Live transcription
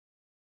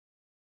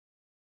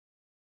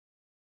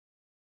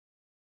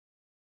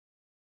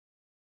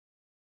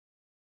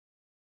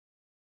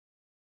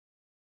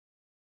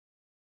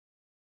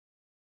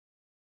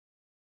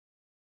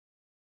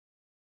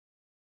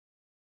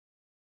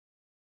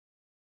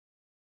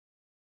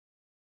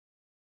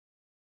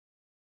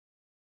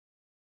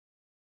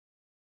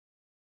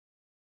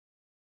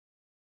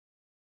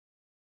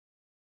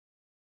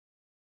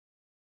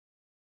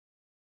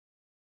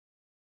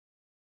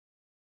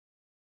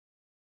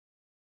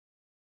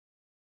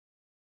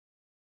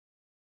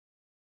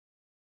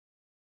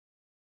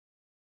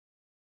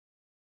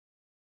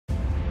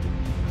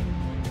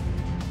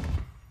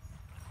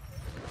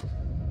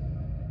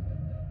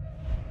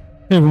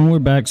Hey everyone, we're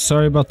back.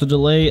 Sorry about the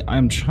delay.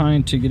 I'm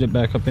trying to get it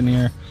back up in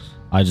here.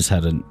 I just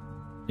had an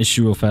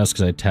issue real fast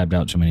because I tabbed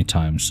out too many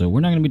times. So we're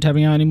not going to be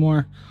tabbing out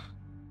anymore.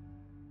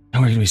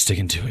 And we're going to be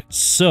sticking to it.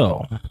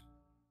 So.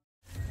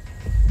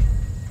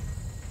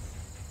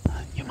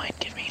 You might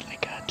give me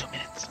like 2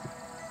 minutes.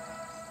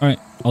 Alright,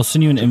 I'll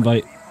send you an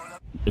invite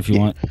if you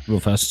want real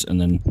fast and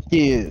then.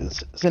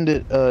 Yes, send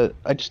it.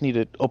 I just need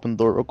to open the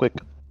door real quick.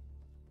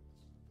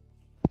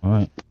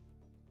 Alright.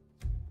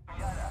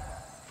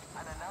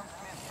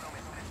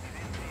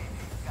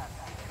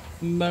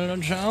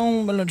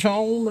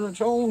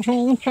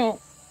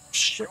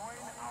 Shit.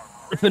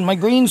 Ripping my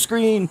green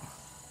screen.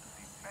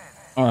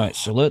 Alright,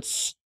 so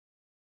let's.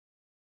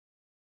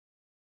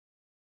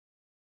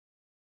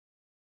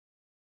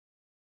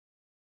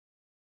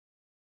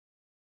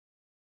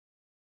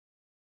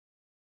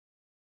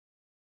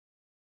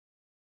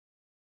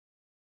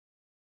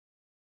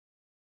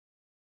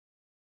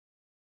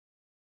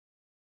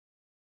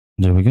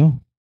 There we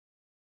go.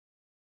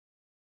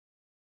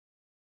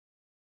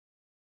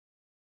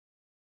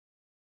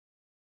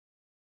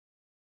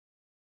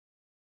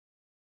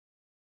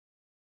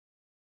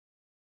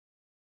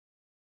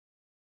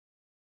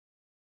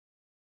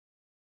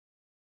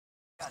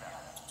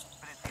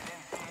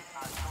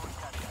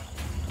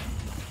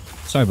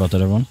 Sorry about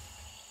that, everyone.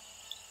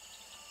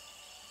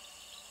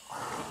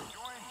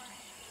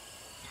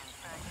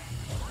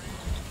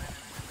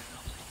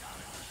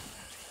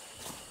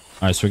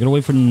 Alright, so we're gonna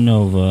wait for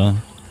Nova.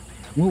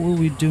 What were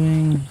we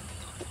doing?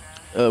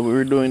 We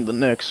were doing the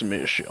next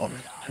mission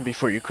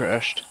before you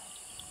crashed.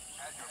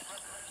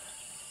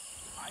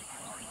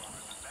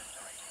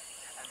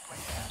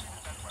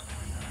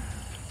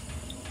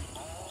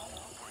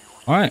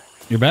 Alright,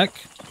 you're back?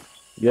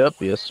 Yep,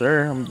 yes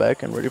sir. I'm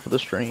back and ready for the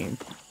stream.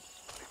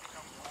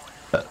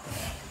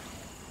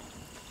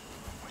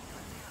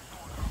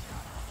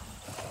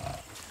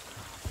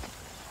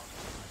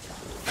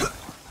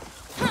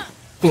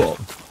 Cool.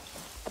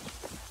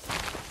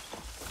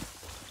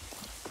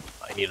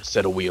 I need a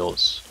set of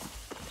wheels.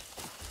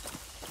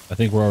 I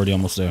think we're already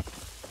almost there.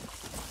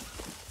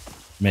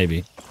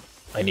 Maybe.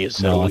 I need a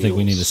set of wheels. No, I think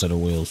we need a set of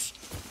wheels.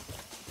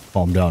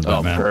 Calm down,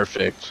 Batman. Oh,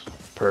 perfect.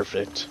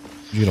 Perfect.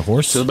 Did you get a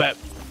horse? To the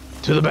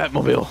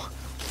Batmobile.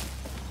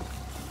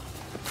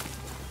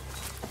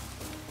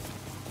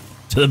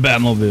 To the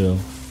Batmobile.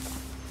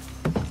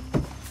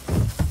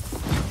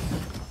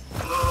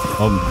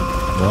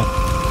 What?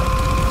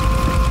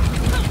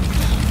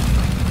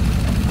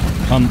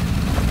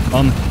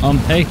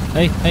 Hey,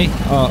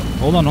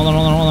 hold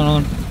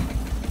on.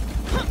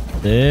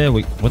 There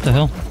we, what the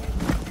hell?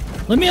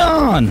 Let me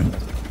on!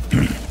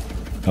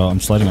 Oh, I'm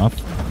sliding off.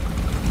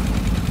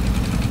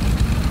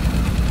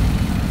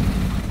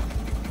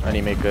 I need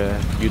to make a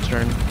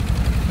U-turn.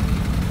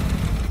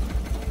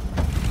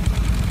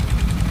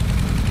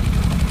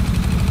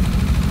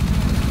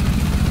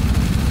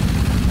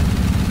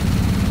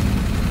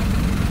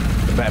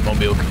 The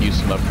Batmobile could use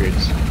some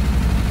upgrades.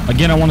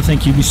 Again, I want to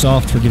thank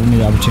Ubisoft for giving me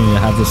the opportunity to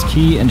have this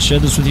key and share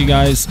this with you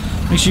guys.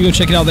 Make sure you go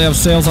check it out. They have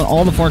sales on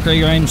all the Far Cry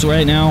games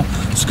right now.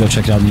 So go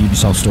check it out in the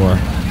Ubisoft store.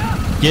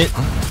 Get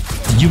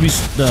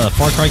the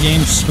Far Cry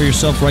games for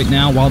yourself right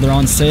now while they're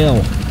on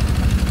sale.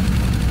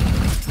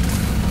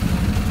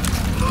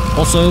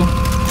 Also,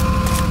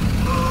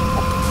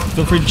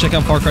 feel free to check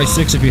out Far Cry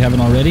 6 if you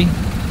haven't already.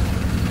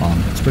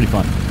 It's pretty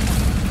fun.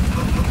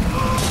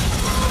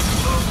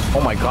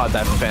 Oh my god,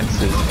 that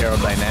fence is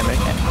aerodynamic.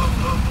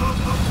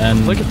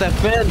 And look at that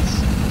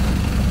fence!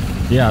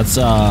 Yeah, it's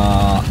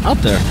out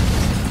there.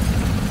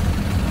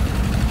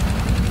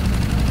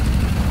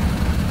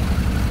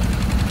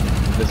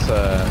 This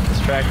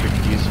tractor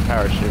could use some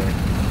power steering.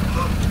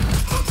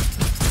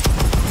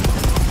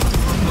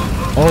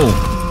 Oh,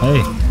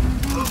 hey.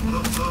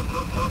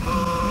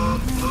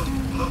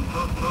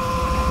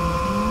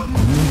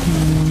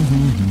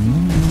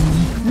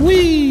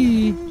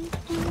 Whee!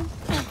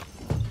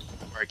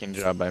 Parking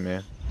job by me.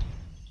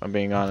 I'm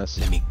being honest.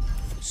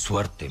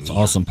 It's an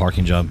awesome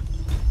parking job.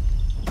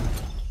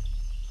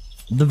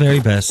 The very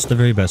best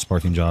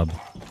parking job.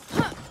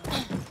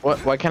 What?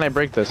 Why can't I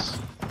break this?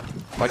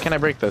 Why can't I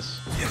break this?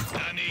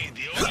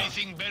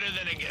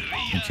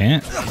 You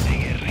can't?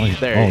 Oh,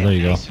 there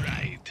you go.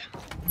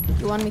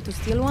 You want me to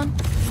steal one?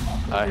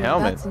 A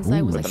helmet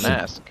with a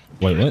mask.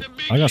 Wait, what?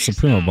 I got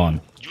Supremo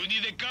Bond.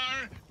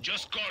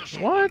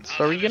 What?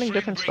 Are we getting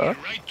different stuff?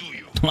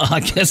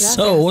 I guess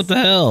so. What the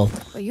hell?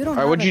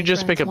 Alright, what'd you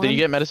just pick up? Did you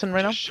get medicine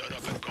right now?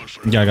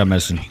 Yeah, I got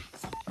medicine.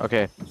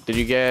 Okay. Did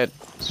you get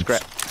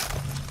scrap?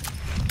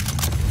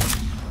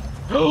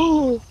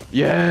 Oh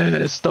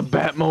yes, the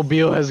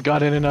Batmobile has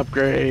gotten an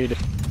upgrade.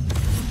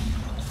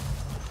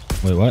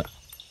 Wait, what?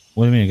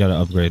 What do you mean you got an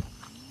upgrade?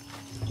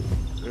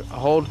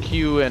 Hold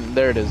Q and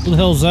there it is. Who the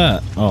hell's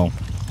that? Oh.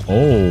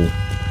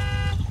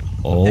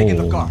 Taking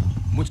the car.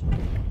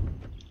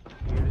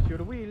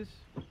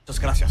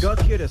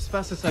 Got here as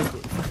fast as I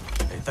could.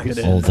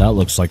 Oh, that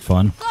looks like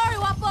fun. Sorry,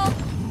 Wapo.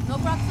 No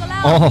props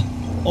allowed.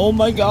 Oh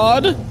my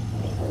god.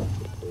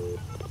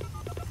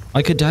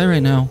 I could die right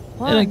now.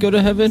 And I go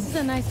to heaven. This is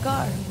a nice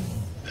car.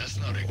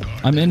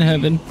 I'm in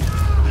heaven.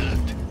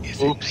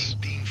 Oops.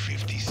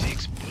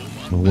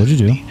 Well, what'd you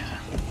do?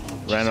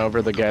 Ran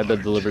over the guy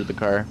that delivered the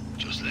car.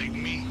 Just like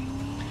me.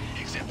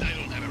 Except I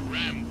don't have a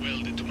ram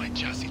welded to my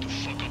chassis to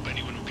fuck up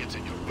anyone who gets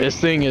in your way. This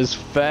thing is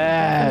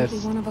fast.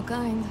 Definitely one of a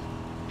kind.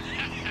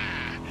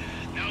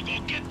 Now go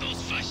get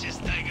those fascists,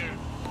 Tiger.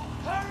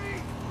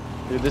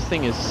 Dude, this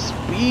thing is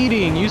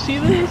speeding. You see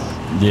this?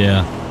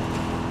 Yeah.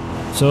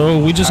 So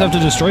we just have to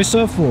destroy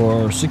stuff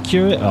or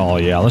secure it? Oh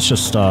yeah, let's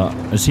just are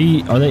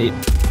they?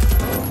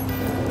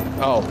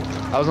 Oh,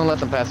 I was gonna let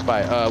them pass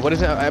by. What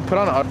is it? I put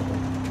on auto.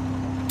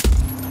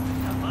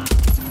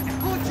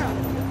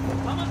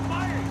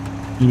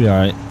 You'll be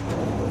alright.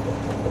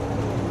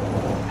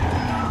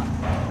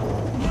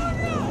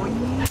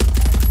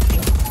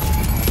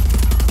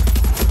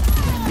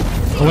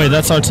 Oh wait,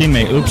 that's our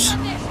teammate. Oops.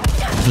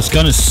 This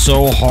gun is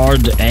so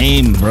hard to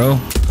aim, bro.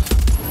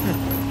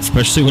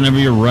 Especially whenever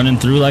you're running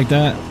through like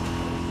that. I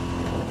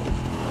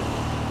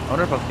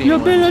wonder if I'll see You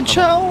anyone bella else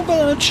chow,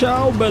 bella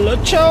chow, bella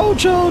chow,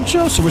 chow,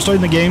 chow. So we're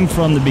starting the game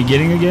from the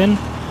beginning again.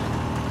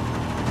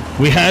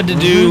 We had to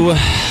do,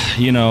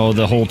 you know,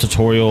 the whole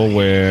tutorial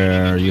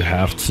where you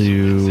have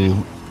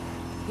to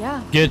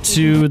Yeah. get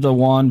to the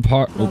one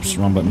part. Oops,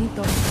 wrong button.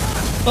 Bonito.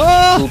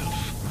 Oh!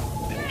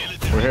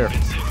 We're here.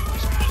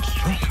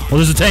 Oh,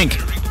 there's a tank.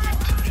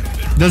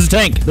 There's a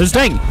tank. There's a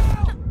tank.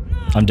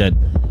 I'm dead.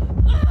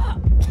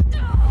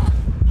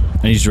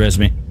 I need you to res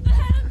me.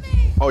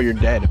 Oh, you're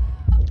dead.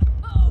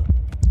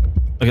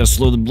 I gotta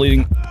slow the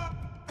bleeding. Oh,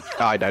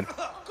 I died.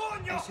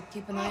 I should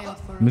keep an eye out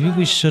for Maybe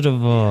we should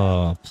have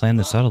planned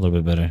this out a little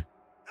bit better.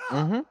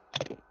 Mm-hmm.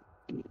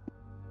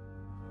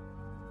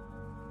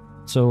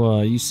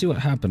 So, you see what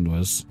happened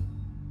was...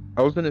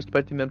 I wasn't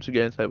expecting them to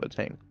get inside of a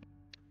tank.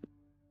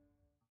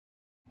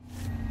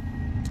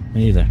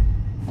 Me either.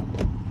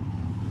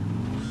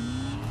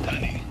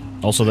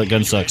 Also, that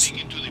gun sucks.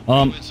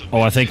 Oh,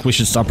 I think we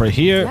should stop right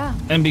here Yeah.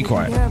 and be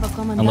quiet.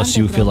 Unless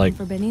you feel like...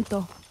 For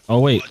Benito. Oh,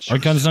 wait. Our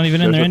gun's not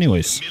even in there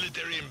anyways.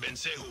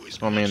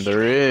 I mean,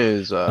 there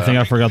is. I think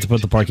I forgot to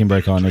put the parking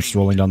brake on. It's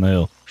rolling down the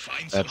hill.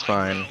 That's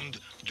fine.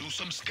 Do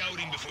some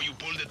scouting before you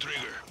pull the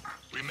trigger.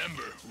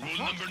 Remember, rule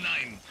number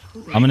 9.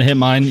 I'm gonna hit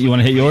mine. You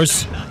wanna hit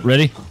yours?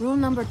 Ready? Rule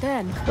number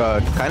 10.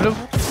 Kind of.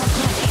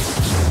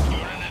 You're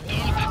an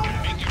adult that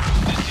can make your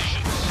own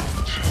decisions.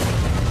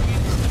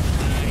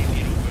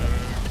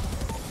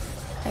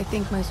 I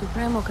think my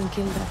Supremo can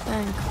kill that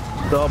tank.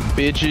 The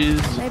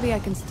bitches. Maybe I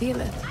can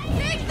steal it.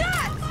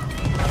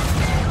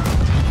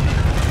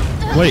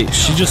 Wait,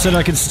 she just said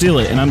I could steal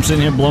it, and I'm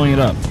sitting here blowing it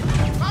up.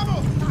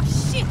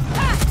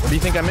 What do you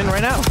think I'm in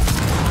right now?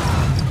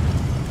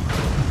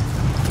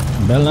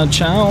 Bella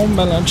ciao,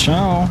 bella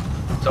ciao.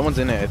 Someone's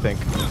in it, I think.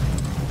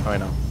 Oh, I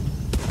know.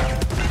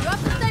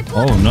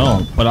 Oh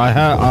no, but I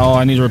have. Oh,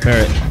 I need to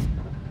repair it.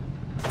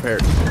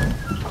 Prepared.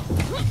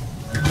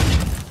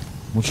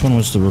 Which one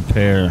was the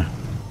repair?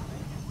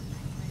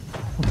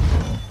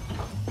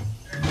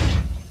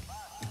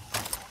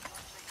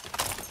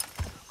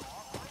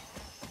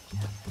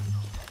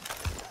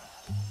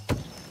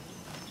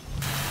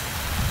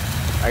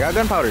 I got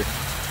gunpowder.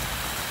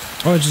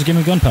 Oh, it just gave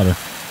me gunpowder.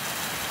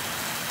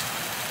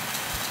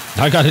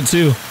 I got it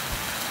too.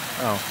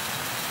 Oh.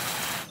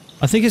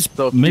 I think it's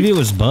So maybe it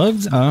was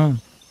bugged.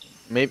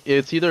 Maybe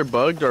it's either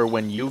bugged or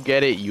when you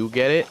get it,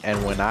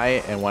 and when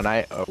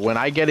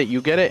I get it,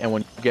 you get it, and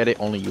when you get it,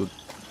 only you.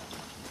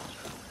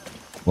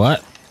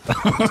 What?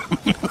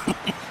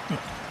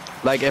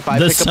 Like if I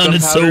That pick up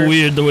sounded gunpowder, so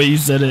weird the way you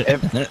said it.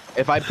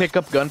 if I pick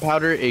up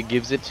gunpowder, it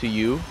gives it to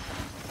you.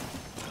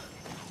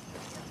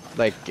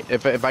 Like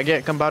if I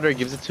get gunpowder, it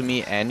gives it to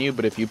me and you.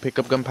 But if you pick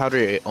up gunpowder,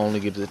 it only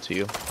gives it to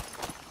you.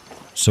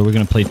 So we're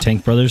gonna play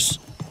Tank Brothers.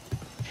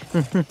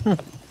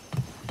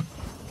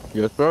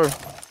 Yes, sir.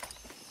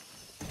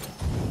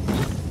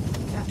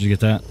 Did you get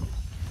that?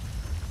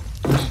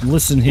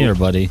 Listen here,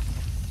 buddy.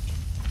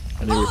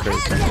 I need to repair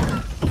this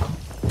thing.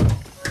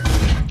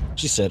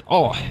 She said,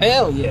 "Oh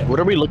hell yeah!" What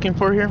are we looking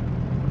for here?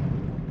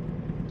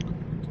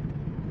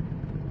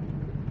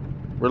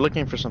 We're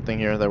looking for something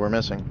here that we're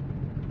missing.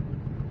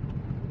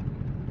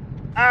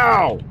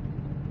 Ow!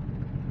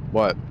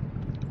 What?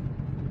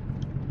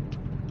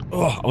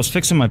 Oh, I was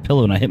fixing my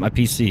pillow and I hit my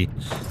PC.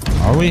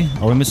 Are we?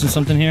 Are we missing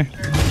something here?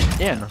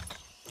 Yeah.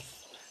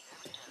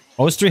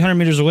 Oh, it's 300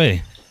 meters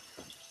away.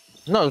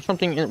 No, there's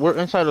something. We're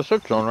inside a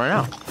search zone right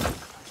now.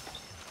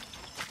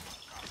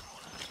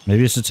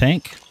 Maybe it's a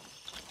tank?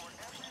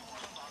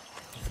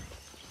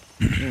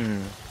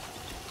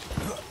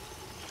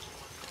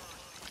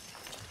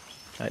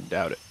 I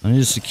doubt it. I need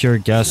to secure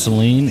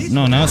gasoline.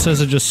 No, now it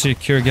says I just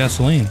secure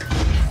gasoline.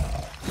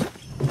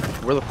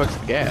 Where the fuck's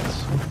the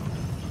gas?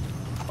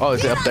 Oh,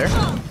 is it up there?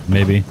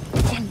 Maybe.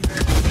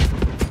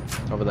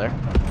 Over there?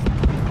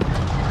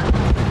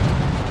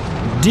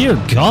 Dear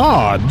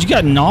God, you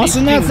got NOS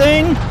in that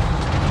thing?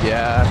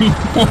 Yeah.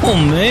 Oh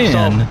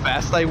man. So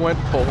fast I went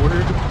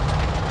forward.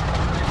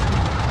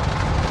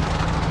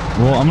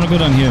 Well, I'm gonna go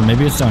down here.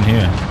 Maybe it's down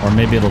here, or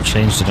maybe it'll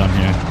change to down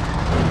here.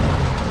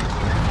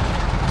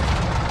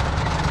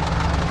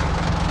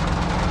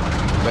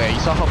 Man, you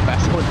saw how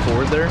fast I went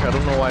forward there? I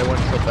don't know why I went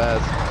so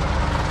fast.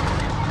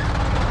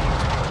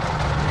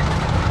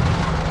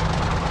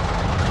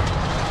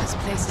 This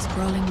place is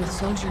crawling with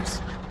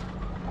soldiers.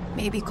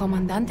 Maybe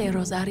Comandante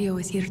Rosario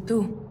is here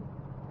too.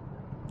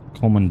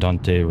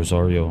 Comandante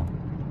Rosario.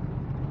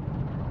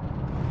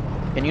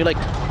 Can you like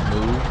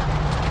move?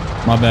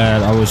 My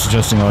bad, I was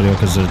adjusting audio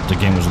because the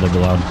game was a little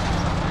bit loud.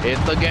 Hit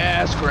the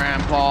gas,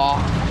 Grandpa.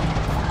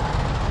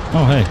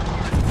 Oh, hey.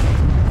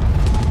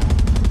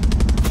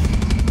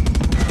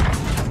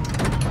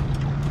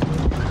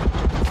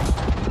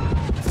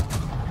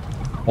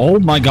 Oh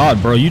my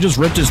god, bro, you just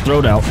ripped his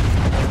throat out.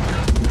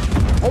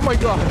 Oh my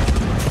god.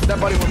 That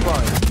body was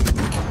flying.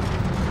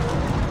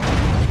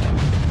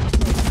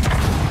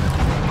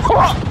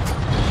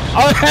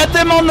 I had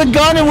them on the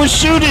gun and was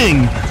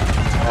shooting!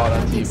 Oh,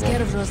 that's Take evil.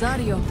 care of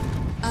Rosario.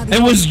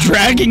 And was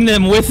dragging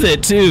them with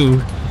it,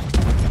 too.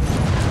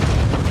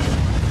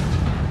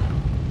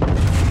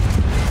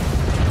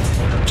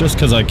 Just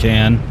because I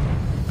can.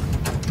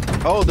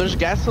 Oh, there's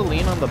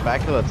gasoline on the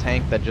back of the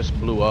tank that just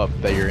blew up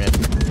that you're in.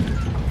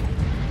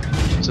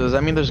 So does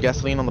that mean there's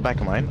gasoline on the back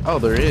of mine? Oh,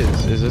 there is.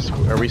 Is this?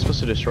 Are we supposed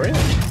to destroy it?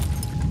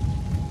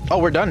 Oh,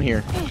 we're done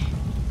here.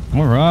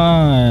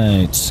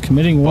 Alright.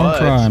 Committing war But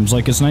crimes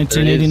like it's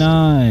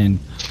 1989.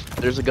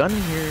 There's a gun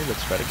in here.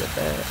 Let's try to get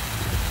that.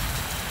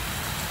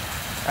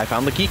 I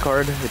found the key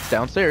card. It's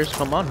downstairs.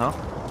 Come on, huh?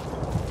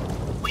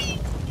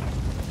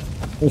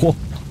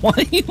 Why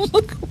do you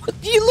look?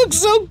 You look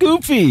so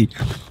goofy.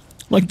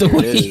 Like the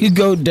way you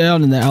go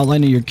down in the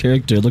outline of your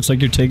character, it looks like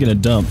you're taking a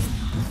dump.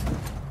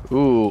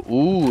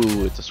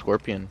 Ooh, it's a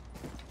scorpion.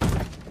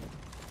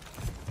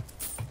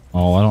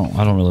 Oh, I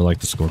don't really like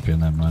the scorpion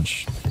that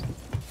much.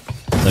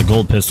 That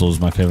gold pistol is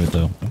my favorite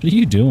though. What are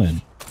you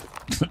doing?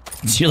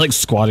 You're like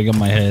squatting on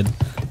my head.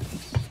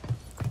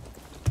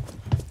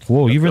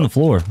 Whoa, you've on the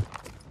floor.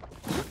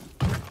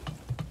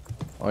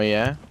 Oh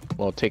yeah?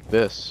 Well, take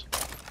this.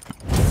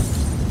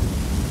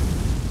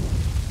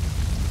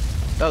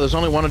 Oh, there's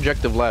only one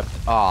objective left.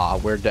 Ah,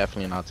 we're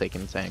definitely not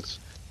taking tanks.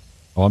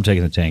 Oh, I'm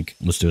taking the tank.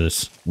 Let's do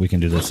this. We can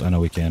do this. I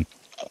know we can.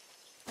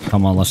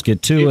 Come on, let's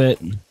get to it.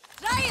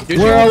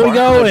 Where are we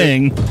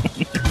going?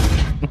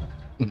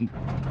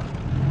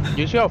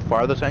 Do you see how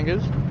far the tank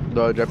is?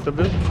 The objective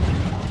is?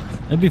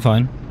 It'd be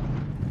fine.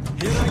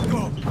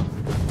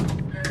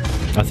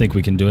 I think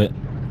we can do it.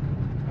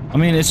 I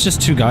mean, it's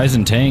just two guys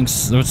in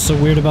tanks. What's so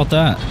weird about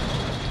that?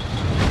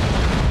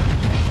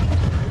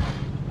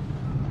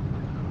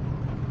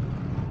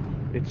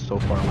 It's so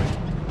far away.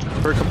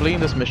 For completing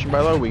this mission,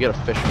 by the way, we get a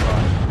fishing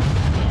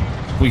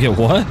rod. We get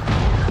what?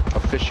 A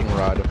fishing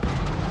rod.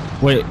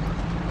 Wait,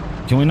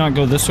 can we not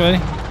go this way?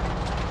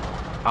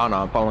 I don't know,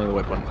 I'm following the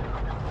waypoint.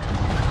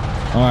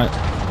 Alright,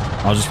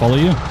 I'll just follow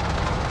you.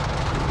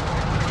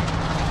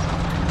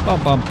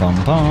 Bum, bum, bum,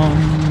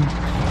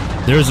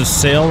 bum. There's a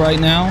sale right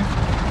now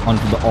on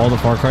all the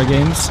Far Cry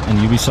games and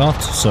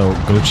Ubisoft, so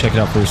go check it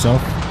out for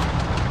yourself.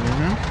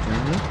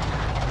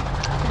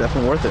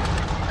 Definitely worth it.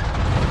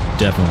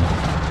 Definitely.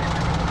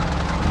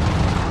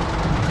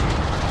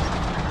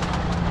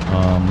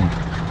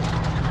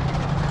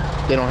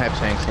 They don't have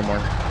tanks anymore.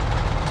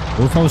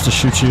 What if I was to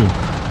shoot you?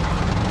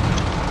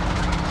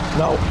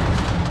 No.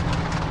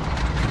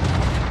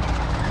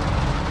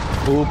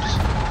 Oops.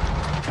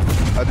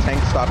 A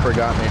tank stopper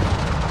got me.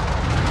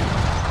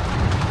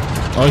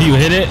 Oh, you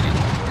hit it?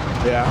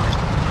 Yeah.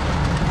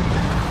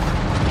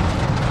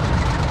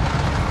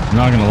 I'm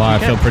not gonna lie, I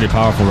feel pretty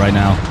powerful right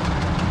now.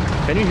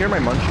 Can you hear my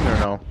munching or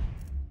no?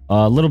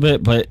 A little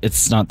bit, but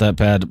it's not that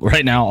bad.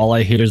 Right now, all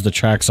I hear is the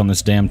tracks on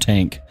this damn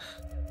tank.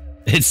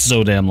 It's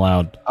so damn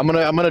loud. I'm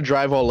gonna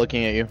drive while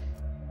looking at you.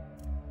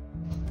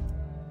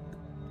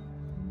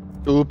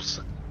 Oops.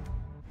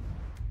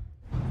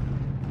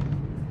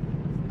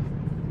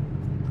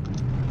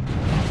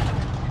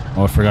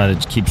 Oh, I forgot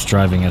it keeps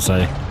driving as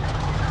I...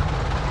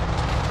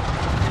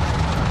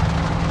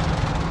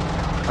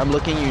 I'm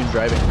looking at you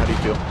driving. How do you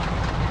feel?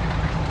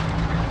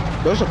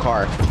 There's a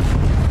car.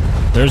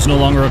 There's no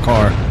longer a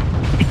car.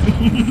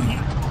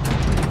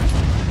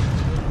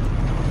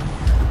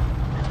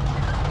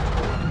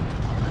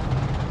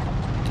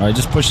 Alright,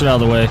 just push it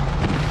out of the way.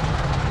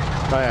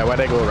 Oh yeah,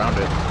 why'd I go around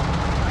it?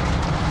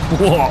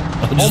 Whoa!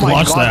 I just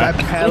watched that.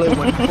 That pallet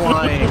went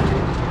flying.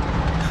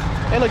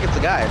 Hey, look, it's a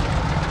guy.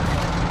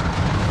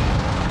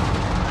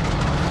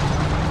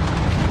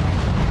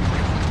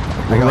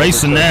 We're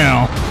racing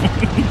now.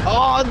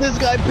 Oh, this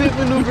guy pit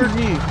maneuvered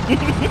me.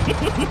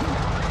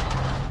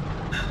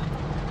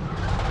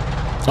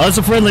 Oh, that's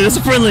a friendly. That's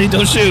a friendly.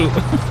 Don't shoot.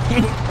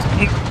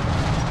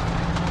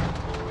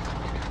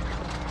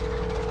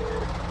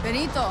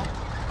 Benito,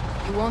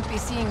 you won't be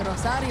seeing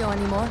Rosario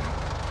anymore.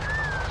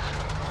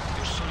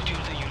 You're soldier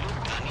that you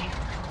look, Danny.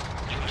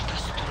 You are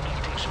just turning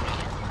things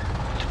around.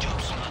 The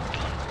job's not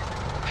done.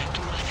 Head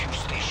to refuel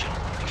station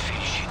and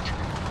finish it.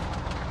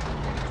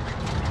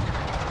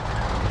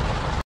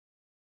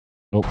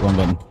 Oh, wrong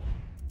button.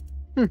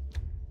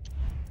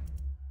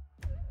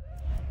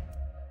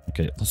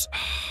 Okay, let's...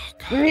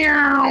 Oh,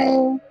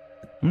 meow.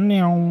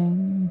 Meow.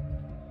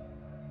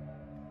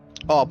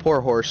 Oh,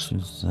 poor horse.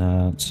 Is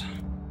that?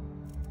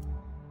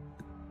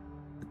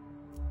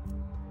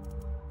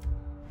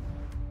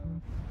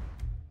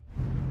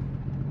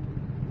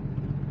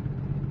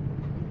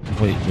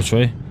 Wait, which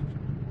way?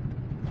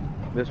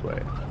 This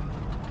way.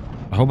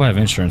 I hope I have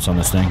insurance on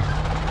this thing.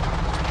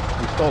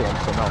 You stole them,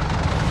 so no.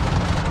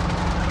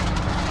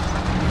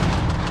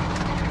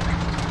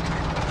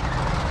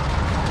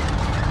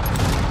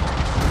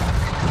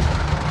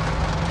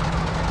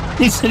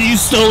 He said you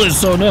stole it,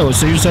 so no.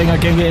 So you're saying I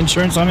can't get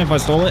insurance on it if I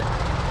stole it?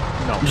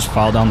 No. Just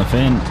file down the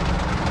fin.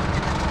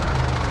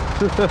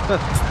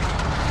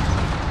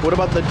 What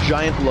about the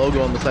giant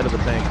logo on the side of the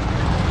tank?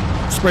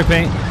 Spray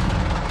paint.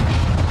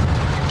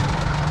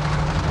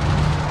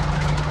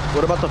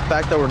 What about the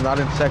fact that we're not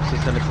in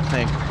Texas and it's a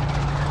tank?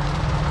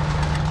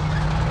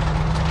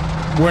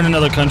 We're in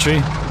another country.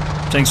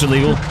 Tanks are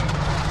legal.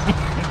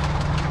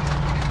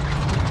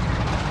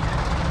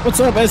 What's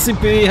up,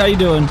 SCP? How you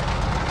doing?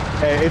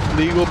 Hey, it's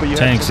legal, but you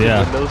Tanks, have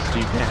yeah. Windows, so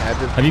you can't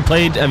add it. Have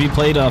you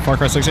played Far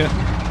Cry 6 yet?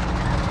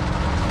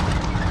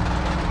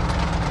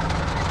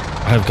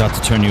 I've got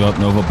to turn you up,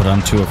 Nova, but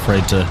I'm too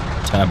afraid to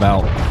tab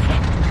out.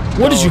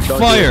 What did you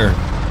fire?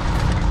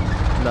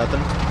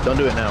 Nothing. Don't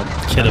do it now.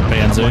 Kid a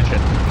Panzer.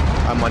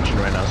 I'm munching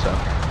right now, so.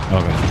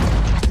 Okay.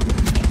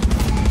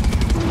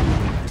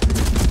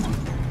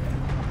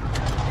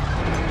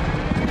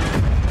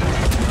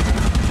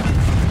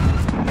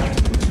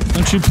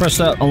 Don't you press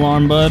that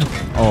alarm, bud?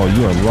 Oh,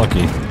 you are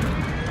lucky.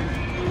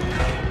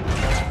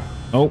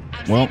 Oh,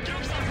 well.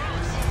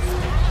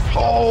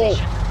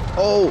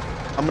 Oh,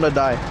 I'm gonna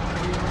die.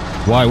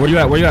 Why? Where you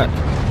at? Where you at?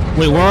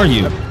 Wait, where are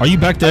you? Are you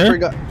back there? I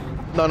forgot.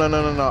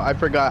 No. I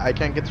forgot. I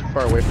can't get too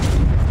far away from you.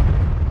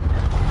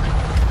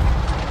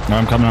 No,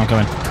 I'm coming.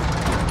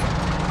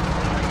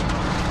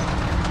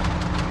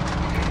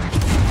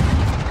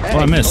 Hey, Oh,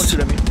 I missed. Don't shoot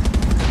at me.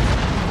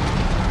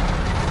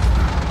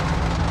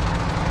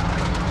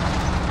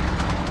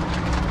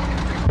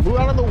 Move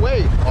out of the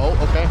way. Oh,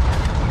 okay.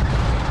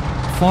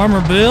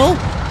 Farmer Bill?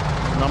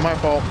 Not my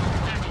fault.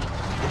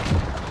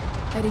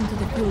 Heading to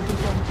the fuel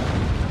depot.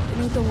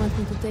 Benito wants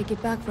me to take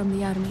it back from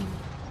the army.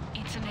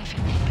 It's an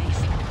FMA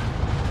base.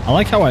 I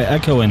like how I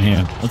echo in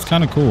here. That's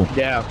kind of cool.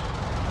 Yeah.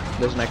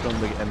 There's an echo in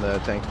the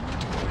tank.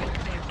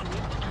 Their group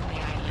on the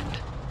island.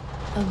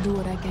 I'll do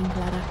what I can,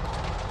 Clara.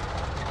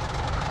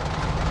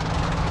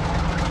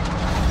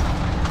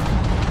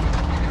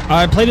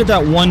 I played it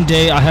that one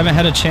day. I haven't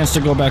had a chance to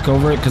go back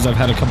over it because I've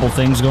had a couple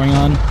things going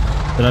on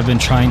that I've been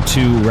trying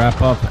to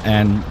wrap up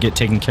and get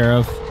taken care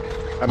of.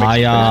 I'm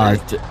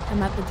at the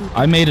depot.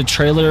 I made a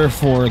trailer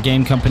for a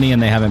game company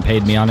and they haven't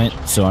paid me on it,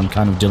 so I'm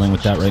kind of dealing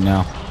with that right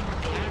now.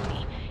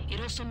 It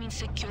also means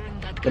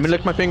securing that. Let me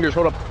lick my fingers.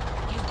 Hold up.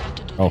 You got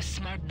to do Oh. this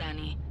smart,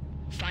 Danny.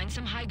 Find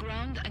some high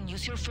ground and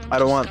use your phone I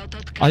don't to want-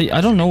 scout out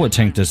I don't know what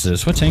tank this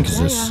is. What tank is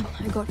this? Yeah,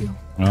 I got you.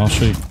 I'll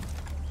show you.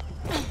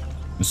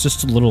 It's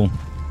just a little...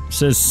 It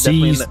says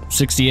Definitely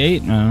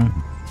C68? No.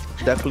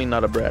 Definitely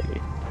not a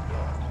Bradley.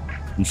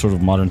 Some sort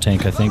of modern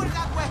tank, I think.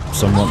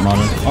 Somewhat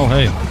modern. Oh,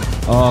 hey.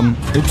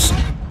 Oops.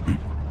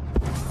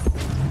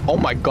 Oh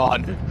my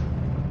god.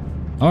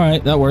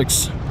 Alright, that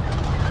works.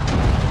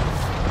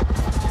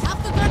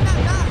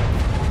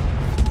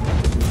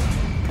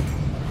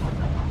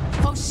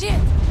 Oh shit!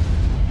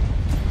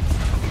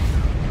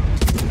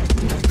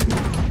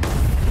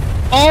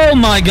 Oh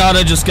my god,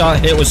 I just got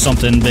hit with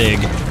something big.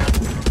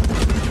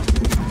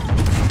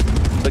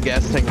 The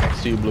gas tank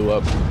next to you blew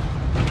up.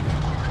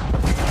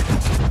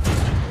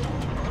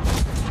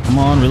 Come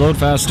on, reload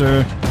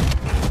faster.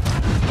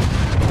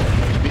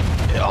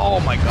 Oh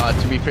my god,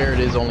 to be fair, it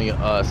is only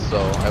us, so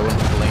I wouldn't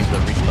blame the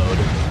reload.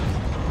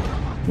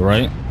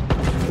 Right?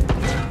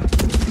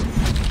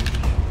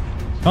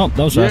 Oh,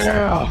 that was fast.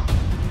 Yeah!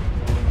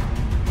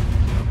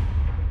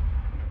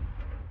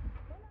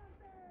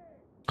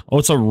 Oh,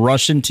 it's a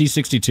Russian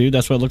T-62.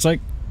 That's what it looks like.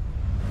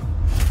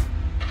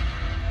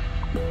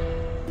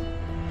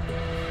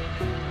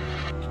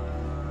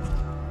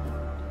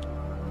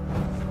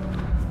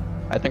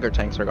 I think our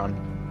tanks are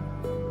gone.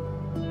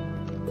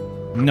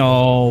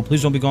 No,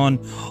 please don't be gone.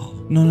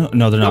 No,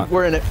 they're not. Nope,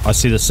 we're in it. I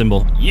see the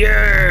symbol.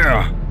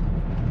 Yeah!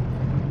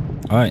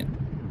 Alright,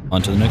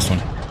 on to the next one.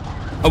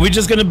 Are we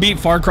just gonna beat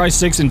Far Cry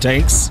 6 in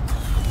tanks?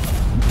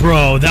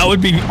 Bro, that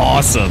would be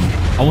awesome.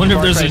 I wonder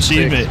if there's an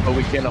achievement. But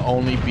we can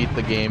only beat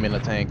the game in a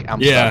tank.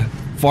 I'm Yeah,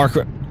 stuck. Far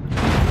Cry...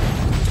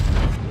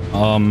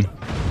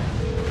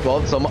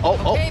 Well, some...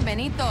 Oh. Hey,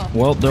 Benito.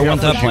 Well, there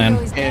went that plan.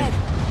 Is dead.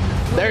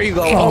 There you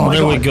go. Oh, my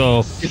there we God. go.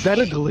 Is that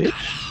a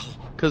glitch?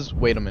 Because,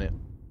 wait a minute.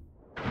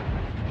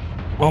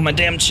 Oh, my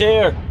damn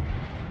chair!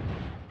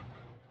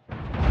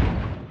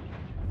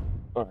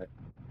 Alright.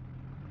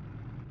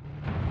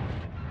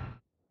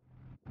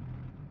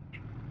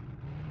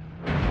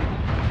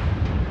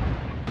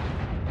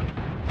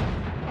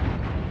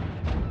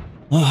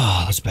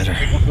 Oh, that's better.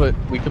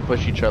 We could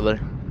push each other.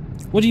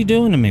 What are you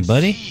doing to me,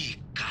 buddy?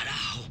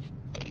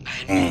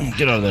 Carajo.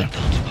 Get out of there.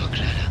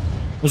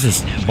 What's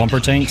this? Bumper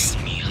tanks?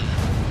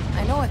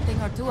 I know a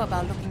thing or two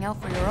about looking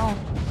out for your own.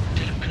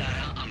 Tell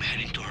Clara I'm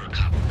heading to her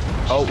camp.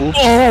 Oh, oops.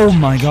 Oh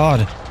my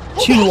god.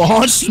 You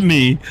launched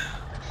me.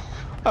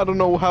 I don't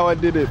know how I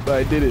did it, but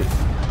I did it.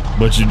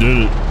 But you did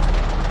it.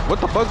 What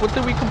the fuck? What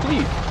did we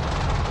complete?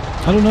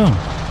 I don't know.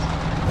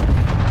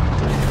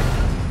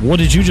 What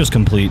did you just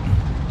complete?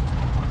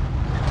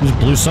 You just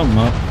blew something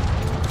up.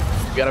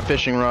 We got a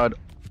fishing rod.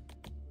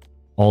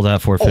 All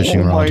that for a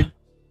fishing rod.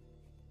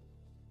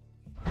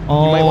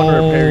 Oh. You might want to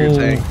repair your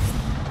tank.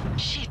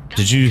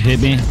 Did you hit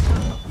me?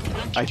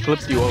 I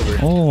flipped you over.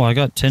 Oh, I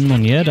got 10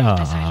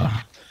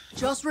 moneda.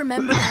 Just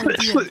remember our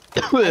deal.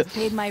 I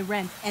paid my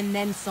rent and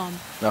then some.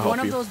 I'll One help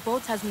of you. those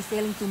boats has me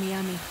sailing to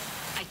Miami.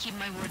 I keep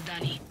my word,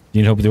 Danny.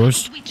 You need help with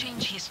yours? We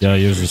change history. Yeah,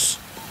 use this.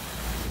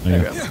 There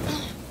you There go. you go.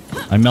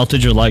 I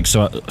melted your like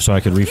so I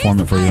could reform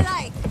it for you.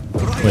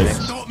 Wait,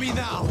 Stop me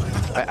now.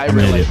 I I'm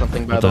an idiot. realized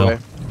something, by What the the way.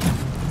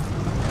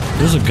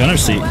 there's a gunner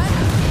seat.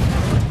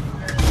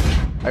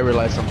 I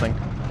realized something.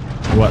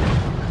 What?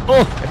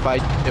 Oh!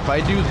 If I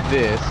do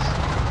this,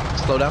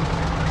 slow down.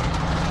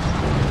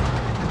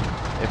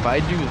 If I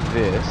do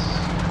this,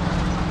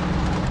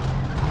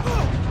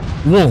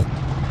 Whoa!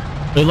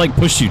 They like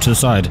pushed you to the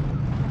side.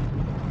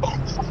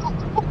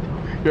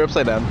 you're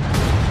upside down.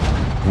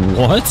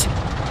 What?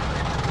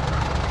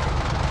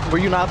 Were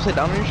you not upside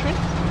down on your screen?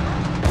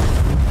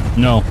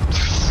 No.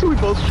 We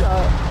both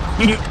shot.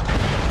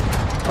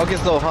 Okay,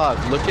 so Hawk,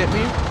 look at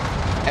me,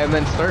 and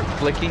then start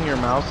flicking your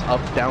mouse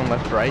up, down,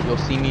 left, right. You'll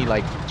see me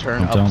like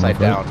turn Up, down, upside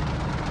left,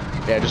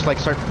 down. Yeah, just like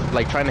start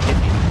like trying to hit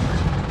me.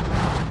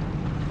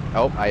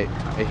 Oh, I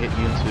hit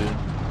you into,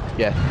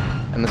 yeah,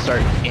 and then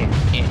start.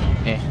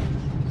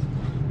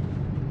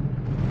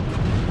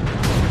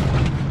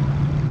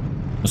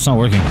 It's not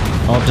working.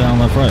 Up, down,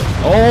 left, right.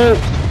 Oh!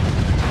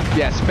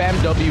 Yeah,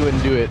 spam W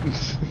and do it.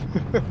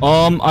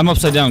 I'm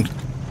upside down.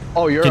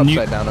 Oh, you're Can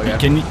upside down. Okay.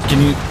 Can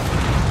you?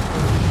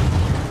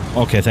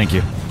 Okay, thank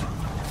you.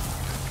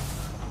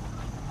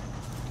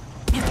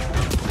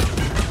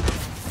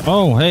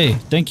 Oh, hey,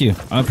 thank you.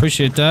 I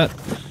appreciate that.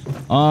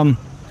 Ryan,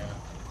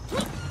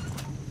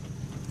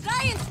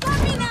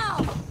 stop me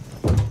now!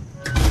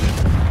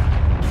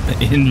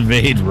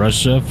 Invade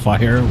Russia,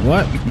 fire,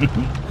 what?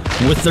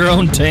 With their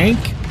own tank?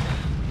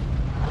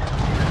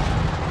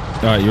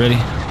 Alright, you ready?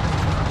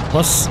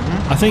 Plus,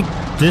 I think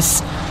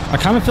this... I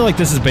kind of feel like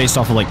this is based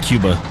off of, like,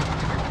 Cuba.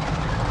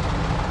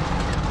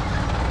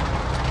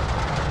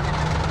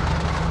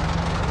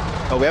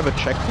 Oh, we have a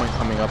checkpoint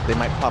coming up. They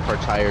might pop our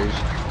tires.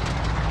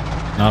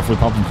 Not if we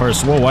pop him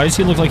first. Whoa, why does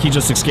he look like he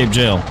just escaped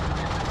jail?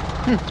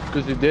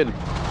 Because he did.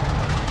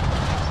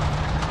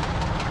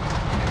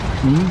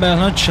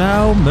 Bella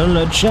chow,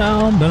 bella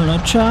chow,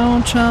 bella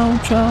chow, chow,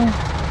 chow.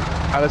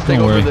 Alright, let's take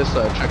Don't over worry. this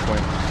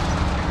checkpoint.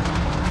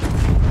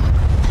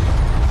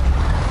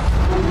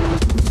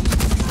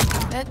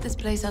 Bet this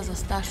place has a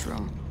stash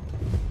room.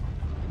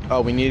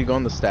 Oh, we need to go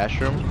in the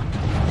stash room?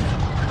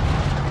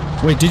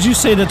 Wait, did you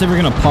say that they were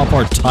gonna pop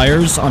our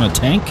tires on a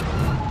tank?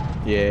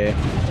 Yeah.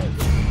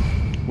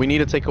 We need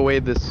to take away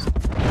this...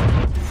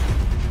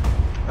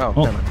 Oh,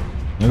 Oh, never mind. there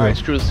we Alright,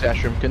 go. screw the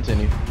stash room.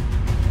 Continue.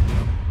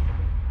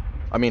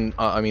 I mean,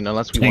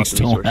 unless we Tanks want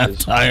the don't have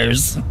resources.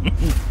 tires.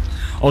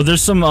 Oh,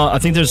 there's some, I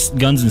think there's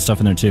guns and stuff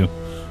in there too.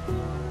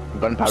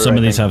 Gunpowder, Some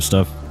of I these think. have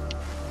stuff.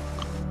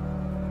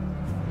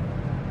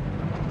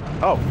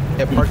 Oh,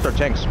 it parked our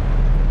tanks.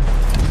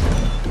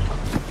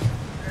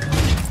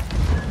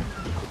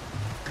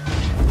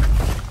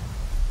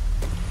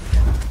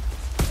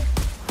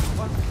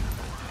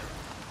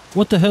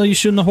 What the hell are you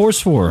shooting the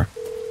horse for?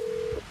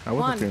 I wasn't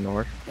Juan, doing the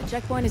work. the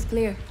checkpoint is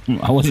clear.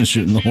 I wasn't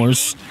shooting the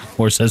horse.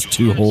 Horse has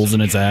 2 holes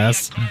in its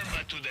ass.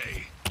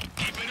 Today.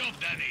 Keep it up,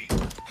 Danny.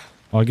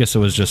 Oh, I guess it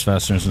was just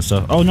fasteners and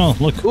stuff. Oh no,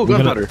 look. Ooh, we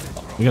got gunpowder.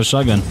 we got a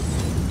shotgun.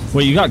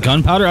 Wait, you got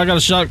gunpowder? I got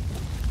a shot.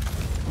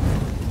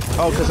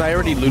 Oh, because I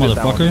already looted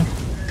that Motherfucker.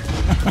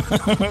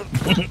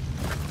 one.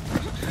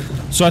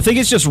 So I think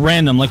it's just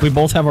random. Like we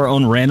both have our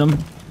own random,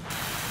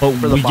 but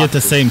For the we get the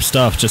boxes. same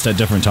stuff just at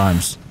different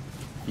times.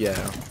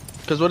 Yeah.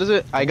 Because what is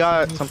it? I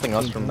got something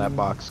else from that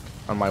box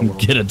on my world.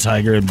 Get a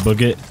tiger and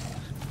book it.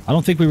 I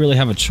don't think we really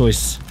have a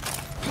choice.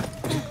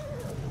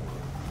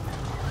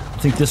 I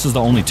think this is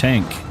the only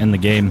tank in the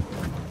game.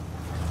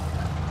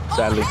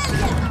 Sadly.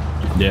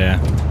 Yeah.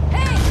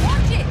 Hey,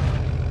 watch it!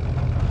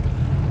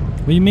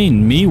 What do you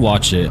mean, me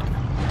watch it?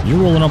 You're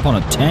rolling up on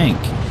a tank.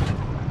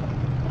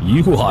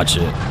 You watch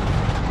it.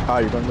 Ah,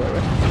 you're going the right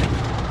way.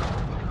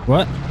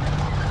 What?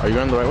 Are you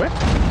going the right way?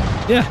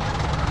 Yeah.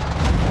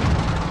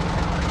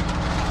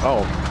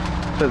 Oh.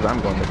 It says I'm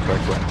going the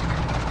correct way.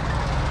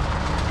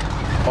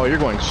 Oh, you're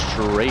going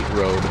straight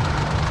road.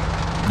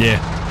 Yeah.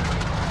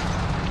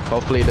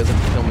 Hopefully it doesn't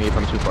kill me if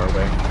I'm too far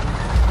away.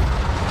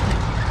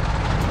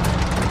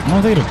 I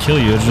don't think it'll kill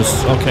you. It's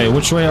just, okay,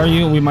 which way are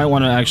you? We might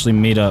want to actually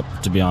meet up,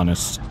 to be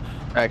honest.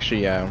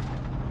 Actually, yeah.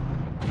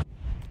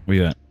 Where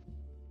you at?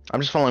 I'm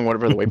just following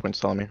whatever the waypoint's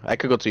telling me. I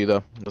could go to you,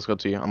 though. Let's go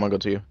to you. I'm gonna go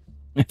to you.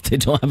 If they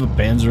don't have a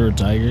Panzer or a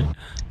Tiger.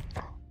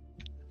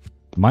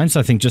 Mine's,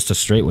 I think, just a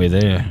straight way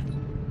there.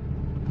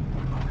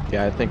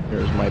 Yeah, I think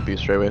yours might be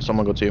straight away, so I'm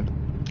gonna go to you.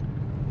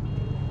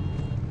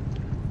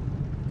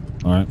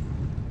 Alright.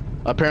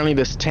 Apparently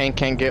this tank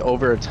can't get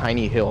over a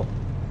tiny hill.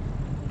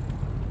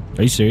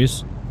 Are you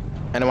serious?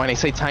 And when I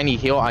say tiny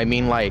hill, I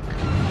mean like...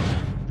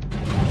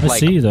 I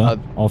see you though,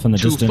 off in the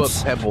 2-foot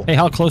distance. pebble. Hey,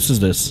 how close is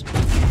this?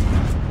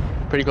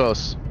 Pretty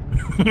close.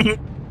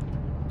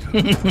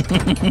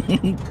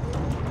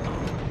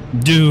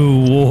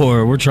 Do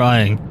war, we're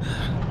trying.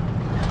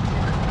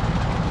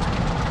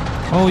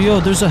 Oh, yo,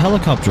 there's a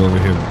helicopter over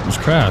here. It was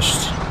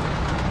crashed.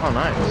 Oh,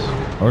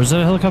 nice. Or is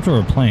that a helicopter or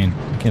a plane?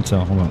 I can't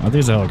tell. Hold on. I think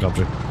it's a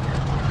helicopter.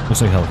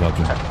 Looks like a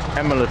helicopter.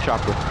 Emma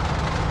chopper.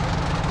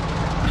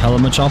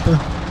 Helima chopper?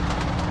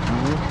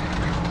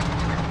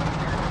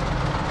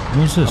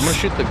 What is this? I'm gonna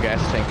shoot the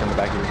gas tank in the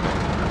back of your thing.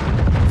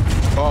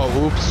 Oh,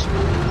 oops.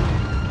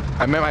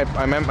 I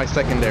meant my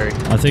secondary.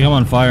 I think I'm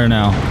on fire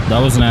now. That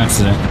was an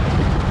accident.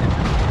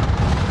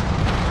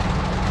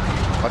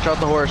 Watch out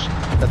the horse.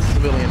 That's a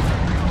civilian.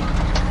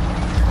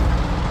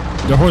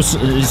 The horse,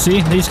 you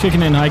see? He's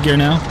kicking in high gear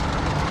now.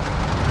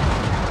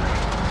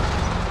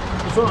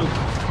 What's wrong?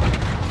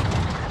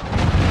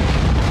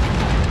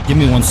 Give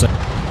me 1 sec.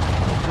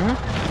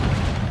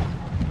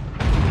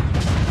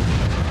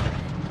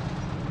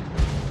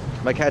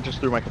 My cat just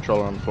threw my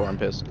controller on the floor. I'm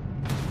pissed.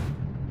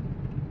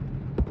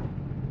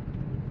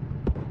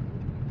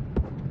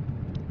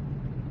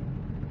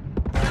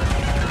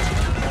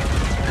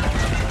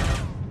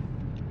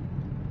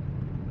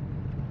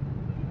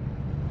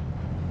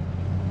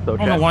 So I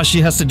don't know why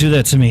she has to do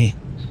that to me.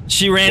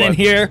 She ran in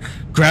here,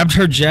 grabbed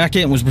her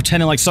jacket, and was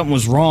pretending like something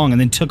was wrong, and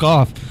then took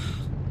off.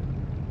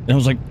 And I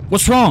was like,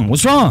 "What's wrong?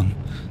 What's wrong?"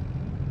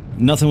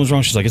 Nothing was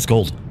wrong. She's like, "It's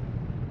gold."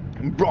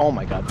 Oh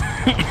my god.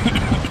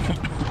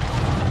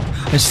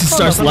 And she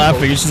starts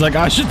laughing. And she's like,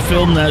 "I should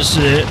film that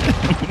shit."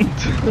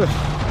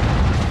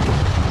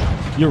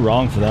 You're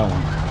wrong for that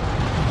one.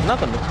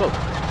 Nothing. Let's go.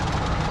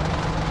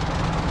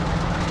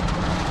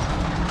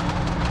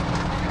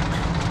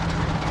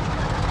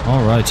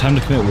 All right, time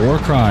to commit war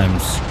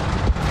crimes.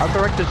 How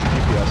correct is your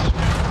GPS?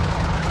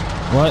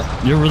 What?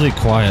 You're really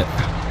quiet.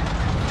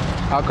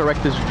 How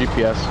correct is your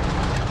GPS?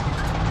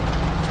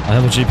 I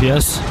have a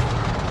GPS.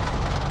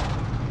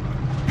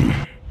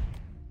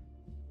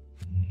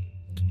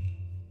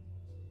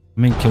 I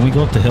mean, can we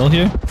go up the hill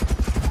here?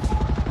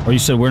 Or you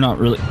said we're not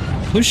really...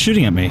 Who's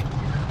shooting at me?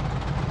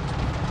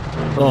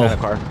 Oh. In a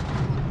car.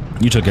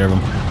 You took care of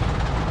him.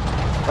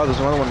 Oh, there's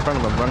another one in front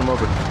of him. Run him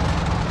over.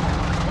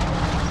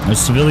 There's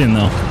a civilian,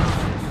 though.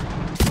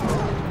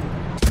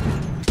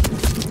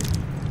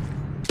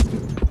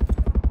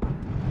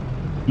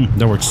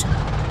 That works.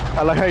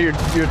 I like how you're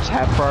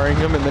tap firing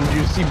him and then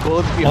you see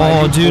bullets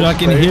behind you. Oh, dude, I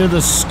can hear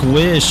the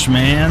squish,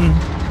 man.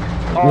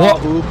 Oh,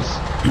 what? Oops.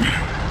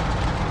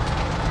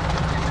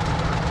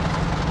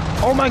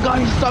 Oh my god,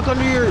 he's stuck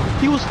under your...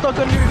 He was stuck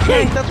under your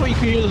tank. That's why you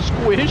can hear the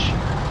squish.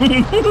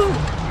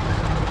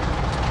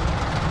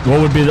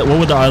 What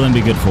would the island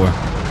be good for?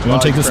 You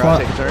want to take this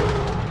spot? Take a turn.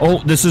 Oh,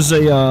 this is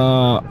a,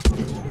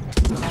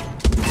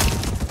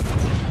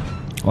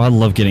 Oh, I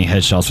love getting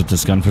headshots with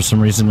this gun for some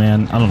reason,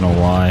 man. I don't know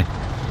why.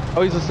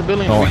 Oh, he's a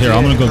civilian. Oh, here,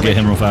 I'm gonna go get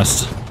him real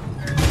fast.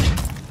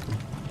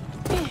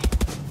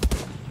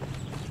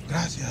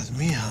 Gracias,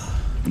 mija.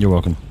 You're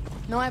welcome.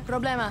 No hay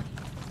problema.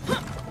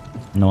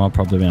 No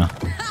problem, yeah.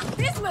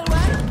 This will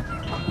work.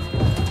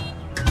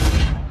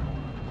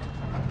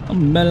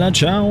 Bella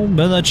ciao,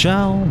 bella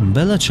ciao,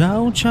 bella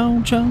ciao,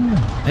 ciao, ciao.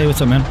 Hey,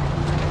 what's up, man?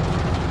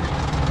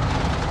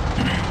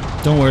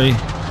 Don't worry,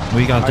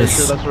 we got Are this.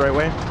 you sure that's the right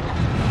way?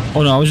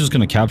 Oh no, I was just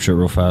gonna capture it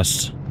real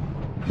fast,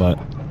 but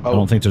I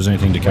don't think there's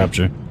anything to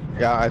capture.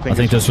 Yeah, I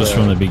think this was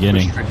from the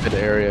beginning. Restricted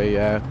area,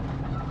 yeah.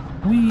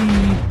 Whee.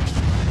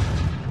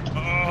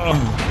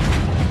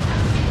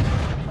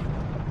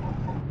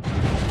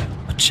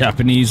 A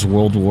Japanese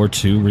World War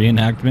II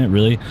reenactment,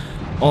 really?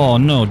 Oh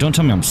no, don't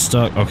tell me I'm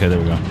stuck. Okay, there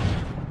we go.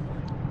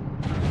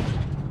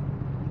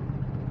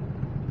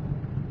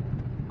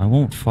 I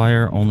won't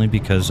fire only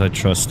because I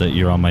trust that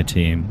you're on my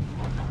team.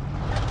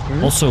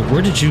 Also,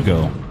 where did you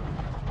go?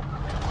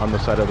 On the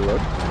side of the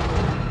road?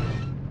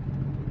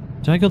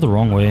 Did I go the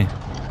wrong way?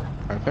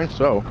 I think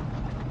so.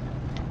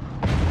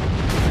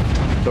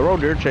 The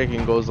road you're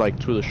taking goes like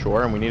to the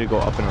shore and we need to go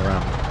up and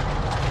around.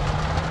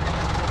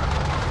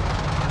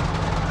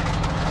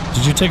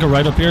 Did you take a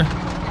right up here?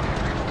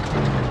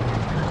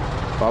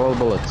 Follow the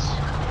bullets.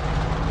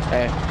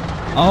 Hey.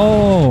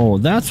 Oh,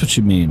 that's what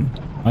you mean.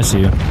 I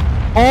see you.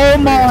 Oh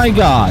my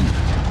god!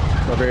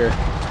 Over here.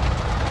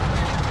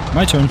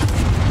 My turn.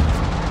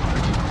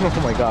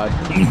 Oh my god.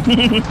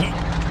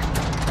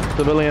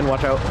 Civilian,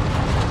 watch out.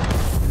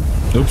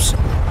 Oops.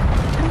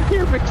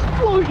 Here,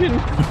 explosion!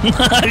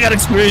 I got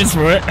experience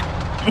for it.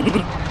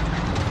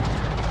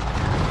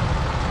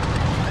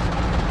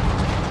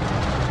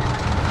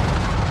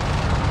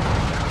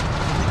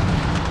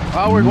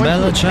 Oh, we're going to the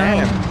Bella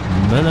tank.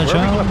 Bella Where are we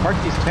ciao. gonna park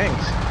these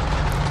tanks?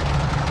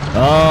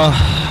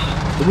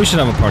 We should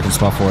have a parking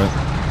spot for it.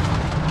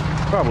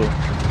 Probably.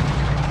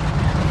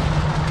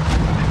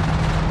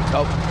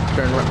 Oh,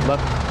 turn right,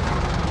 left.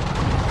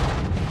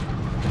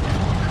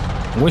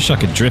 I wish I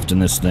could drift in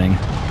this thing.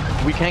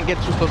 We can't get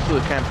too close to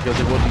the camp because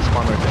it will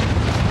despawn right there.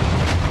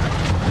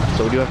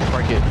 So we do have to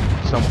park it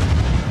somewhere.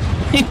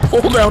 He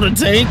pulled out a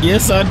tank.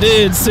 Yes, I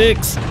did.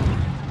 6.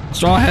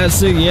 Straw Hat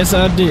 6. Yes,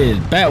 I did.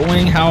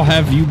 Batwing, how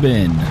have you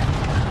been?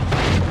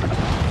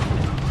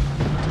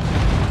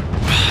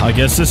 I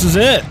guess this is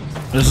it.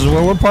 This is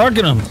where we're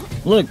parking them.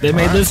 Look, they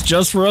made this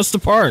just for us to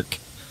park.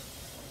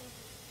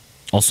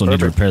 Also need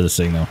to repair this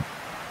thing, though.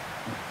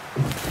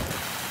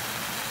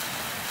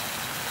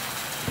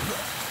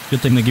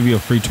 Good thing they give you a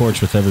free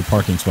torch with every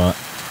parking spot.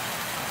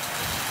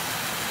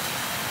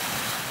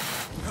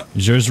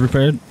 Is yours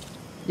repaired?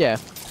 Yeah.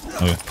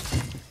 Okay.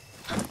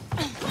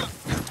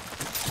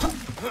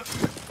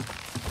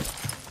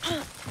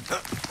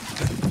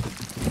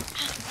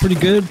 Pretty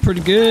good,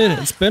 pretty good.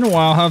 It's been a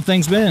while. How have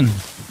things been?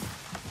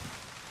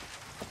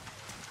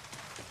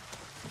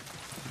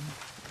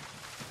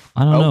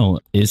 I don't know.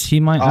 Is he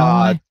my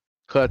ally?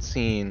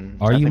 Cutscene.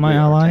 Are you my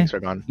ally,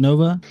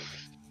 Nova?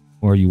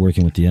 Or are you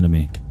working with the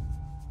enemy?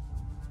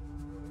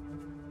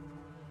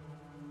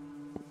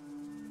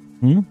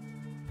 Hmm?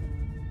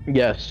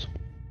 Yes.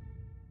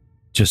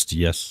 Just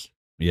yes.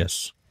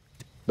 Yes.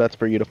 That's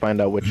for you to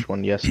find out which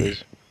one yes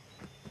is.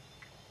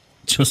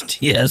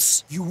 Just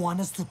yes. You want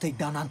us to take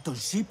down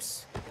Anton's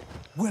ships?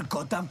 We're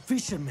goddamn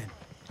fishermen.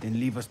 Then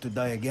leave us to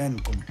die again,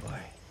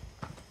 compay.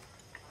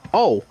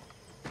 Oh.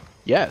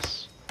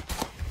 Yes.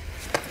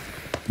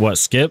 What,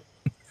 Skip?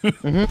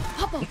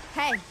 Papa,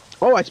 hey.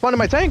 Oh, I spawned in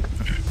my tank.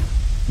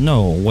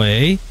 No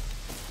way.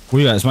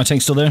 Where you at? Is my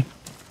tank still there?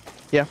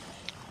 Yeah.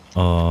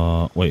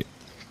 Wait.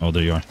 Oh,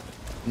 there you are.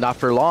 Not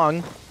for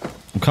long.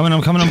 I'm coming,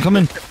 I'm coming, I'm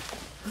coming.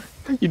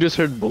 You just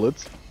heard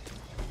bullets.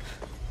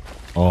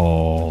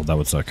 Oh, that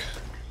would suck.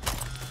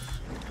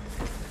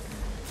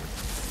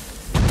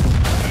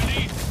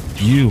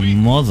 You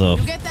mother...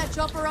 You get that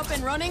chopper up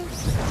and running?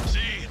 See,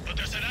 but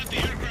there's an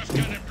anti-aircraft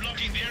cannon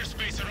blocking the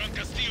airspace around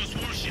Castillo's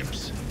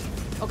warships.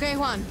 Okay,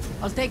 Juan.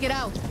 I'll take it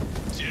out.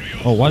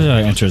 Oh, why did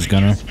I enter as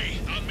gunner?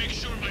 I'll make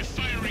sure my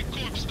fiery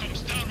corpse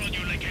comes down on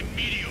you like a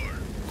meteor.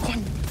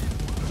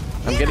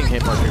 I'm getting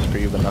hit markers for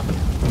you, but nothing.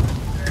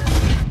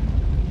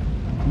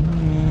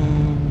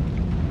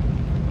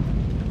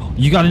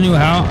 You got a new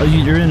house?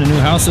 You're in a new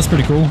house? That's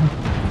pretty cool.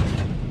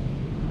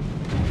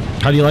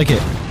 How do you like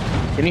it?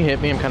 Can you hit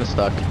me? I'm kind of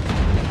stuck.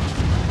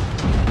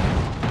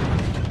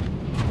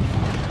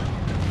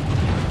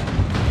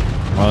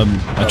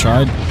 I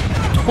tried.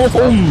 Oh,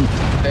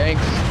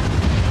 thanks.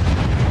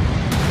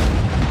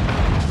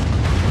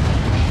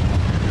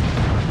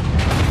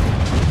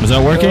 is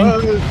that working?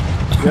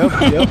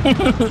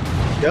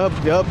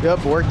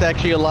 Yep. Worked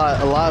actually a lot.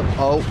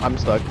 Oh, I'm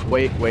stuck.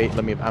 Wait.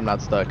 I'm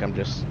not stuck. I'm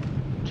just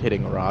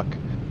hitting a rock.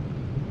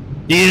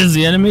 He is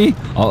the enemy?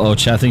 Uh-oh,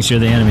 chat thinks you're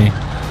the enemy.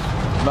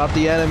 Not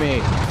the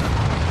enemy.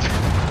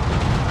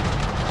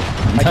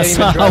 That's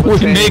not how we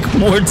make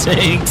more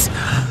tanks.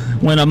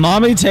 When a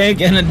mommy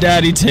tank and a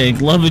daddy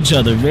tank love each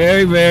other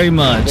very, very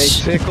much.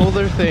 They tickle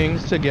their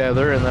things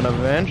together and then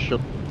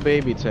eventually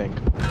baby tank.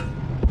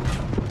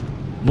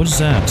 What is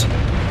that?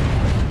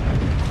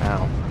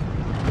 Ow.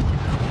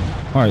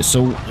 Alright,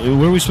 so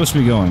where are we supposed to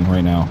be going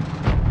right now?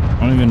 I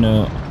don't even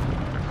know.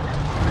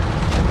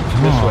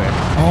 This way.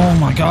 Oh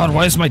my god,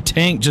 why does my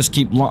tank just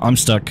keep I'm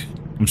stuck.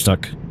 I'm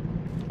stuck.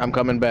 I'm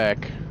coming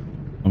back.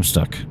 I'm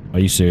stuck. Are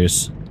you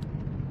serious?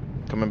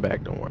 Coming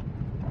back, don't worry.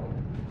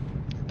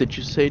 Did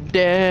you say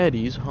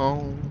daddy's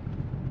home?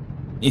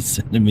 He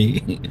said to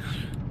me.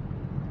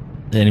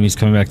 The enemy's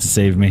coming back to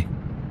save me.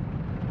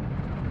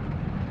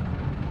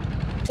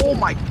 Oh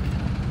my.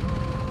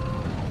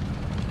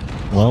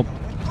 Well.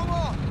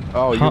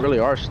 Oh, you really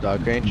are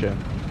stuck, ain't you?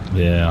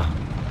 Yeah.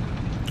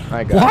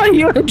 I got Why are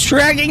you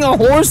dragging a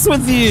horse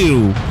with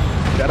you?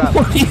 Shut up.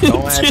 What are you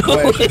Don't ask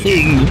doing?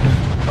 questions.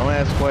 Don't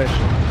ask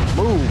questions.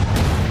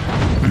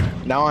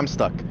 Move. Now I'm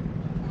stuck.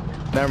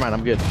 Never mind,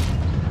 I'm good.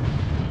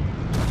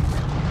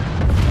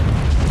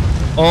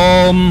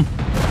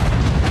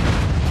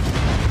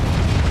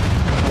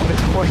 What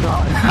is going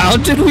on? How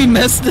did we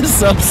mess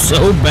this up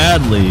so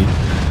badly?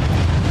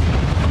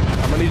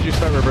 I'm gonna need you to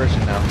start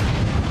reversing now.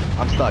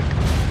 I'm stuck.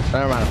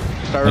 Never mind.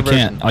 Start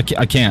reversing.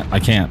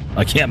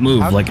 I can't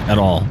move like at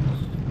all.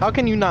 How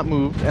can you not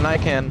move and I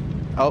can?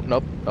 Oh,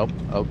 nope. Oh.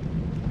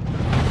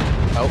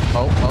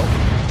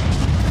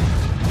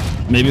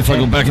 Maybe if I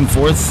go back and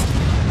forth.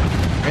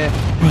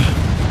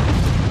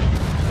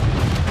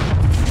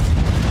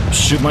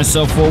 Shoot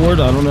myself forward,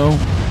 I don't know.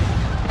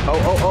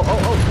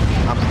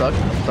 Oh. I'm stuck.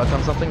 I'm stuck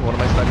on something. What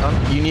am I stuck on?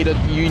 You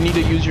need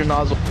to use your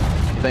nozzle.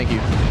 Thank you.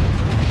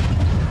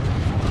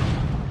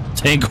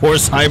 Tank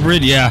horse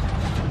hybrid, yeah.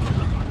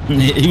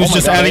 He was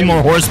just adding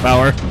more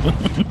horsepower.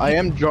 I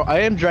am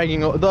dragging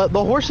the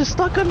horse is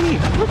stuck on me.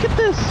 Look at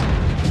this.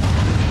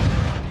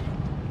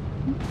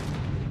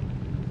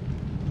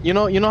 You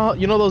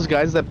know those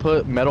guys that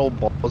put metal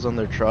balls on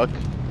their truck?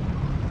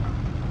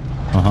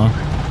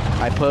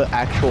 I put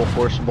actual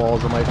horse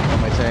balls on my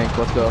tank.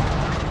 Let's go.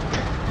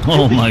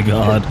 Oh my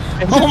god.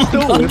 Oh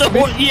my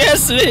god.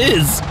 Yes, it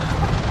is.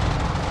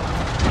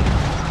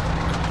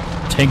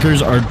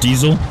 Tankers are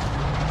diesel.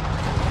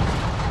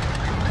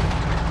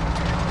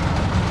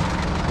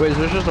 Wait, is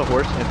there just a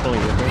horse instantly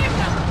with me?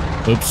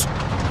 Oops.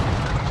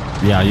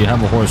 Yeah, you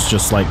have a horse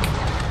just like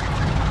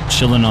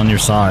chilling on your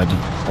side,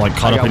 like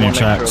caught up in your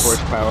tracks.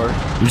 Horsepower.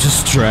 You're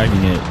just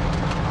dragging it.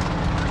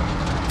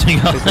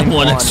 Take out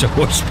one extra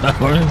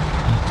horsepower.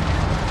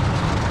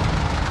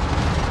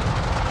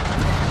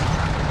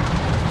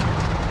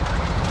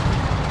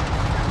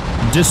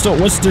 Distal?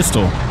 What's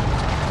distal?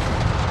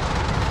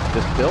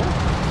 Distal?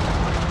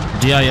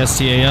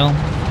 D-I-S-T-A-L?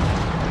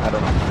 I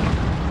don't know.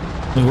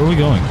 Wait, where are we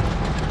going?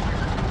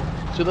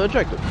 To the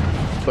objective.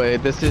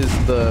 But this is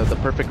the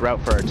perfect route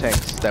for our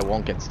tanks that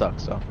won't get stuck,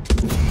 so.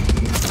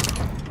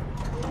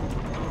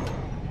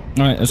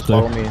 Alright, that's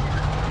clear. Follow me.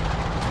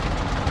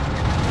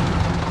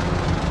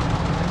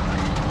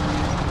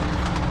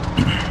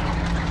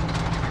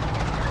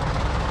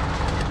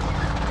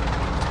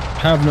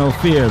 Have no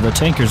fear, the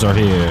tankers are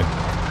here.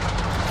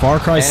 Far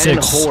Cry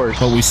 6, horse.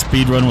 but we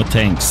speedrun with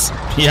tanks.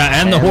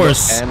 Yeah, and the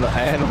horse. And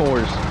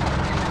horse.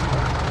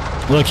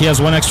 Look, he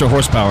has 1 extra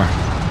horsepower.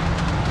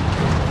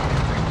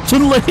 The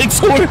legs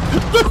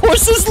the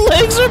horse's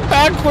legs are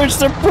backwards.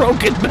 They're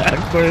broken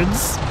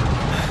backwards.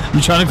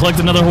 You trying to collect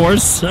another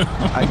horse?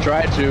 I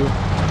tried to.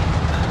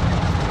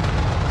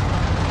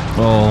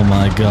 Oh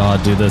my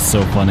god, dude, that's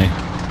so funny.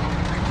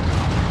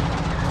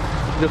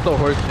 Just the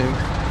horse thing.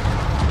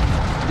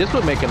 This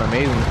would make an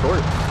amazing short.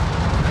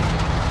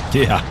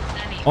 Yeah.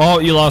 Oh,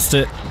 you lost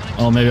it.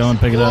 Oh, maybe I want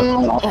to pick it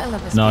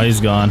up. No, he's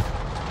gone.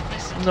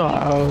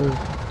 No.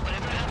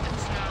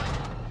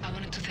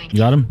 You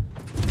got him?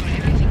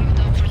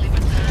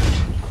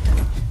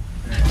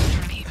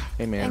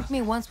 Hey man. Thank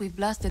me once we've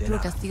blasted through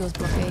Castillo's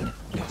blockade.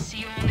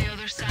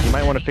 You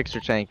might want to fix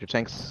your tank. Your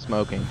tank's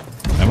smoking.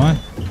 Am I?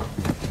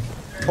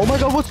 Oh my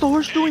god, what's the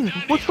horse doing?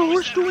 What's the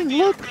horse doing?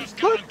 Look!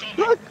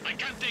 Look!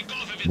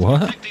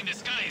 What?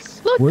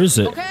 Where is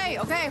it?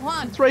 Okay,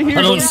 Juan. It's right here.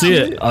 I don't see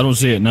it. I don't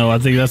see it. No, I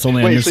think that's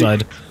only on your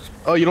side.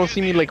 Oh, you don't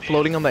see me like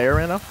floating on the air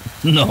right now?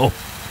 No.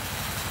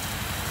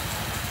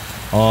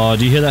 Oh,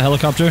 do you hear that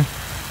helicopter?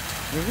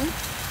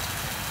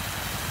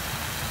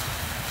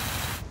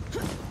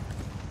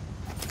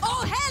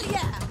 Oh, hell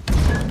yeah!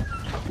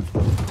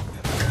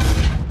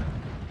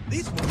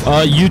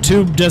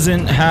 YouTube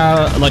doesn't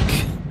have,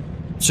 like...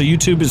 So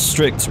YouTube is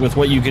strict with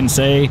what you can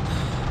say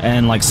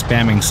and, like,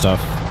 spamming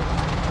stuff.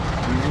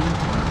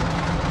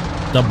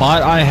 The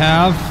bot I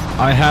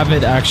have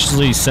it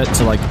actually set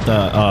to, like,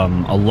 the,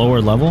 a lower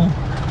level.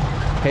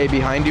 Hey,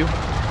 behind you.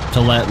 To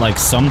let, like,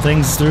 some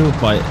things through,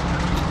 but...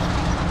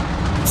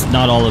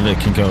 not all of it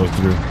can go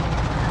through.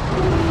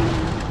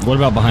 What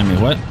about behind me?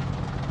 What?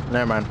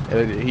 Never mind.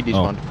 He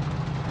despawned. Oh.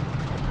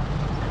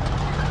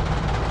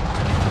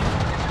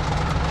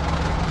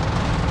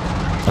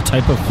 A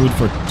type of food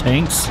for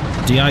tanks?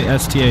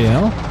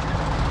 D-I-S-T-A-L?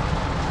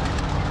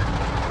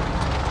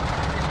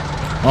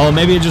 Oh,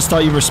 maybe I just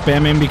thought you were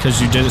spamming because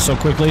you did it so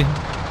quickly.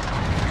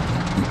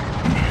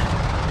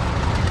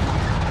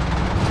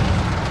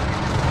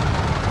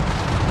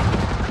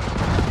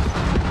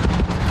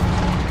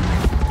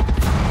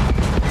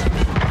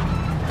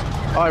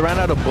 Oh, I ran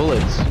out of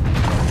bullets.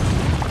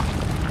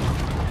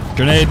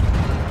 Grenade.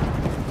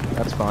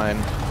 That's fine.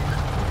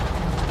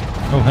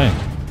 Oh, hey.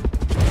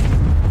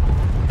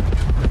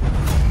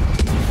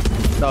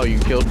 Oh, you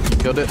killed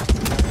it?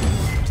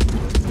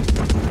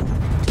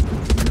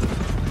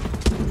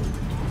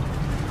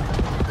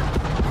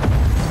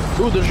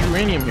 Ooh, there's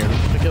uranium here.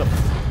 Let's pick it up.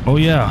 Oh,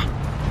 yeah.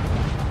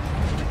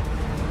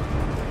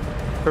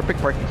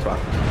 Perfect parking spot.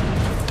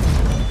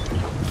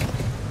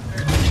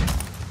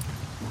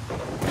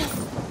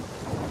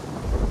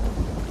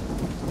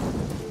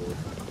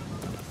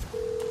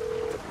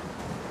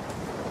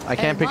 I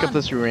can't pick up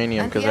this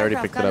uranium because I already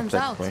picked it up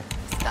technically.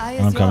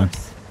 I'm coming.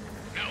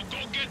 Now go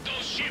get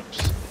those ships,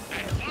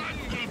 and Juan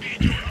will be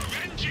your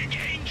avenging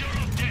angel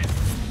of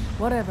death.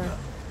 Whatever.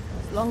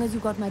 As long as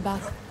you got my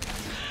back.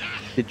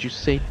 Did you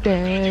say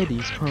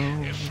daddy's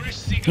home?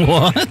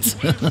 What?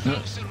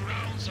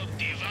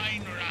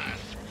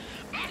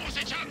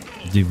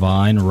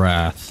 Divine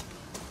Wrath.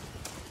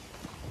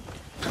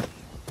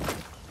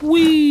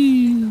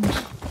 Whee!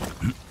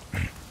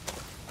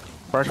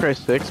 Far Cry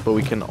 6, but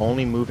we can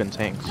only move in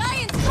tanks.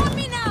 Lions, got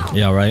me now!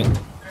 Yeah, right.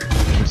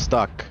 I'm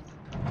stuck.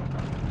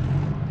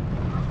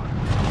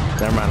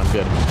 Never mind, I'm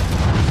good.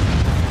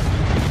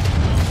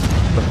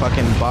 The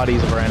fucking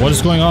bodies of our enemies. What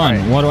is going on?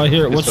 Right. What do I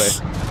hear? This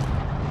way.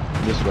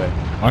 This way.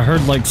 I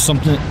heard like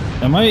something.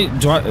 Am I?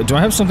 Do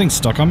I have something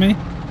stuck on me?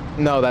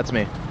 No, that's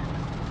me.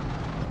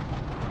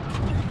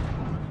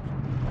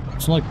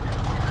 It's like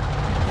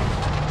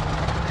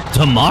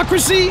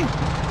democracy.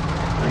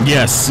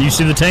 Yes, you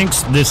see the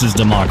tanks? This is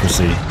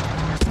democracy.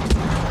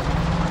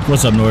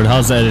 What's up, Nord?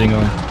 How's the editing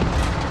going?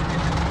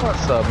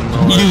 What's up,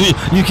 Nord?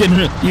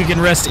 You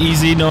can rest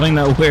easy knowing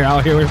that we're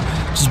out here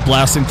just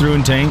blasting through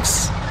in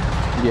tanks.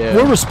 Yeah.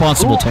 We're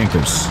responsible Ooh.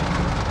 tankers.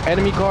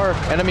 Enemy car!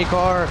 Enemy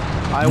car!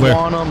 Where?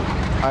 Want him!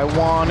 I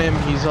want him!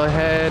 He's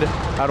ahead!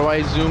 How do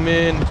I zoom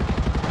in?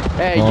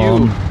 Hey,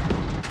 you!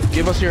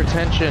 Give us your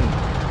attention!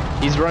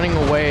 He's running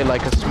away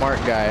like a smart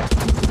guy.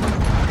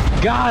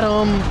 Got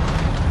him!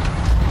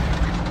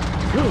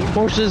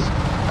 Horses!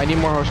 I need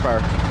more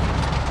horsepower.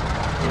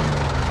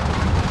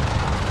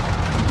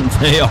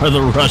 They are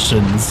the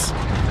Russians.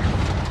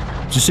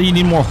 Did you say you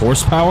need more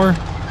horsepower?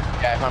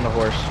 Yeah, I found a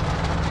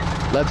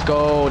horse. Let's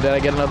go. Did I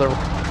get another?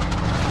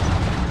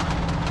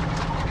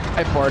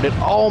 I farted.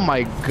 Oh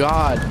my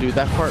god, dude.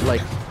 That fart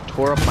like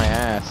tore up my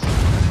ass.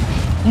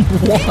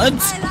 What?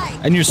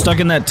 And you're stuck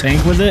in that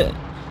tank with it?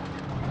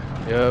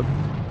 Yep.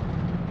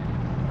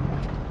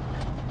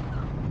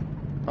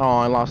 Oh,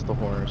 I lost the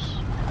horse.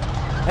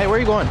 Hey, where are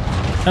you going?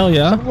 Hell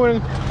yeah. I mean, Stop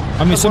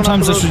going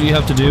sometimes off the that's what you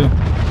have to do.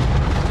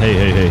 Hey,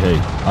 hey, hey, hey.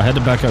 I had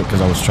to back up because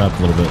I was trapped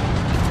a little bit.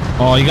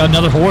 Oh, you got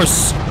another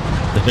horse.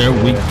 There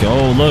we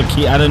go. Look,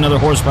 he added another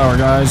horsepower,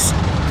 guys.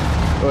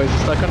 Oh, is he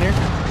stuck on here?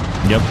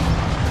 Yep.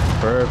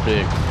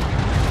 Perfect.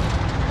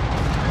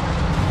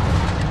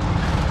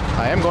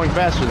 I am going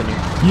faster than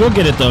you. You'll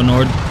get it though,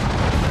 Nord.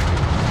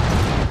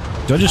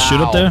 Do I just shoot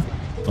up there?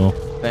 Oh.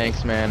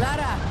 Thanks, man.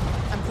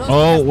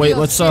 Oh, wait,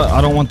 let's,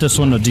 I don't want this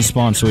one to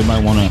despawn, so we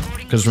might want to,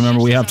 because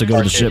remember, we have to go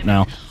to the ship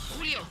now.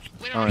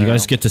 Oh, You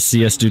guys get to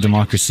see us do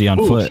democracy on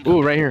foot.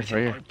 Ooh, right here,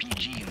 right here.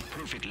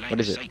 What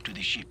is it?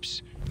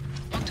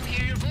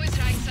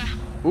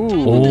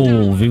 Ooh.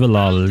 Oh, viva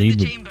la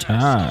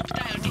libertad.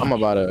 I'm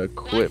about to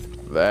equip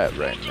that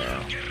right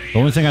now. The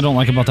only thing I don't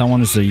like about that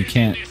one is that you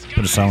can't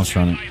put a silencer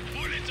on it.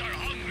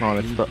 Oh,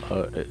 it's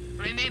the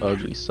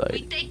ugly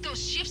sight.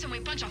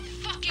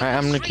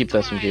 I'm gonna keep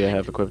that SMG I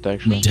have equipped,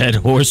 actually. Dead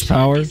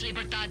horsepower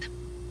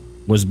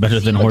was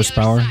better than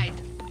horsepower.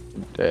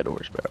 Dead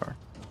horsepower.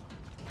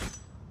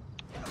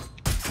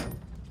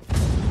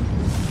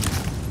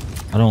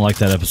 I don't like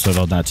that episode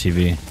on that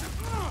TV.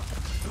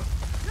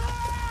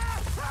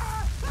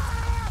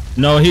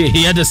 No,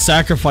 he had to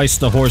sacrifice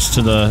the horse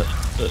to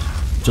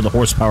the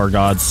horsepower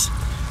gods.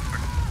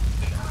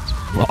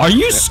 Are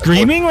you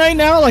screaming right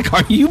now? Like,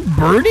 are you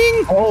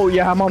burning? Oh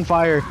yeah, I'm on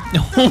fire.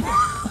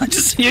 I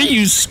just hear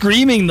you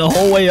screaming the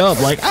whole way up,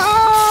 like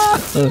ah!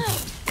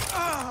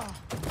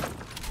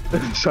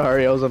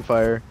 Sorry, I was on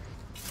fire.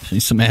 Need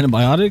some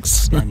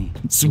antibiotics? Danny,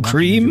 Some you want to use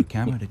cream? your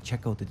camera to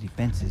check out the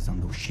defenses on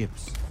those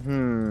ships.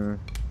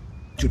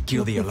 Should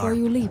kill the Before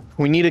you alarm. leave.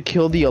 We need to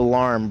kill the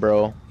alarm,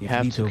 bro. You If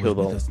have Lito to was kill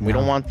with them. us We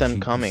don't now, want them she'd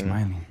be coming.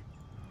 smiling.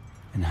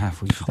 And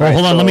halfway through Oh,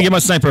 hold on, let me so- get my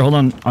sniper. Hold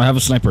on, I have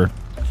a sniper.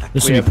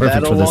 This We would be have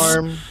perfect that for this.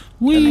 alarm and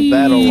Whee!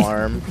 that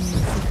alarm. Keeping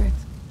your secret.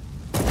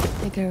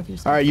 Take care of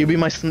yourself. All right, you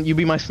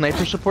be my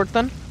sniper support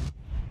then.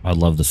 I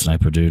love the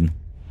sniper, dude.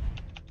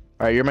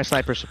 All right, you're my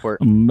sniper support.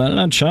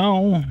 Bella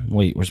ciao.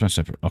 Wait, where's my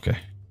sniper? Okay.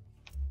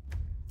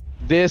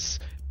 This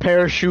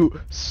parachute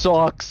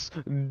sucks,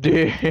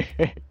 dick.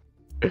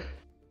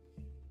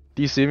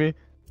 Do you see me?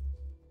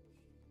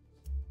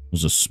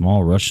 There's a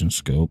small Russian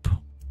scope.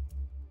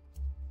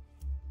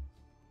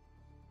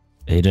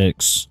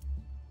 8x.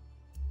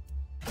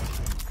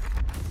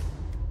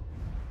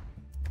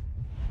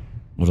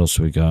 What else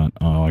do we got?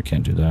 Oh, I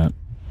can't do that.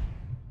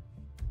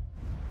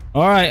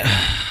 Alright.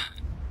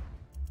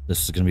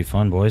 This is gonna be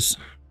fun, boys.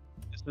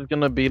 This is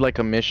gonna be like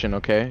a mission,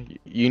 okay?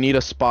 You need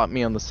to spot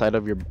me on the side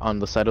of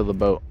the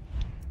boat.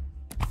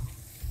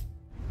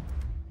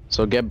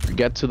 So get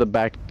to the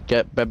back,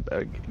 get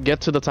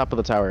to the top of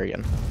the tower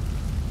again.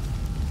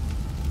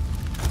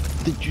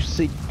 Did you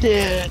say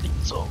dead?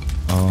 So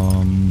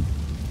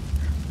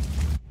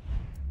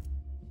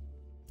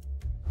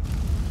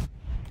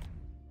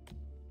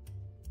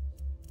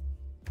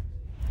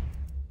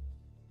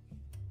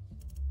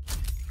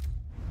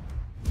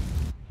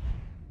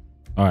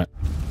all right.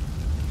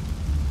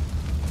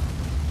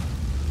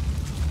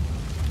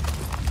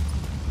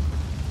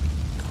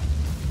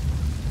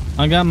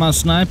 I got my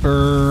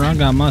sniper. I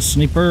got my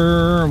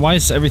sniper. Why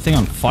is everything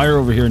on fire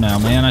over here now,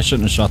 man? I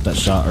shouldn't have shot that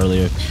shot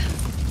earlier.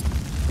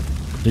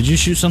 Did you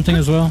shoot something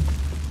as well?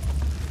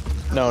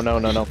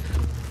 no.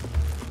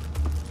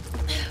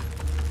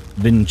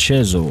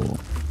 Vincenzo.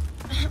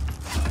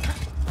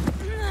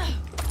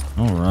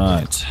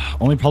 Alright.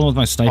 Only problem with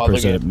my sniper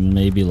is that it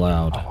may be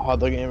loud.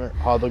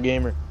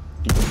 HaTheGamer.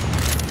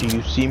 Do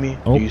you see me?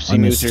 Oh, Do you see I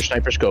me missed. with your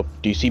sniper scope?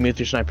 Do you see me with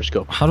your sniper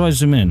scope? How do I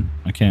zoom in?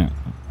 I can't.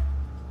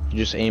 You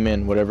just aim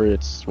in whatever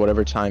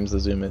times the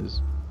zoom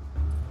is.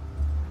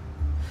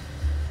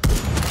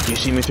 Do you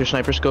see me with your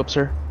sniper scope,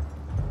 sir?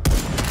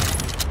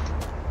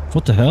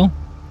 What the hell?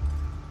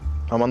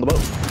 I'm on the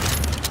boat.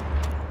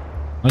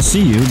 I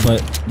see you, but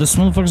this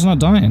motherfucker's not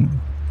dying.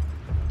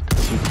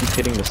 You keep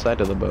hitting the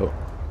side of the boat.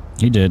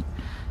 He did.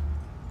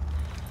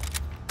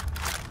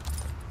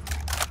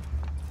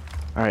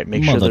 All right,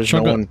 make sure Mother there's no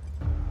trucker. one.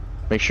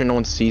 Make sure no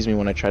one sees me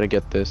when I try to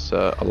get this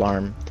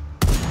alarm.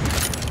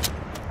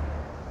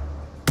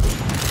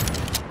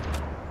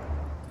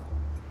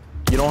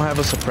 You don't have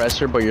a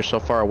suppressor, but you're so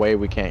far away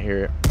we can't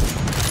hear it.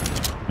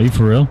 Are you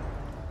for real?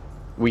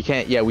 We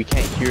can't. Yeah, we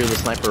can't hear the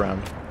sniper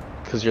round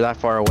because you're that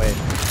far away.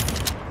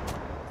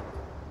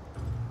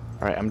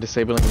 All right, I'm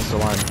disabling this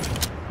alarm.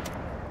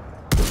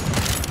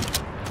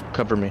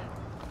 Cover me.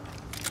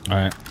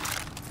 Alright.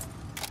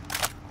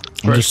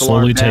 I'm First just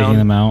slowly alarm down. taking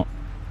them out.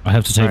 I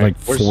have to take Alright,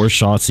 like where's- 4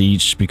 shots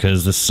each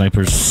because this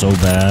sniper's so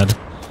bad.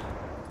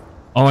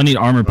 Oh, I need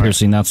armor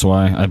piercing, that's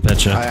why. I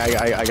betcha.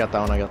 I got that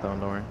one. I got that one.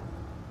 Don't worry.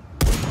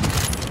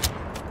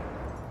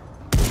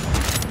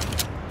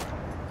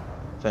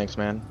 Thanks,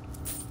 man.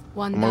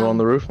 One I'm gonna go on down.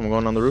 the roof. I'm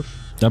going on the roof.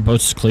 That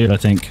boat's cleared, I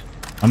think.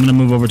 I'm gonna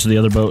move over to the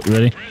other boat. You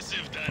ready?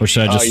 Or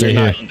should I just stay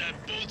you're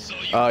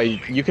here?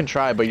 You can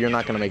try, but you're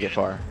not gonna make it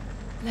far.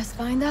 Let's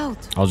find out.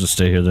 I'll just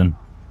stay here then.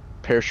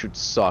 Parachute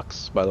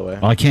sucks, by the way.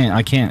 Oh, I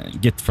can't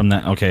get from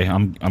that. Okay,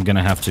 I'm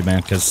gonna have to,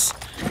 man, because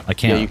I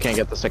can't. Yeah, you can't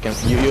get the second.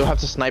 You'll have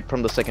to snipe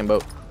from the second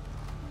boat.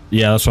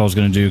 Yeah, that's what I was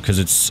gonna do because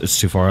it's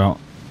too far out.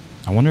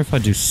 I wonder if I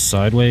do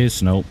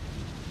sideways. Nope.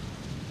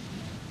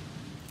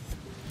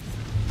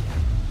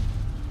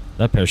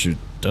 That parachute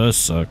does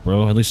suck,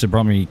 bro. At least it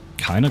brought me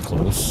kind of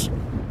close.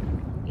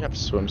 You have to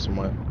swim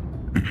somewhere.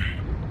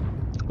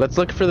 Let's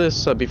look for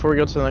this before we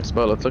go to the next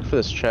boat. Let's look for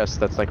this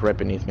chest that's like right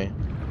beneath me.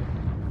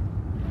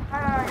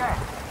 I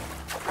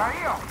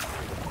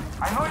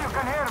know you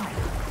can hear me.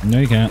 No,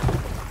 you can't.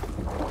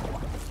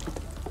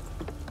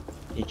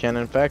 He can,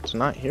 in fact,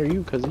 not hear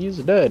you because he's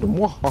dead.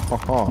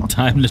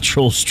 Time to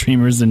troll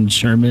streamers in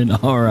German.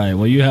 All right.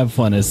 Well, you have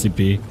fun,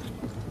 SCP.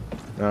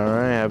 All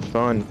right, have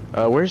fun.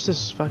 Where's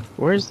this?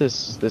 Where's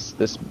this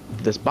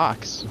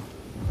box?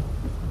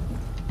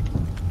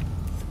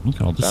 Look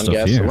at all this Found stuff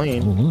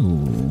gasoline.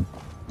 here.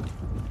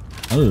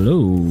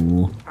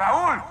 Hello.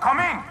 Raul, come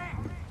in.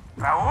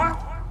 Raul,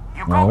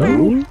 you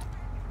copy?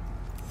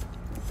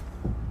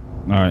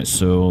 All right.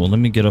 So let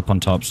me get up on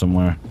top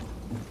somewhere.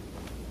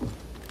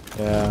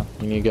 Yeah,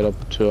 you need to get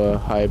up to a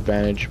high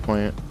vantage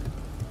point.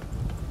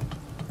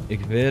 Ich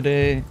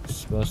werde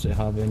Spaß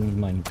haben,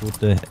 mein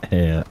guter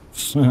Herr.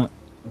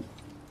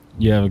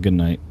 You have a good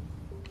night.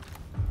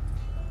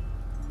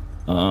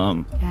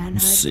 Can't hide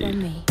Let's see.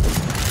 from me.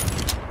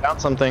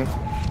 Found something.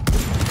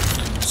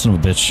 Son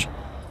of a bitch.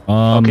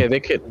 Okay,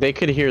 they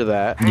could hear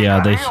that. Yeah,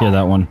 they hear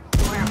that one.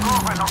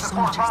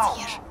 Soldiers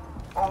here.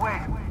 Oh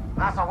wait,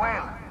 that's a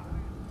whale.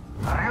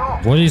 Rio,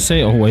 What did you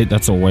say? Oh wait,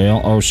 that's a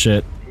whale. Oh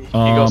shit. He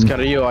goes,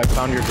 Carrillo, I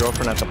found your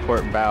girlfriend at the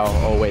port bow.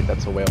 Oh wait,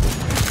 that's a whale.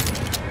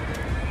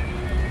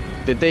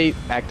 Did they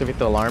activate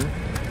the alarm?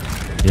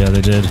 Yeah, they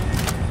did.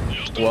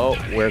 Well,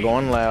 we're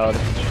going loud.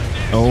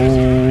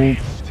 Oh,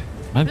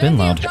 I've been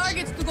loud.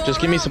 Just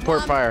give me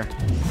support fire.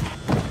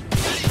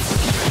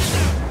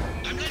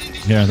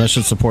 Yeah, that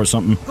should support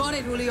something. Got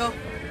it, Julio.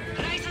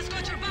 Raisa's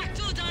got your back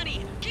too,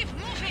 Donnie. Keep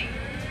moving.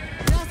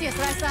 Gracias,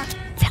 Raisa.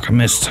 Fuck, I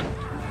missed.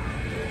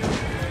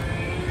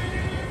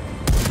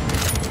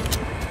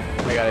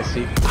 I gotta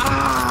see.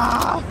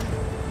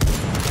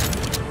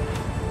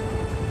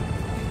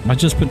 I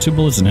just put 2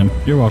 bullets in him.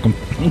 You're welcome.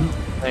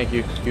 Thank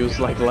you. He was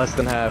like less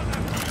than half.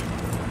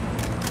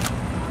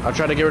 I'll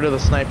try to get rid of the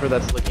sniper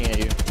that's looking at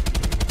you.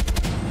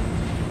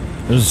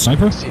 There's a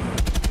sniper? See.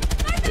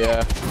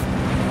 Yeah,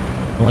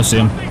 Oh, I see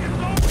him.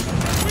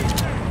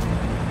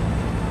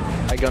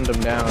 I gunned him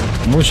down.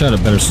 I wish I had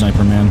a better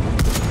sniper, man.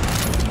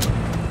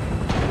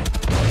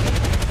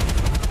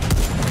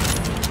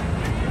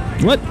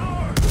 What?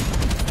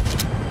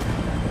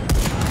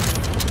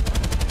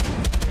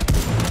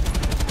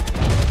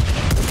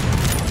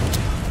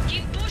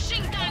 Keep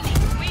pushing, Donnie.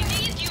 We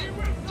need you.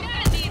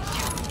 Dad needs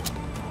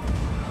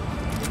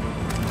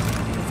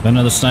you.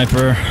 Another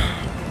sniper.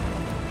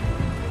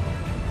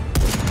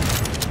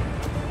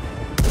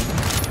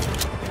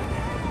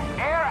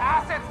 air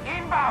assets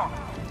inbound.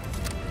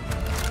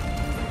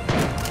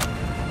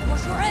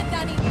 What's your head,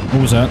 Danny?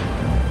 What was that?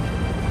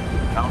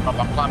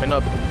 I'm climbing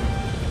up.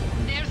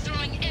 They're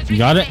throwing everything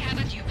got they it? have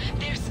at you.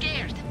 They're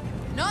scared.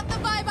 Not the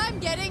vibe I'm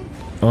getting.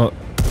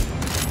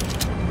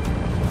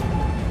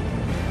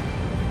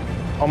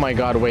 Oh my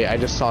god, wait, I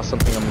just saw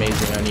something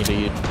amazing I need to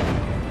eat.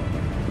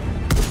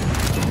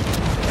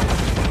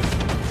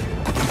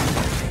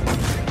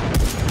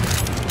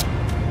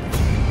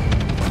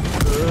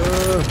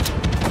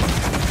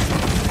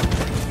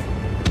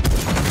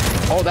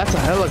 Oh, that's a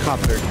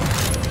helicopter.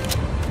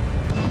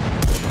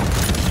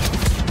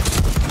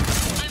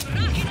 I'm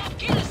racking up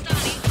kills,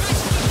 Donnie.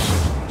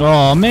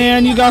 Oh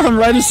man, you got him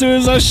right as soon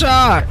as I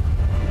shot.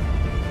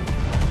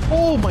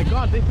 Oh my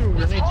god, they threw a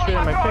grenade straight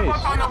in my face.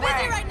 I'm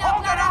busy right now,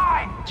 Hold the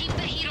Clara. line. Keep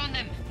the heat on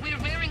them. We're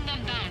wearing them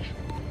down.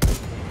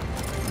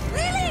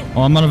 Really?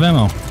 Oh, I'm out of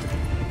ammo.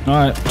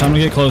 Alright, time to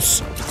get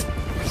close.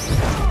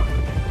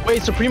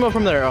 Wait, Supremo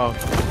from there. Oh,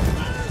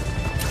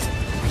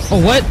 Oh,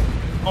 what?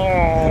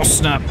 Oh,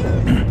 snap.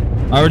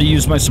 I already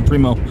used my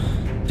Supremo.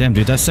 Damn,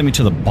 dude, that sent me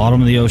to the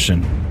bottom of the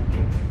ocean.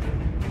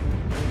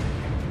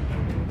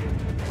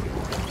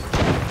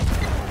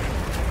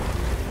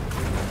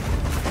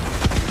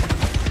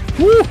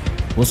 Woo!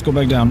 Let's go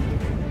back down.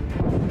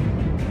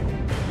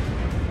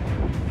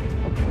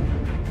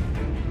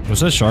 Was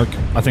that a shark?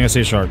 I think I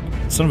see a shark.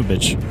 Son of a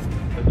bitch.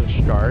 there's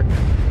a shark.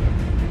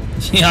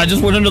 Yeah, I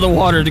just went under the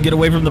water to get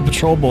away from the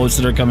patrol boats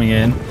that are coming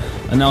in,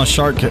 and now a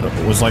shark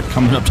was like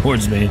coming up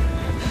towards me.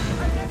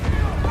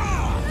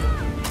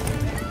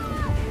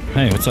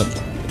 Hey, what's up?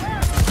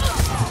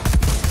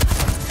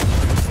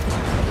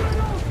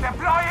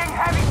 Deploying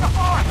heavy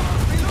support.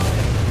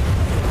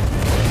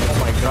 Oh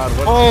my god,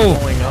 what's Oh!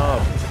 going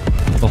up?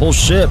 The whole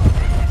ship.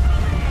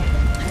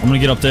 I'm gonna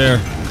get up there.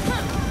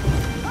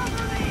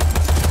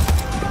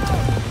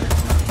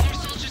 More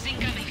soldiers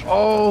incoming.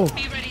 Oh,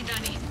 Be ready,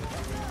 Donnie.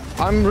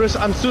 I'm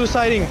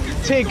suiciding.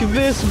 Take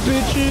this,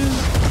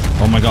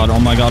 bitches. Oh my god, oh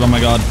my god, oh my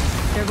god.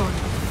 They're gone.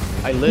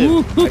 I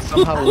lived. I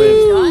somehow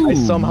lived. I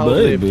somehow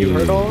lived. You baby.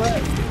 heard all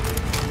that?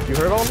 You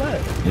heard all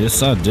that?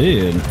 Yes, I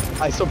did.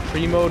 I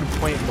supremoed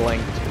point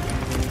blank.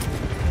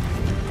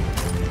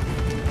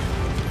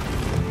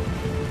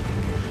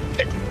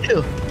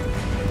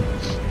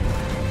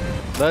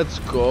 Let's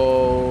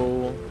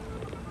go.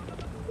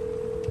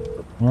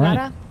 All right.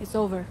 Clara, it's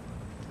over.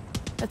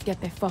 Let's get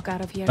the fuck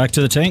out of here. Back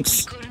to the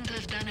tanks. Couldn't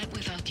have done it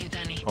without you,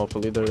 Danny.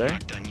 Hopefully they're there.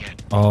 Not done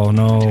yet. Oh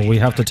no, we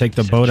have to take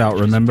the boat out,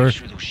 remember? Make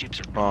sure those ships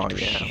are Oh ready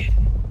for yeah. shit.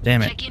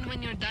 Damn it. Check in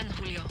when you're done,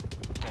 Julio.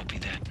 Copy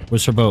that.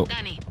 Where's her boat?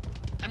 Danny,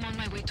 I'm on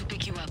my way to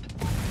pick you up.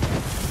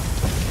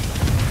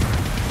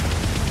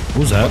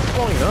 Who's that? What's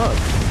going up?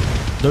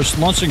 They're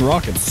launching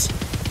rockets.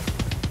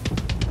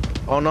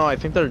 Oh no, I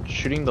think they're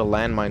shooting the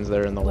landmines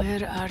there in the water.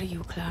 Where are you,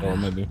 Clara? Or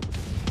maybe.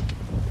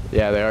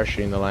 Yeah, they are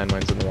shooting the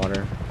landmines in the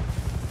water.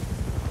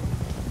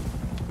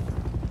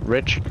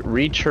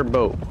 Reach her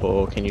boat.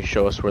 Oh, can you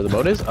show us where the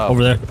boat is? Oh,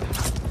 Over there.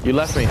 you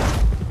left me.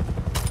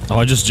 Oh,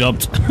 I just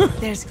jumped.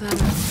 There's Clara.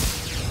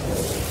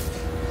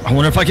 I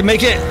wonder if I can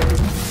make it.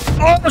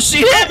 Oh, she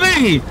hit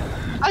me!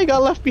 I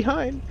got left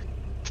behind.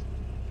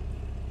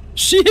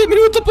 She hit me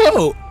with the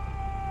boat.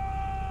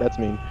 That's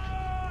mean.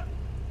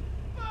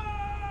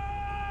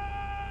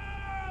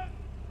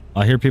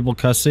 I hear people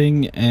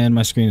cussing and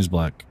my screen is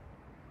black.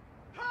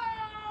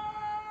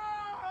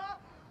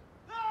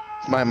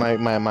 My.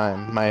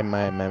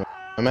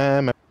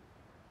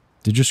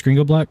 Did your screen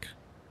go black?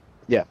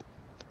 Yeah.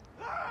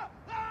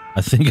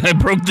 I think I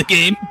broke the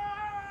game.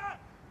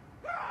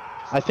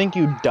 I think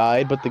you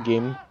died, but the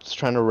game's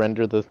trying to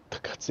render the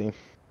cutscene.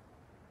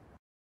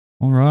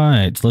 All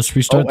right, let's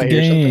restart the I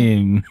hear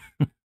something.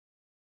 game.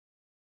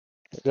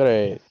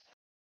 Great.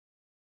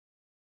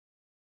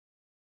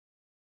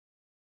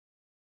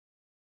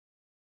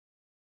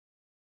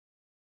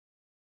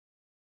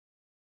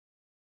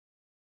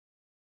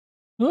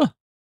 Ah.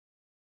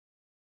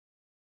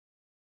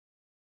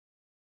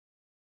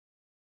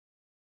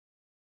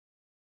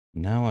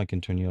 Now I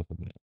can turn you up a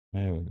bit.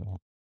 There we go.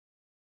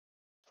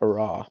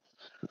 Hurrah.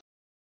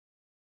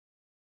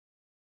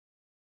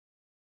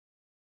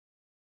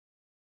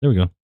 There we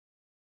go.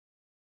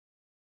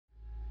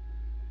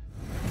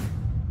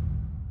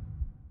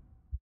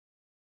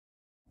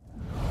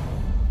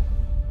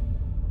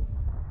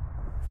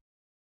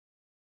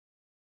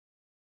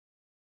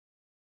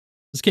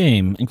 This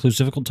game includes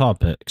difficult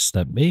topics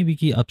that may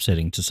be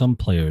upsetting to some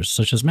players,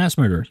 such as mass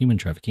murder, human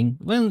trafficking,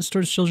 violence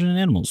towards children and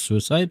animals,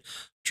 suicide,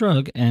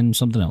 drug, and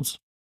something else.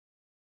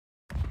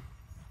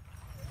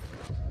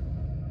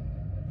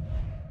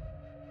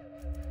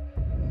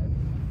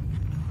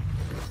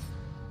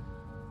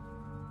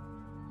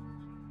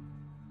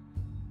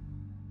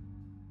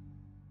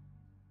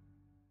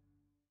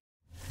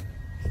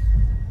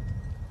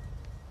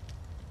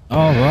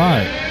 All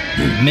right.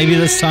 Maybe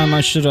this time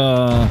I should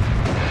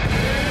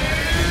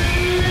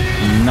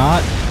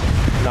not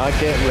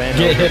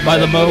get hit by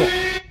the boat.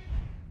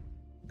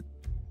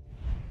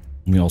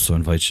 Let me also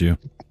invite you.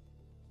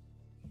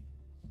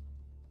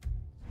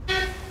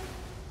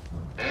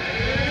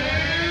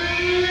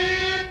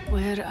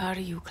 Where are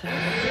you,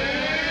 Clara?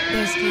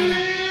 There's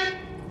Clara.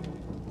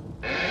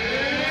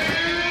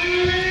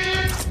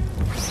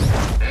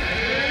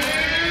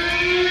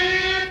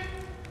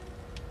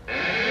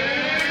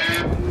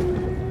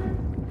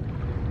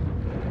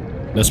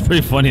 That's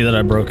pretty funny that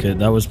I broke it.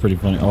 That was pretty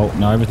funny. Oh,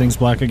 now everything's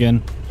black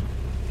again.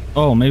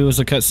 Oh, maybe it was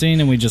a cutscene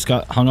and we just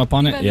got hung up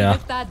on it? Yeah.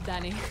 That,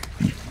 Danny.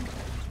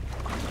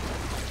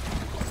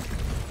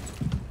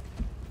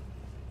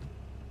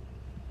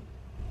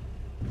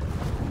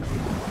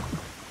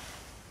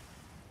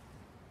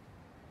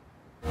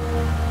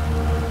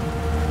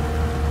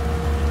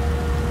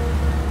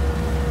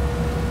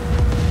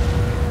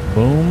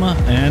 Boom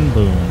and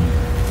boom.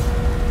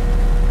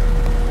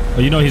 Oh,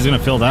 you know he's gonna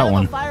fill that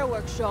one.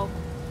 Fireworks show.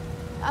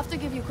 I have to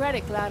give you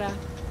credit, Clara.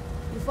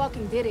 You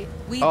fucking did it.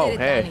 We Oh, did it,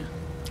 hey. Danny.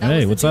 That Hey,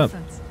 was the what's up?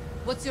 difference.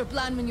 What's your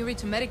plan when you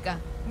reach America?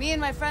 Me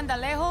and my friend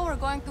Alejo are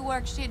going to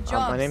work shit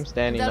jobs. my name's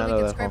Danny, Until not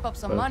we can Alejo, scrape up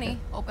some but money,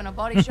 okay. open a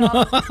body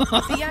shop.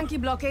 If the Yankee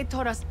blockade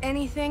taught us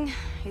anything,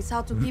 it's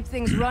how to keep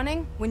things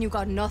running when you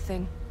got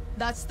nothing.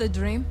 That's the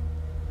dream.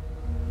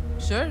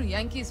 Sure,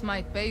 Yankees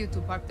might pay you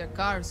to park their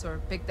cars or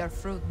pick their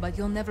fruit, but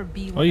you'll never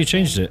be one. Oh, you of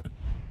changed them. it.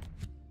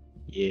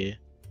 Yeah.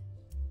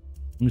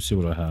 Let me see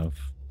what I have.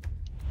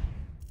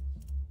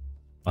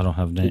 I don't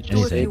have Did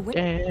you say anything.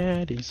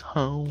 Daddy's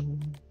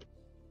home?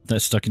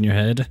 That's stuck in your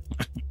head.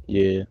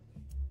 Yeah.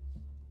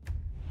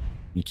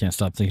 You can't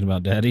stop thinking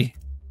about daddy.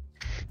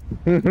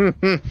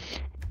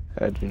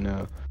 How'd you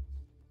know?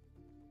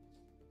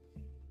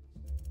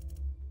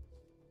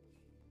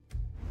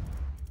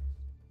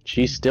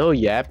 She's still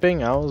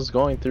yapping? I was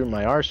going through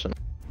my arsenal.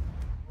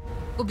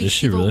 Could be Is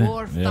she civil really?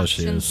 war, Yeah,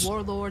 she factions, is.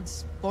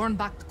 warlords,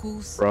 born-backed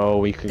coups. Bro,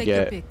 we could Take your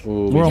get... pick.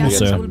 Ooh, We're almost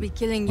Yankee there. will be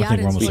killing I think we're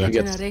Yarans almost for a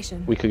there.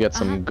 generation. We could get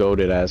some Uh-huh.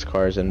 goated ass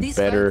cars and This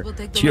better... fight will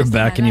take the You're rest of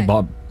back my and you life.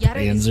 bought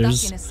Yara is Panzers?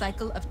 stuck in a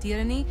cycle of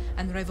tyranny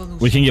and revolution.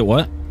 We can get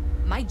what?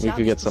 My We job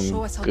could is get to show some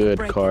us how to good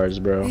break it. cars,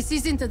 bro. This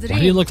isn't a dream. Why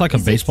do you look like a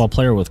is it? baseball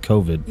player with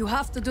COVID? You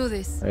have to do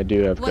this. I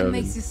do have What COVID.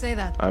 makes you say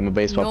that? I'm a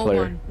baseball no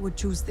player. one would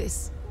choose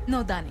this.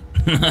 No, Danny.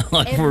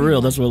 Like for real,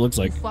 that's what it looks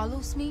like. Who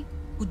follows me,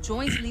 who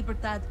joins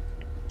Libertad,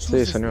 Sí,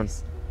 chooses señor.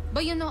 this.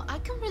 But you know, I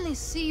can really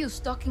see you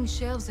stocking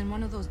shelves in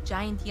one of those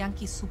giant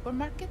Yankee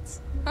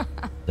supermarkets.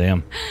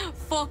 Damn.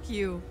 Fuck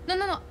you.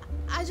 No.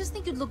 I just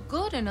think you'd look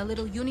good in a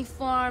little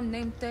uniform,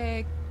 name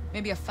tag,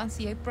 maybe a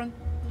fancy apron.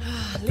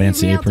 Fancy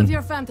Leave me out apron. of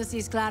your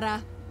fantasies,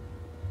 Clara.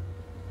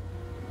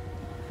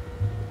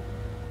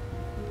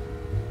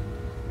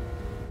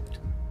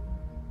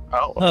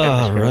 Oh, okay,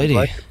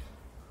 Alrighty.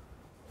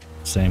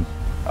 Same.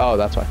 Oh,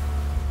 that's why.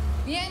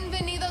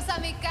 Bienvenidos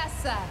a mi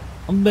casa.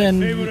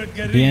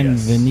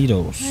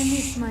 Bienvenidos. I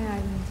miss my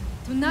island.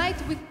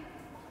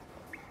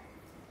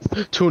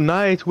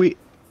 Tonight we...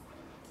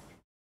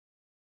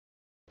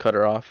 Cut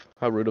her off.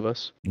 How rude of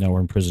us. Now we're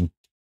in prison.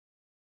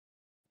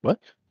 What?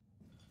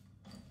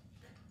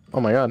 Oh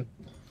my god.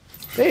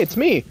 Hey, it's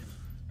me.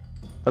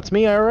 That's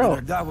me,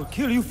 IRL. That will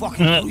kill you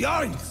fucking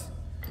Troyanos!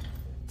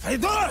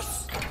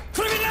 Traidores!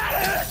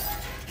 Criminales!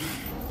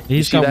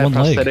 He's See got that one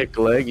leg. prosthetic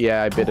leg?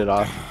 Yeah, I bit it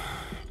off.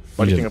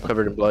 Why do you You think I'm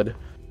covered in blood?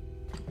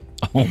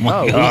 Oh my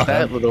Oh, who's god.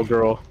 that little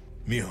girl?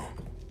 Mio,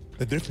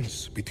 the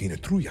difference between a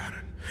true yarn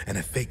and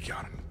a fake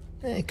yarn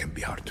can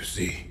be hard to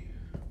see,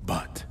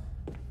 but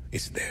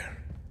it's there.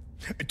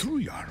 A true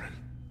yarn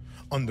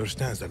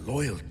understands that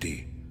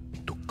loyalty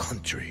to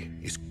country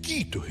is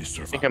key to his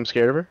Think survival. I'm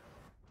scared of her?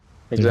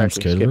 Think I'm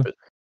Exactly. scared of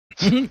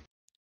Skip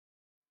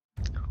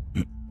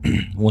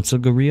it. Once a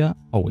gorilla,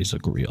 always a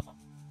gorilla.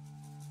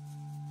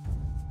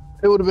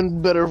 It would have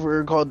been better if we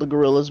were called the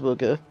Gorillas, but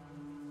okay.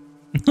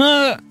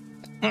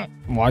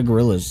 Why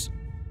gorillas?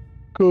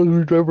 Cause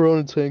we drive around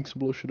in tanks and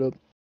blow shit up.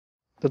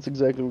 That's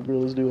exactly what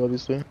gorillas do,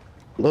 obviously.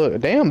 Look,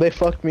 damn, they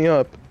fucked me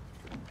up.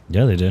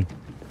 Yeah, they did.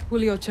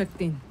 Julio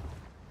checked in.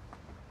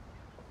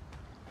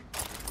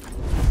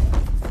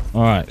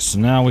 Alright, so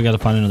now we gotta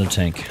find another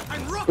tank.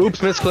 Oops,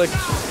 misclick.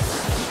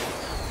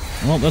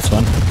 Well, that's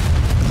fun.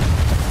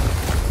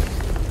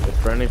 If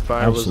friendly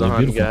fire Absolutely was on,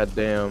 beautiful.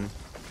 goddamn.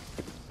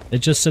 It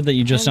just said that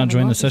you just now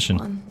joined the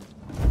session.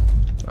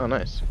 Oh,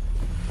 nice.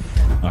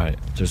 Alright,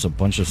 there's a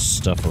bunch of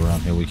stuff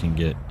around here we can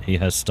get. He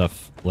has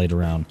stuff laid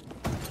around.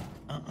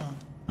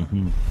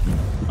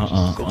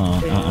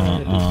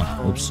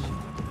 Oops.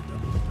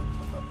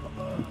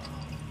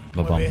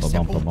 Ba-bum,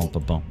 ba-bum, ba-bum,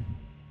 ba-bum.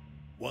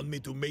 Want me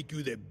to make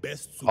you the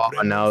best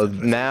Oh,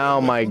 now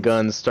my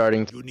gun's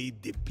starting to... You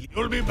need the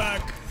You'll be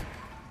back.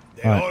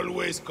 They Alright.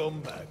 always come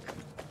back.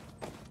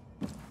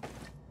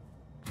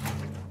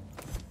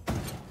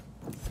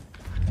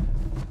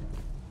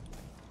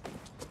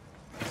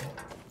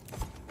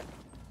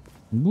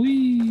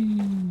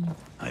 Whee!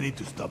 I need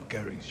to stop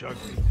carrying shark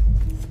meat.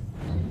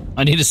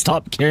 I need to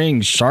stop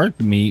carrying shark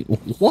meat.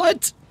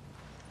 What?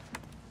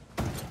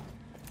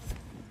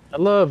 I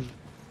love...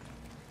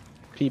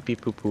 Pee-pee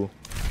poo-poo.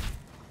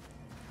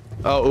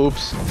 Oh,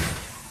 oops.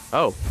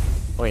 Oh.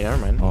 Oh, yeah,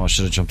 never mind. Oh, I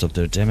should have jumped up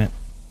there. Damn it.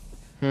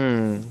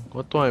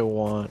 What do I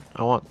want?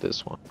 I want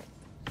this one.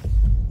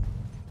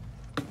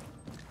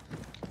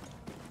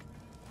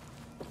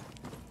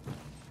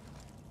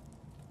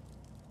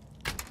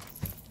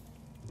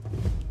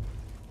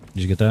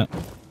 Did you get that?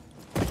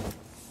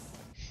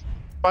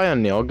 Buy a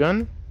nail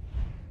gun?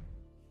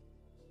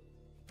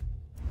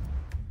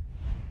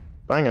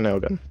 Buying a nail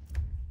gun.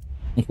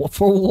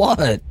 For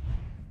what?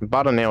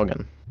 Bought a nail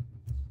gun.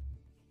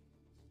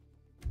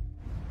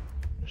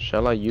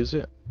 Shall I use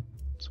it?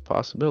 It's a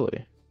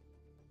possibility.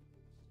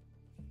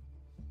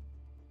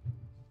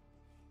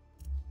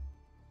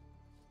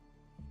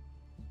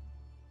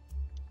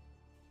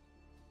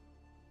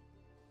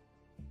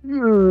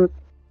 Hmm.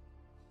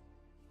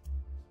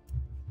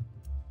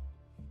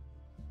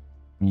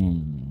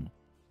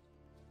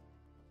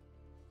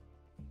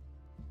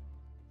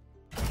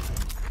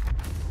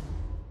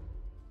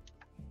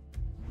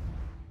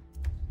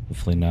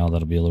 Hopefully now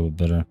that'll be a little bit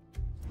better.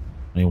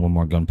 I need one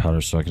more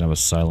gunpowder so I can have a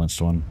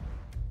silenced one.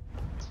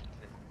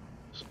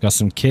 Got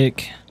some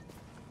kick.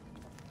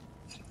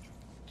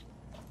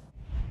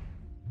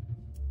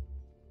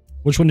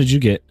 Which one did you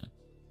get?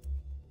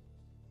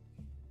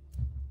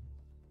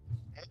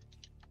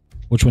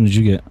 Which one did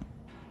you get?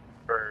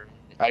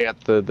 I got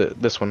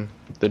this one,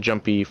 the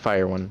jumpy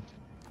fire one.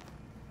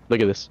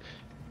 Look at this.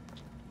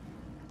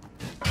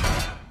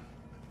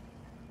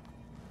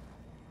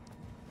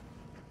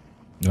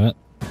 What?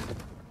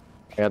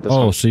 I got this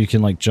Oh, one. so you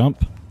can like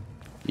jump?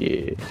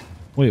 Yeah,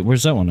 Wait,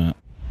 where's that one at?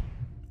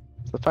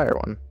 it's the fire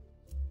one.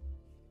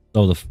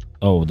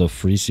 Oh, the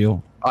free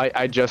seal.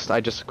 I just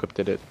equipped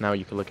it. Now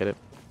you can look at it.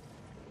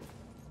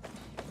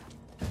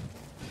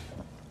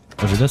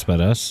 Oh, dude, that's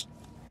badass.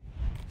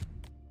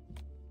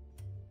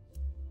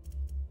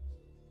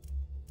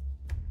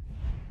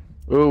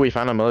 Ooh, we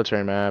found a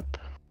military map.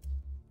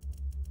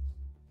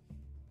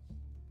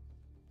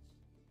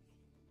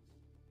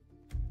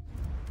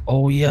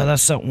 Oh yeah,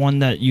 that's that one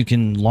that you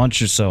can launch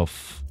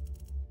yourself.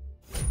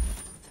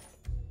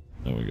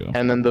 There we go.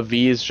 And then the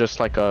V is just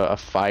like a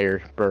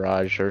fire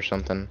barrage or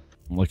something.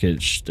 Look,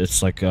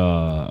 it's like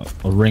a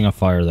ring of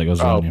fire that goes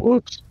around you.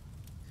 Oops.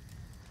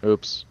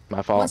 Oops.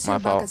 My fault. My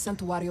fault.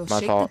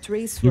 My fault.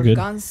 You're good.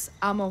 Guns,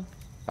 ammo.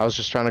 I was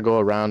just trying to go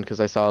around because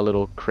I saw a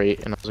little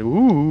crate and I was like,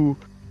 ooh.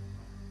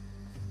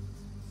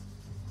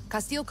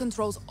 Castillo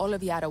controls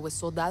Oliviera with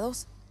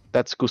soldados.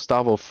 That's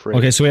Gustavo Fring.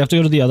 Okay, so we have to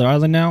go to the other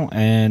island now,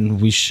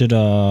 and we should get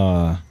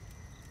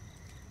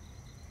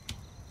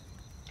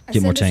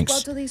more tanks. I send a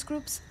squad to these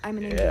groups. I'm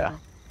an Yeah.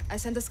 I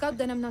send a scout,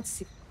 then I'm not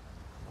sick.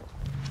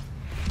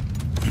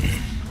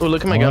 Oh,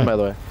 look at my gun, by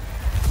the way.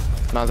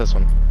 Not this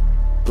one.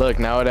 Look,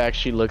 now it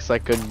actually looks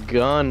like a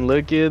gun.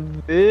 Look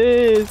at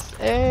this.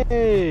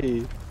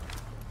 Hey.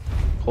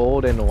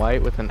 Gold and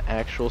white with an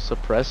actual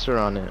suppressor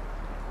on it.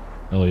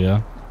 Oh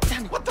yeah.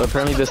 But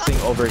apparently this thing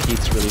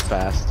overheats really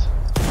fast.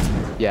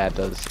 Yeah, it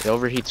does. It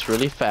overheats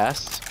really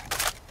fast.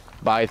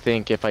 But I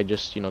think if I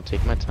just, you know,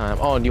 take my time.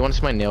 Oh, do you want to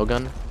see my nail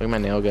gun? Look at my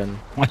nail gun.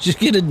 Why'd you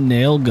get a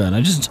nail gun?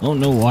 I just don't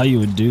know why you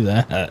would do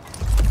that.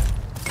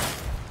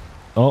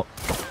 Oh,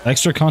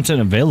 extra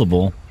content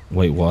available.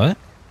 Wait, what?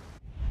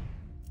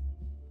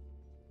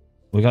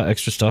 We got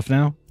extra stuff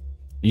now?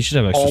 You should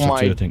have extra stuff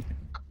too, I think.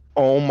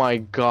 Oh my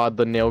god,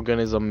 the nail gun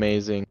is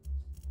amazing.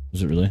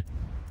 Is it really?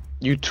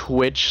 You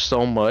twitch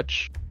so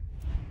much.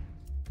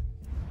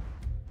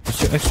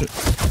 What's your extra?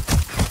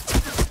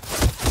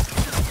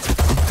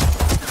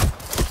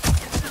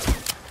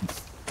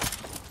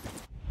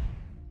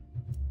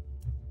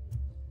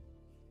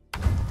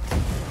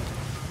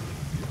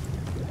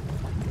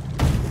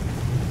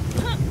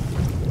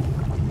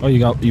 Oh,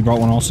 you brought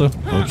one also?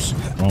 Oops,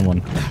 wrong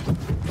one.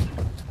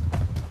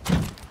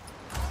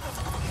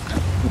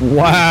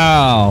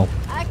 Wow.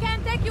 I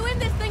can't take you in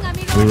this thing,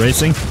 amigo. We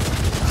racing?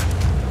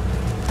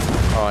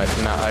 Oh, I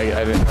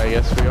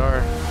guess we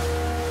are.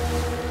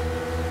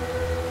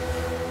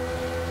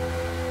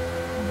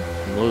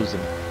 I'm losing.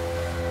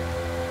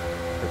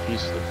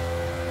 Profusely.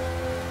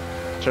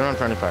 Turn on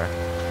friendly fire.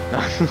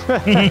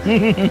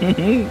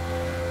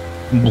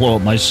 Blow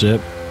up my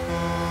ship.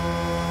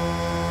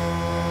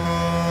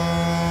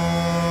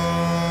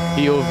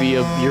 POV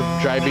of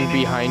you're driving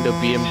behind a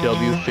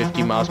BMW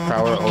 50 miles per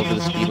hour over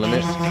the speed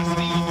limit.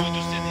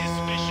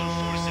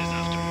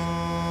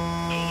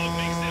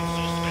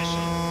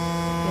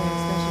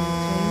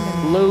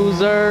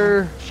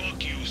 Loser!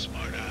 Fuck you,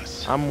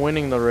 smartass. I'm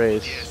winning the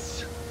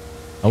race.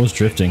 I was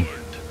drifting.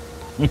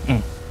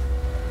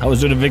 I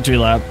was doing a victory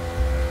lap.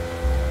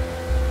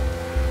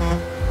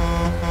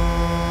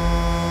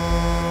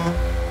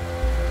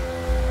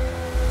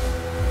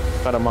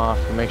 Cut him off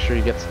and make sure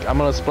he gets. I'm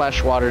gonna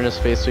splash water in his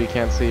face so he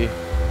can't see.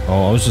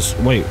 Oh, I was just.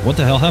 Wait, what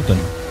the hell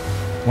happened?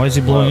 Why is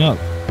he blowing up?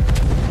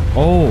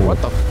 Oh.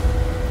 What the?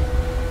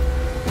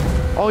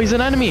 Oh, he's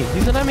an enemy!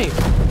 He's an enemy!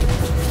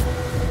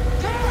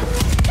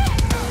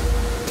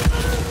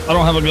 I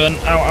don't have a gun.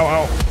 Ow, ow,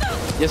 ow.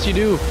 Yes, you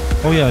do.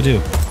 Oh, yeah, I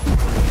do.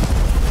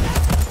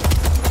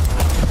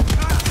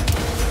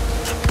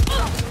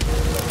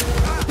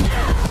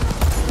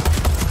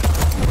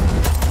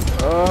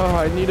 Oh,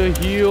 I need a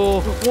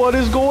heal. What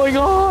is going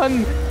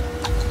on?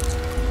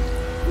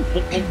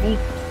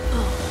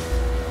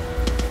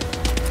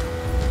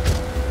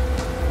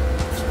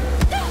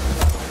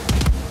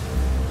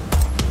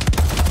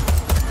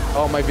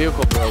 Oh, my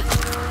vehicle broke.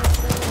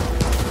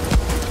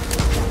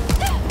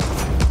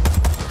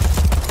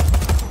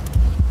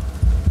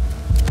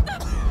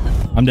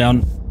 I'm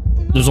down.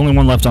 There's only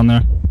one left on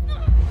there.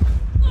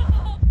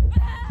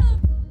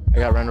 I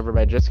got run over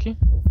by a jet ski.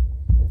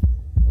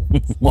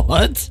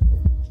 What?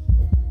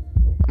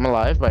 I'm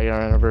alive, but I got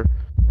run over.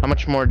 How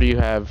much more do you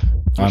have?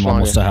 I'm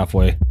almost to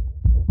halfway.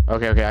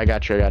 Okay, okay, I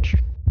got you, I got you.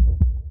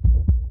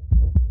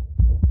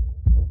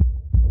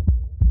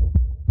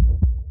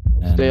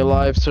 And Stay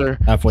alive, sir.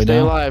 Halfway Stay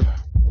down. alive.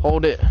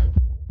 Hold it.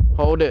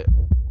 Hold it.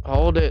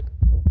 Hold it.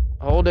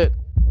 Hold it.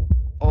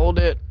 Hold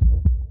it.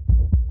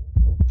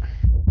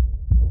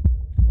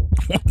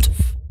 What the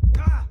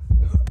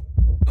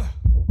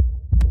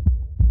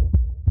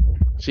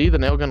See, the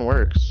nail gun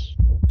works.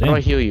 Damn. How do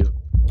I heal you?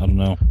 I don't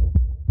know.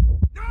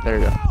 There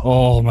you go.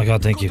 Oh my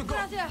god, thank you. All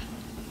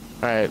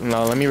right,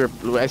 now let me.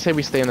 I say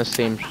we stay on the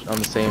same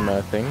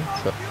thing.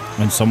 So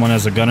And someone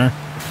has a gunner?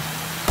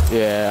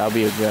 yeah, I'll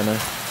be a gunner.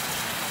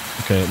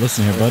 Okay,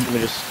 listen here, bud. Let me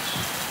just.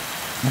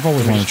 I've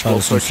always wanted to try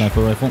this new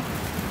sniper rifle.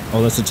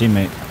 Oh, that's a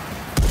teammate.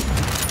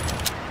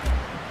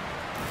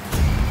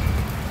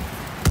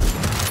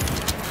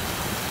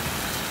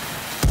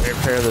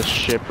 Repair this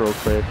ship real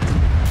quick.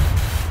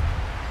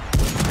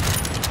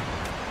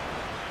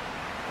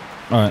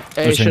 Alright.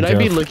 Hey, should I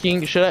be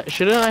looking? Shouldn't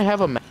I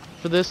have a map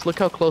for this? Look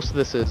how close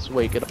this is.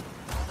 Wait, get up.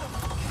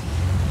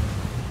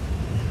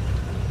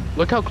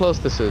 Look how close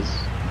this is.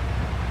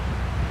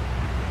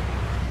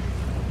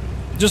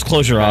 Just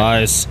close your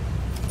eyes.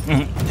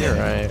 You're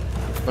right.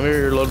 Let me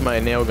reload my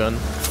nail gun.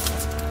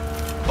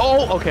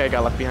 Oh, okay, I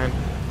got left behind.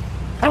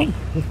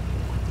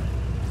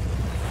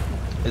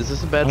 Is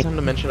this a bad time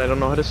to mention I don't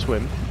know how to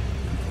swim?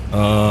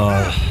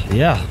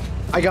 Yeah.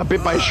 I got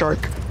bit by a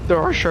shark. There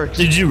are sharks.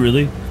 Did you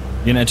really?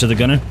 You gonna enter the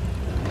gunner?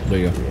 There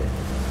you go.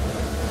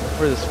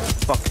 Where this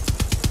fuck?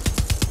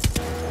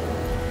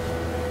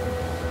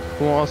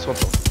 Who else wants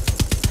to?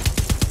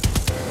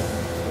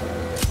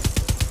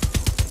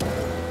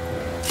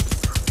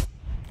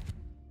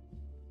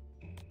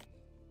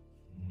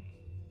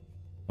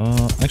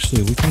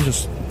 Actually, we can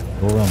just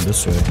go around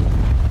this way.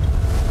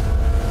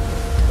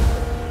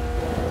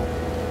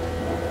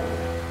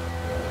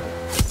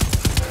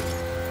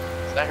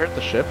 Does that hurt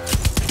the ship?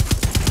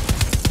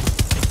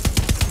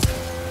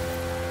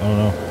 I don't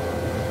know.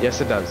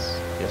 Yes, it does.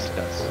 Yes, it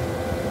does.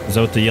 Is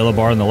that what the yellow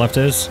bar on the left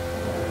is?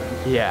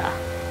 Yeah.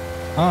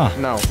 Ah.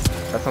 No,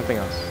 that's something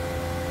else.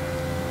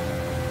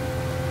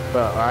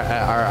 But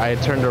I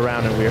turned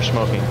around and we are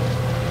smoking.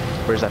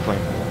 Where's that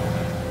plane?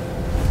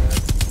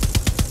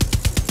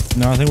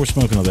 No, I think we're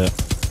smoking a bit.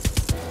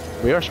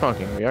 We are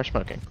smoking. We are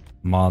smoking.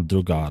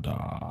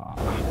 Madrugada.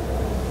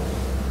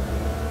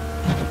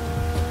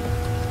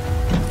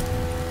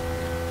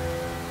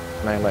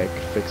 Can I, like,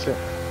 fix it?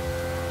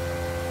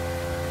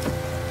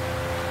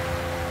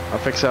 I'll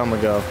fix it on the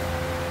go.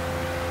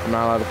 I'm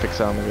not allowed to fix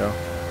it on the go.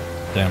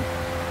 Damn.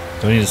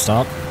 Do I need to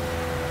stop?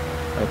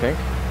 I think.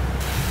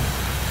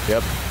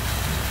 Yep.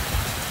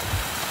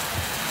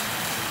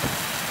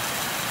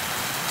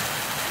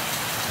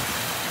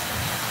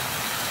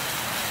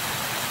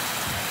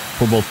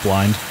 We're both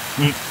blind.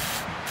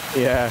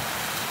 Yeah.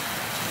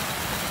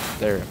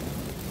 There.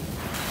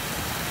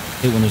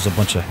 I hate when there's a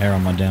bunch of hair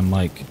on my damn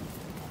mic.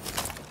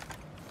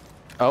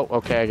 Oh,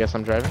 okay, I guess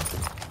I'm driving.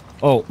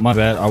 Oh, my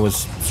bad. I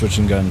was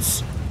switching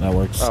guns. That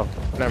works. Oh,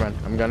 never mind.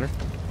 I'm gunner.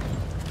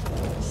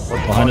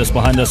 Behind us,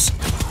 behind us.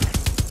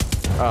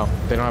 Oh,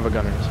 they don't have a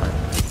gunner. It's fine.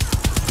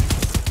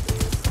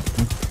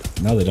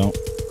 No, they don't.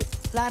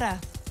 Lara,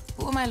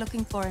 who am I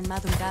looking for in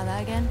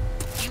Madrugada again?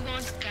 You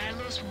want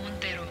Carlos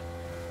Montero,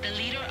 the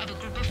leader of a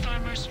group of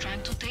farmers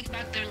trying to take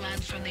back their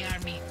land from the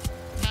army.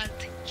 But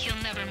he'll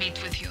never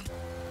meet with you.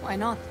 Why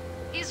not?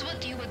 He's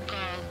what you would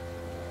call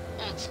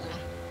old school.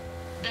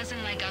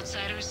 Doesn't like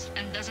outsiders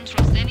and doesn't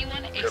trust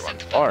anyone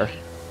except far.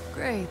 family.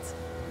 Great.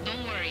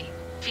 Don't worry.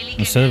 Philly can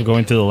Instead of help going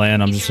you. through the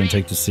land, I'm If just you're gonna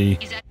take in, the sea.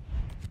 he's at-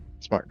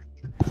 Smart.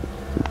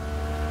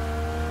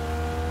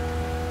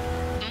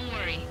 Don't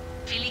worry.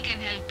 Philly can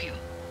help you.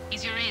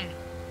 He's your in.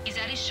 He's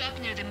at his shop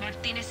near the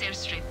Martinez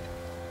airstrip.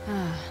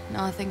 Ah,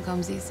 nothing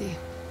comes easy.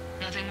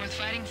 Nothing worth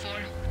fighting for.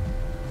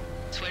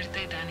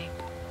 Suerte, Danny.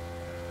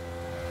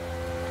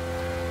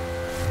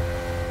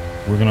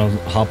 We're gonna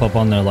hop up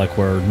on there like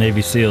we're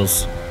Navy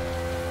SEALs.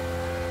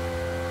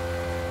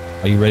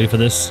 Are you ready for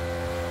this?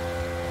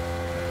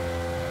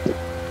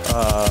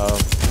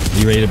 Are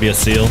you ready to be a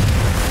SEAL?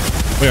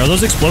 Wait, are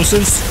those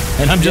explosives?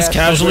 And I'm just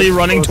Yes, casually those are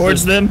running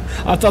towards them?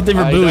 I thought they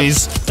were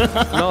buoys.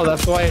 No,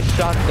 that's why I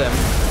shot them.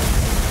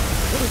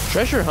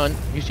 Treasure hunt.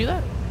 You see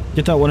that?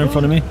 Get that one in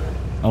front of me.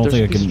 I don't There's a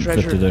think I piece can of fit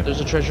treasure. through there.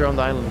 There's a treasure on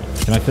the island.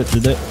 Can I fit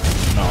through there?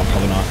 No,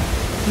 probably not.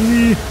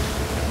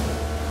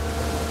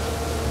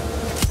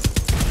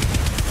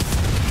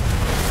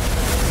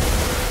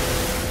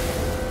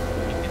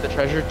 You see the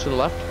treasure to the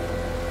left?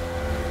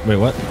 Wait,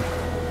 what?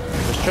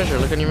 There's treasure.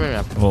 Look on your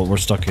map. Well, we're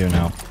stuck here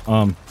now.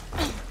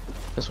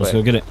 This Let's way.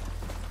 go get it.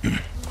 I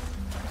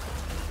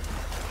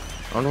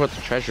wonder what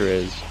the treasure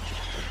is.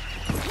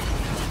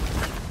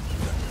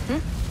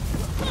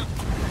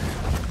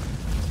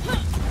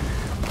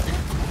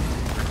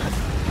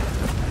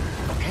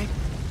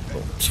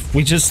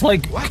 We just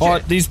like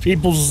caught these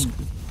people's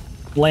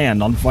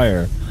land on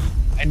fire.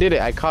 I did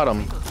it. I caught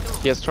him.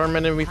 He has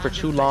tormented me for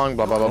too long.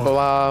 Blah blah blah blah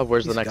blah.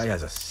 Where's the next one?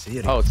 has a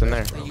serious. Oh, it's in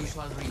there.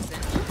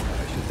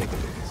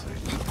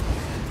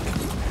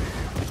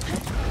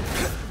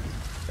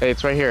 Hey,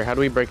 it's right here. How do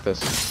we break this?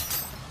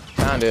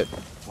 Found it.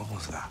 What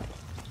was that?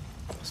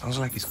 Sounds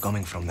like it's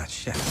coming from that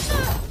ship.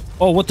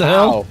 Oh, what the Ow.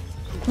 hell?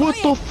 What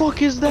the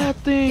fuck is that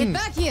thing? Get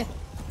back here!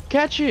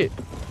 Catch it.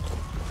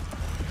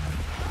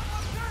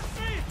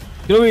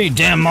 Get away, you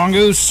damn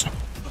mongoose.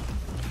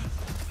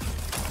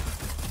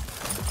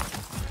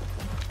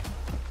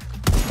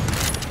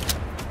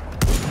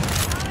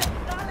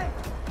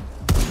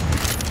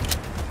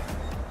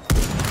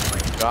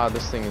 God,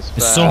 this thing is fast.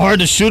 It's so hard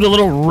to shoot a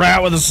little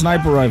rat with a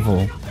sniper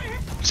rifle.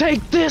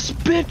 Take this,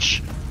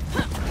 bitch!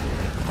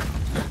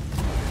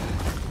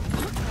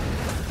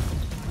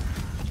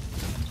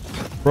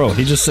 Bro,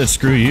 he just said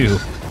screw you.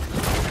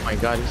 Oh my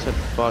God, he said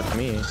fuck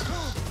me.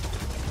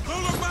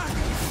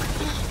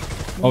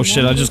 Oh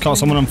shit, I just caught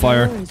someone on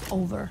fire. Is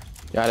over.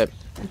 Got it.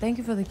 And thank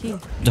you for the key.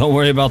 Don't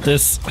worry about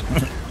this.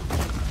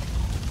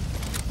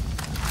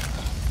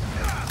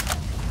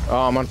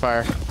 Oh, I'm on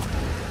fire.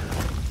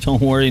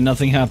 Don't worry,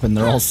 nothing happened.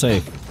 They're all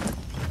safe.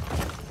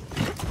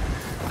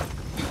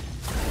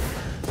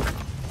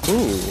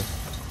 Ooh.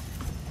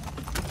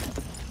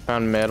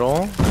 Found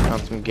metal.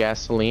 Found some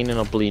gasoline in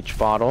a bleach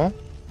bottle.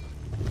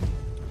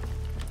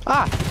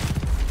 Ah!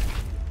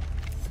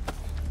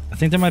 I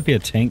think there might be a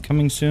tank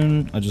coming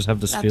soon. I just have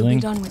this Glad to be feeling.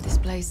 done with this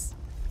place.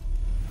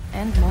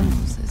 And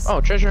mongooses. Oh,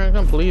 treasure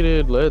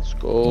completed. Let's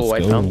go.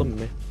 Let's I go.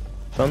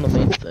 found the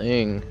main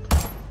thing.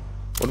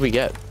 What did we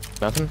get?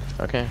 Nothing?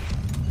 Okay.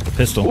 A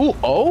pistol. Ooh,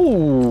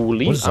 oh,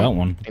 What is that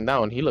one? That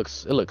one, it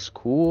looks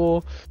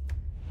cool.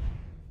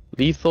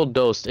 Lethal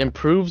dose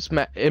improved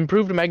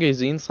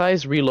magazine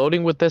size.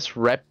 Reloading with this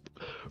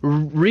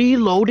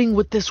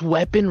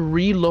weapon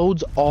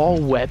reloads all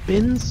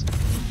weapons.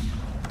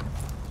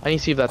 I need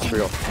to see if that's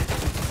real.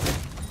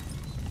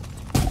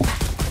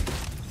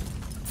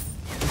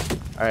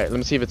 All right, let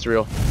me see if it's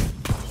real.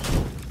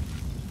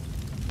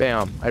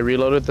 Bam! I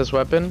reloaded this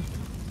weapon.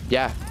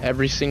 Yeah,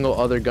 every single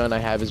other gun I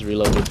have is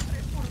reloaded.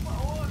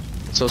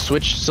 So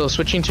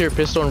switching to your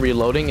pistol and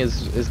reloading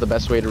is the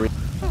best way to.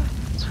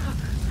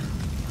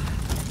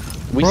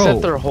 We Bro,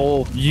 set their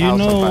whole house on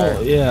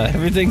fire. Yeah,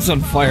 everything's on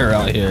fire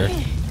out here.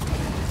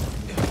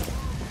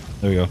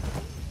 There we go. All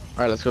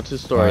right, let's go to the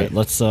store. All right,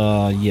 let's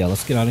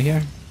let's get out of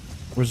here.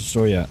 Where's the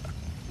store at?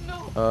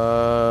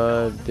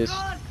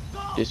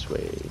 This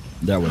way.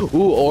 That way.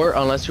 Ooh, or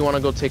unless you want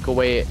to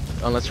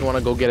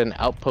go get an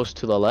outpost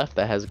to the left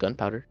that has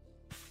gunpowder.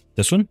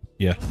 This one?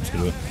 Yeah, let's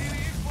do it.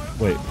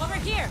 Wait. Over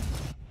here.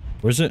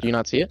 Where's it? Do you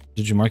not see it?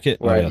 Did you mark it?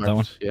 Where Oh I yeah, that one.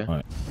 marked, yeah. All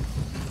right.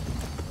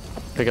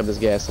 Pick up this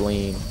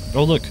gasoline.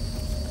 Oh look.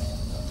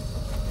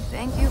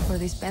 Thank you for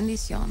this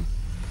bendición.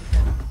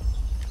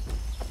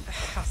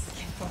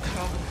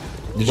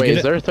 Did you Wait, get is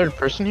it? there a third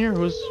person here?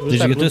 Who's Did you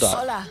that get blue this? dot?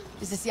 Hola,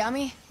 is this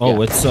Yami? Oh,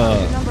 Yeah. it's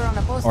Number on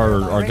the poster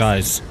about our race.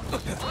 guys.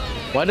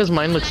 Why does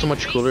mine look so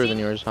much cooler than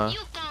yours, huh?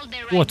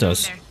 What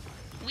does?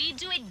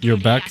 Your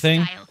back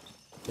thing?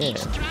 Yeah.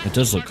 It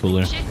does look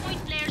cooler.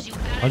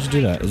 How'd you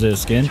do that? Is it a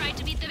skin?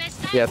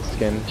 Yeah, it's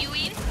skin.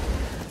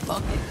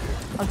 Fuck it.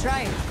 I'll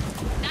try it.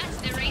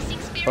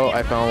 Oh,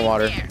 I found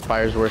water.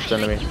 Fire's worst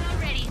enemy. It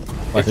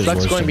Fire's sucks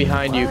worse going than me.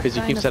 behind you because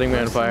you What keep kind setting me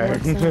of on fire.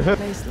 person works in a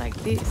place like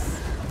this?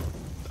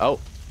 Oh,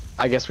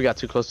 I guess we got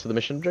too close to the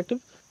mission objective.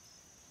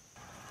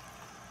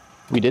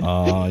 We did.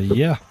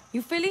 Yeah.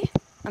 You Philly?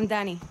 I'm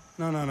Danny.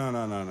 No. No.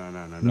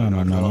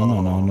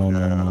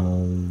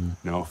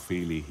 No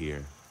feely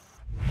here.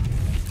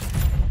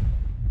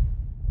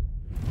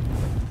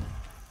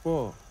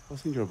 Whoa,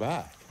 what's in your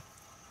bag?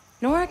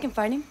 Know where I can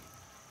find him?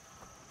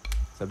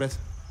 Cerveza.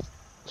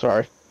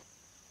 Sorry.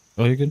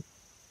 Oh, you're good.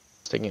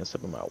 Taking a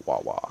sip of my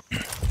Wawa.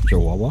 Your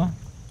Wawa?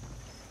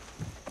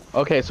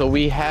 Okay, so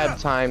we had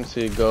time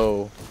to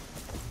go,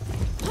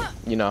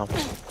 you know.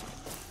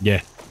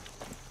 Yeah.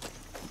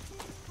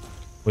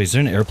 Wait, is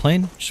there an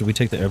airplane? Should we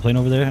take the airplane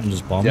over there and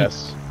just bomb it?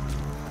 Yes.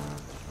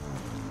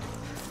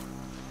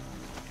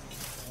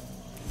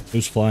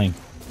 Who's flying?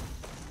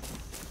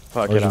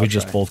 Fuck Or it, should I'll we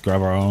just try. both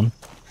grab our own?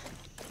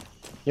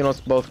 You know,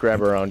 let's both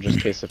grab our own just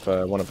in case if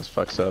one of us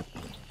fucks up.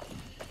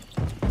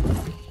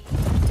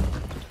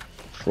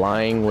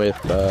 Flying with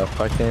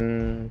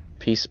fucking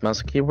Peace mouse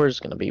and keyboard is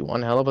gonna be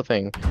one hell of a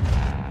thing.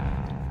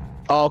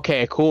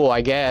 Okay, cool,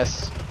 I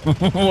guess.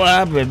 What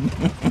happened?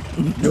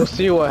 You'll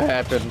see what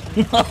happened.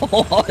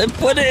 Oh, I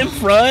put it in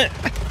front.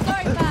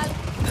 Sorry, pal.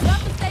 You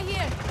have to stay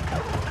here.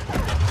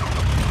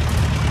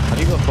 How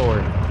do you go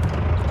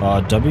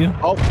forward? W?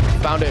 Oh,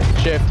 found it.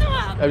 Shift.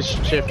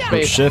 Shift. Oh,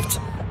 Space. shift.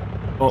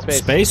 Oh,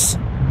 space?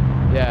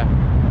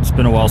 Yeah. It's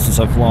been a while since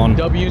I've flown.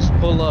 W's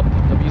pull up.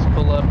 W's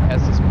pull up.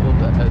 S is pull.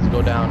 S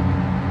go down.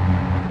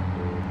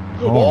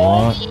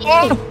 Alright.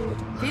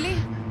 Philly?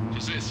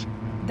 Who's this?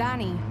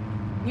 Danny.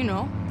 You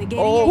know, the gay.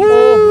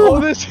 Oh,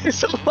 this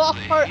is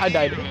hard. I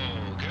died.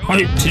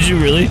 Wait, did you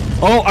really?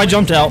 Oh, I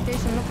jumped out.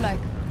 Look like.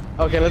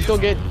 Okay, let's go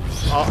get.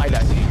 Oh, I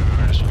died.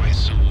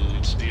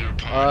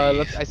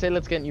 Let's. I say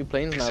let's get new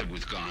planes now.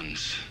 With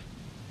guns.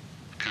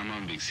 Come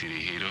on, big city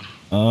hero.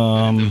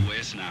 Um. The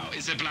west now.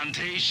 It's a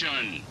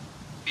plantation.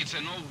 It's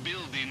an old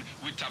building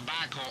with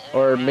tobacco.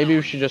 Or maybe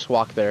we should just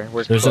walk there.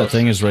 We're There's close. that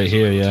thing is right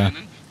here, yeah.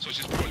 So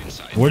just pull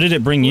inside. Where did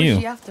it bring Who's you?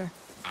 she after?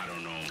 I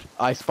don't know.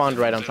 I spawned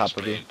right on top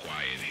of you.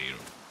 Quiet hero.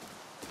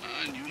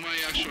 And you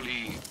might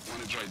actually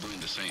want to try doing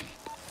the same.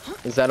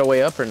 Is that a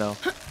way up or no?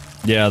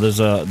 Yeah, there's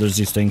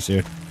these things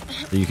here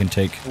that you can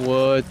take.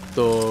 What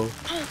the?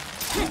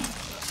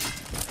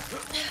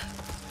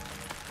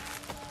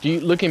 Do you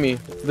look at me?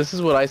 This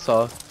is what I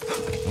saw.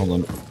 Hold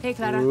on. Hey,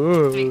 Clara.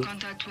 Make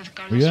contact with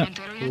Where you Carlos at?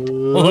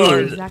 Montero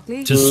yet?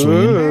 Exactly. Just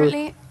swinging.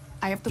 Apparently,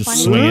 I have to Just find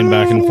swinging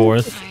back and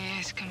forth. Ah,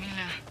 yes,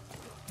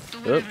 Camila. Do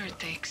whatever it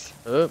takes.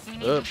 Up, We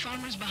need up. the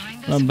farmers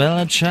behind us.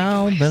 Bella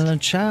ciao, bella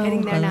ciao,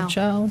 Heading there bella now.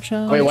 ciao,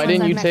 ciao. Wait, why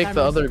didn't you Sometimes I take met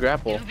the Carlos. other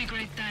grapple? It'll be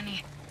great,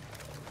 Danny.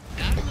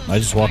 I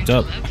just walked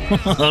up.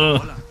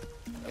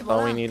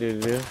 All we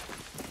needed to do.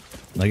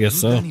 I guess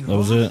so. That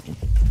was it.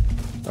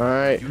 All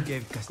right.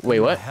 Wait,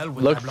 what?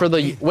 Look for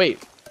the. Wait.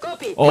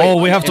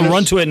 Oh, we have to and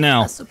run it's- to it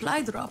now. a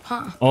supply drop,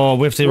 huh? Oh,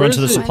 we have to Where run is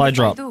to the it? supply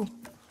drop.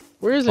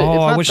 Where is it? Oh,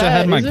 It's I not wish I that,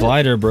 had my is it?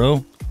 glider,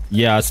 bro.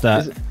 Yeah, it's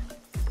that. Is it-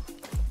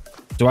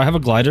 Do I have a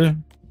glider?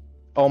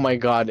 Oh my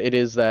god, it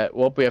is that.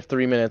 Well, we have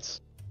 3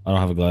 minutes. I don't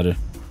have a glider.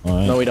 All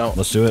right. No, we don't.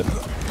 Let's do it.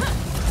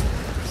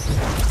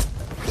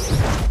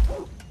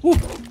 Woo.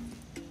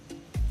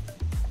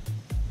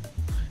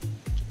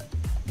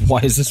 Why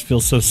does this feel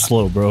so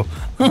slow, bro?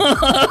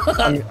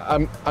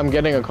 I'm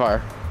getting a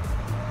car.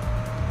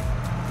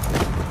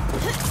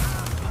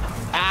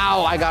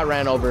 Ow! I got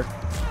ran over.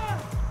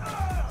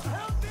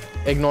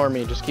 Ignore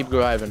me. Just keep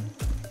driving.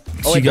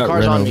 She Oh wait, the got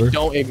car's ran on over. me.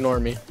 Don't ignore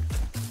me.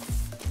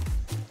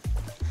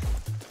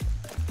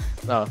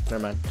 Oh, never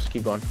mind. Just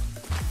keep going.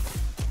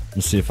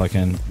 Let's see if I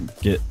can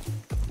get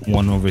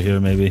one over here,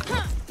 maybe.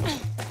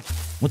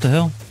 What the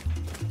hell?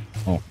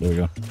 Oh, there we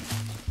go.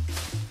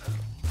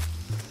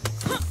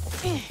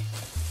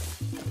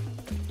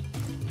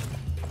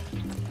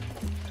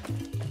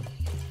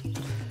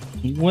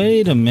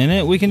 Wait a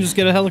minute, we can just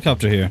get a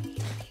helicopter here.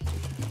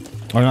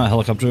 Or not a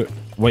helicopter.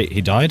 Wait, he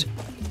died?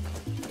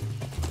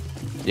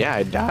 Yeah,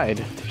 I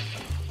died.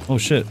 Oh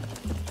shit.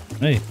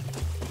 Hey.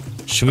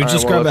 Should we All right,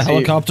 just well, grab a let's see.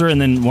 helicopter and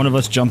then one of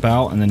us jump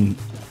out and then...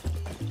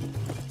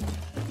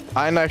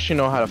 I actually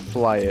know how to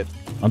fly it.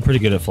 I'm pretty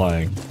good at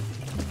flying.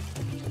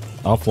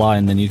 I'll fly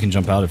and then you can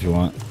jump out if you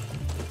want.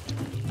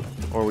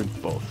 Or we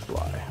both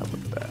fly. How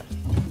about that?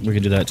 We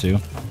could do that too.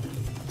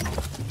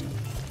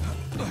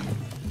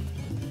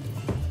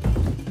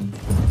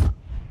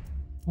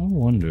 I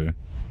wonder.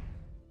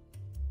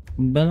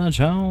 Bella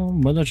ciao,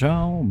 bella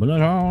ciao, bella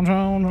ciao,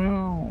 ciao,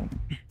 ciao.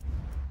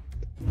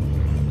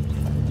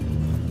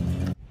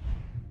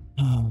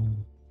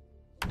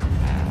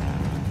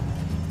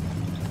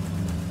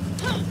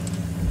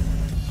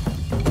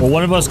 Well,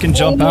 one of us can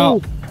jump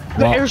out.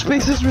 The Well,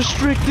 airspace is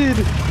restricted.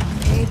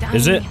 Hey, Danny,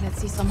 Is it?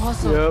 Let's see some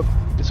hustle. Yep.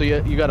 So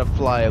you gotta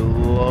fly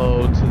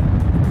low to...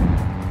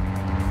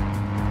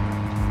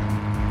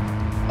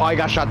 Oh, I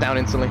got shot down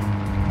instantly.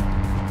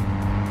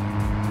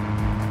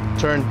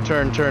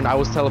 Turn. I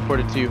was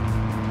teleported to you.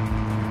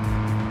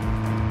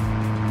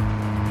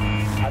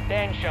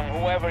 Attention,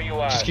 whoever you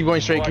are. Just keep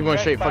going straight, You are keep going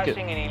straight, fuck it.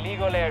 trespassing in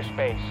illegal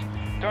airspace.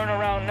 Turn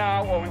around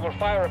now or we will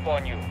fire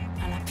upon you.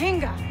 A la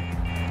pinga.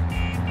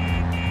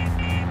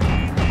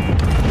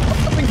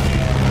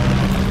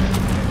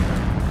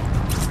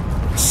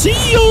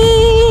 see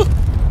you.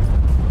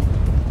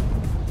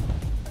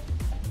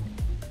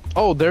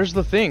 Oh, there's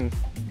the thing.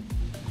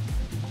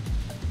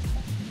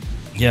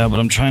 Yeah, but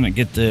I'm trying to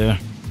get there.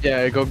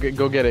 Yeah, go get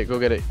it. Go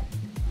get it.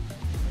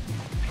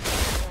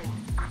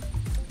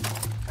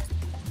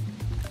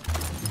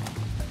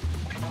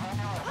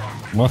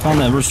 Well, I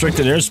found that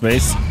restricted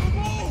airspace.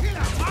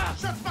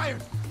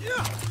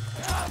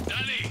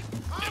 Danny,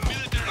 the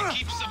military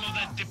keeps some of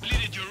that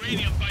depleted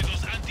uranium by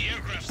those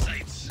anti-aircraft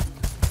sites.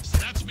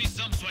 Snatch me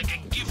some so I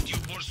can gift you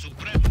more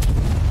Supremo.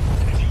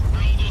 If you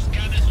blow those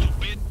cannons to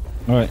bits...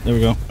 Alright, there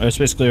we go.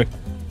 Airspace clear.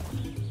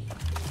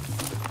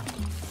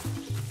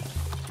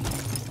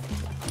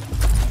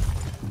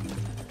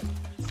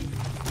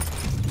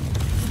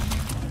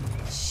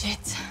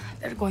 Shit,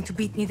 they're going to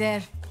beat me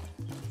there.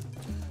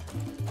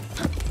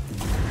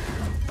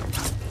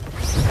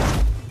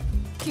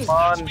 Come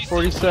on,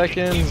 40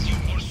 seconds.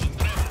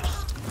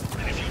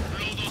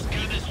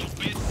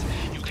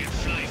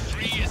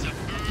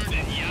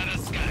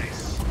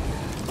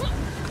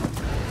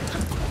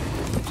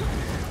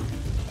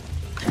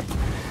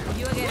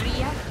 You a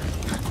guerrilla?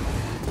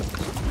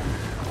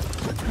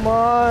 Come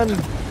on.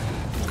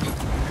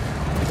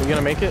 We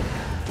gonna make it?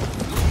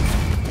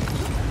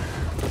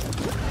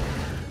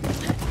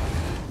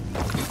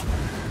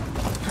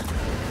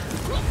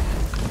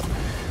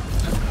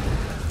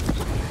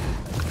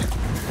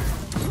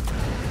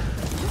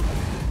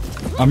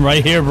 I'm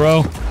right here, bro.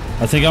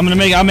 I think I'm gonna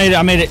make it. I made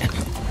it.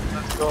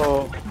 Let's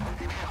go.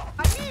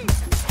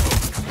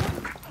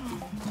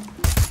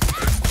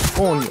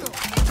 Oh, no.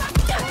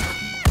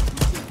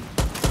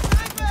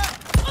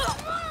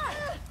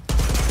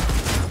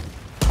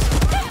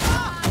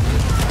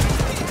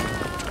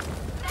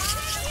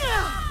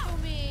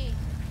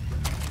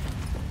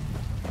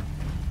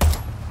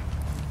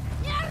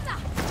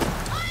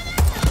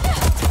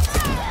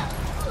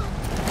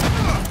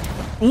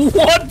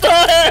 What the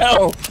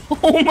hell?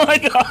 Oh my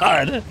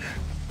god!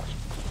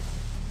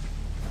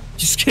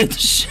 You scared the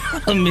shit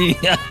out of me.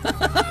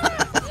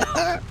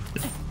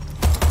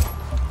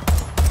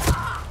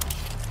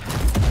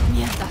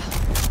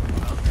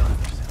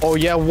 Oh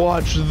yeah,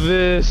 watch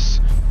this.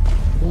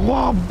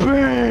 Wow,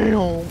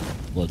 bam!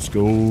 Let's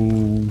go.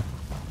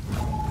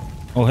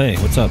 Oh hey,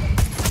 what's up?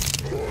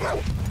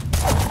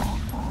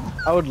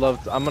 I would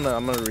love to, I'm gonna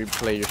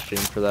replay your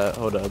stream for that.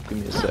 Hold up, give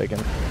me a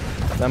second.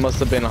 That must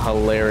have been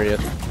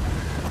hilarious.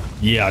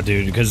 Yeah,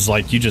 dude, because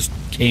like you just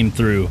came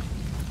through.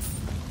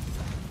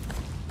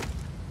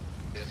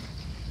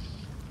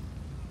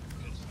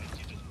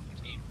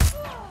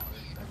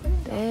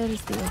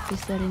 There's the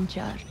officer in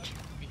charge.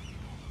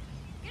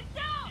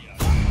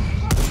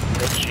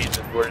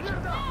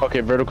 Okay,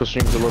 vertical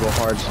stream's a little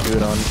hard to do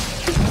it on.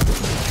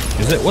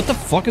 Is it? What the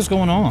fuck is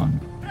going on?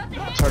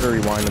 It's hard to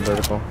rewind the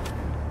vertical.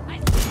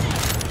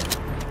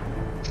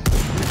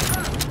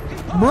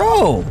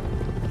 Bro!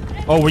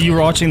 Oh, were you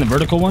watching the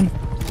vertical one?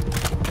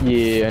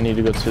 Yeah, I need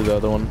to go to the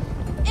other one.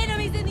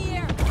 Enemies in the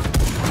air.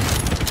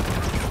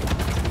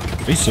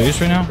 Are you serious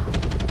right now?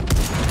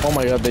 Oh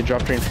my god, they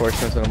dropped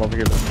reinforcements and I'm over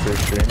here looking for a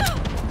stream.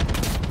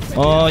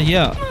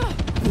 Yeah.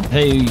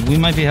 Hey, we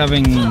might be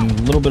having a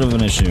little bit of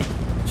an issue.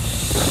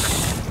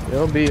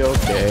 It'll be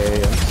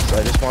okay.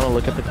 I just want to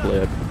look at the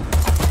clip.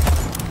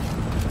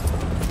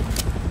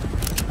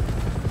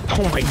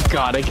 Oh my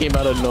god, I came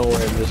out of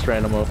nowhere and just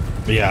ran him up.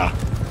 Yeah.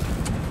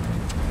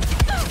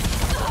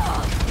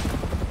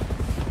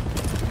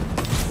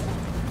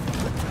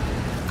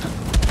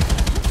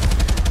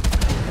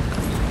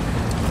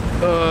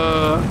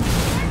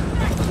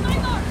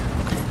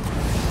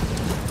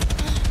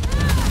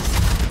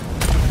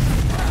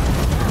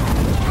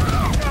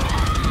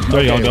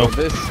 There y'all go.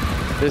 Well,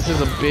 this is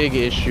a big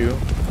issue.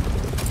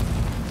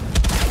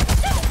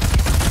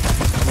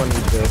 I'm gonna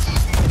need this.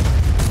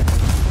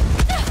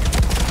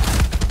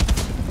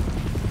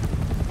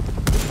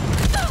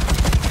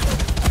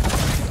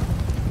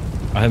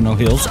 I have no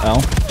heals. Ow.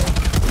 You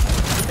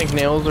think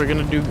nails are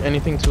gonna do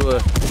anything to a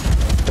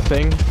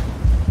thing?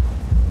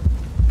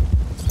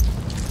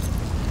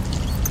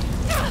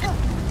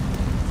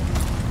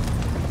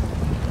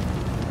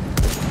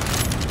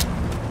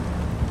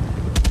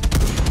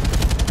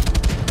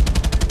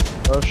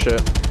 Oh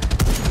shit.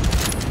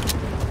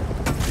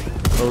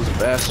 Those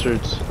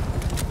bastards.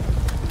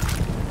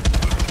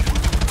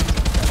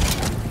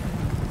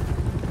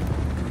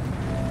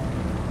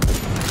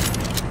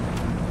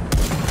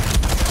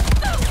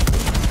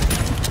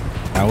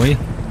 Owie.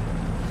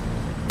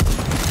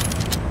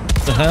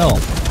 What the hell?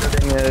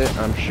 Shooting at it.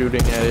 I'm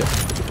shooting at it.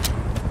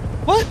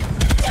 What?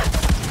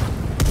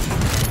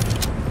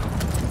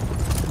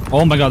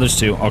 Oh my god, there's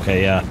two.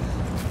 Okay, yeah.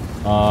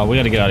 We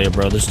gotta get out of here,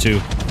 bro. There's two.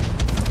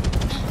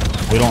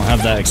 We don't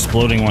have that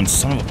exploding one.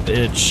 Son of a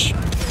bitch.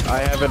 I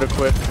have it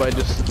equipped by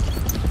just...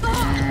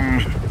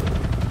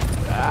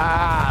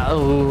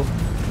 Oh.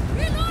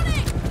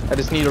 I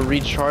just need to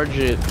recharge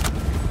it.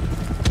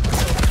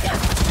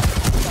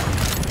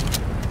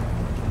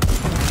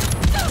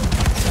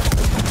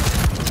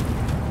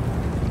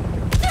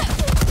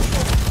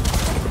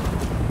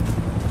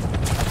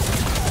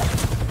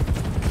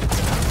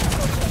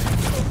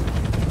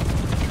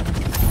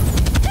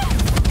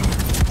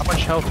 How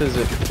much health is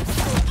it?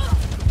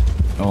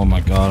 Oh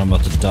my god, I'm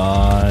about to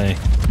die.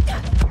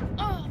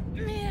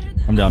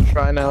 I'm down.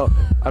 Trying out.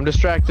 I'm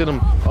distracted them.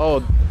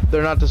 Oh,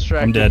 they're not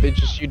distracted. I'm dead. They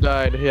just, you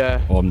died.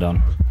 Yeah. Oh, I'm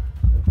down.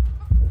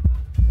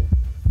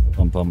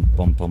 Bum, bum,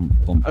 bum, bum,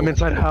 bum, I'm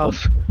inside the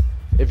house.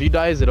 If you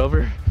die, is it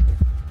over?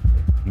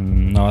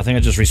 No, I think I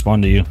just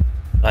respawned to you.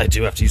 I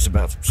do have to use the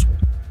bathrooms.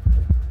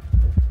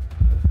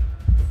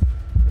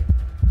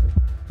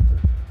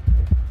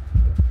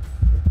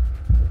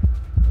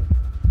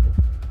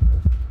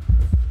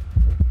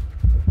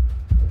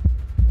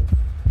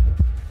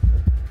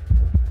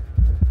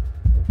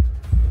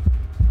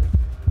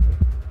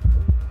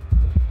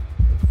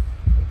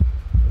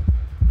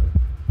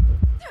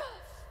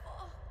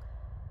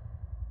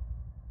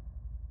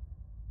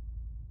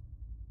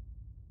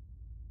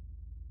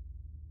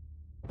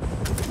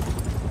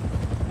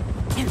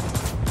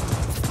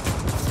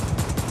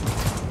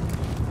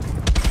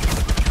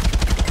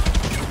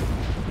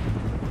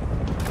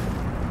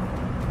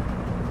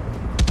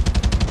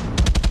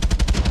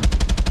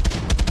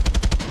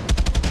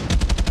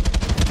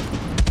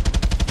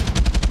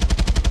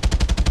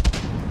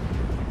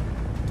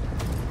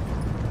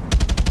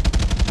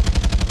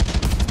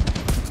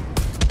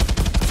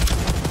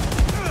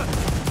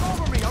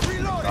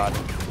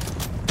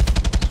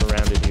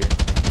 Surrounded here.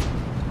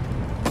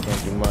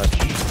 Can't do much.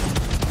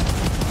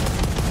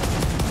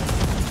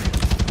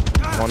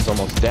 One's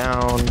almost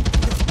down.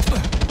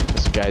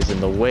 This guy's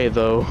in the way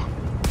though.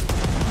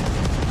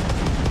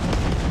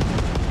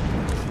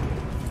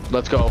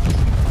 Let's go.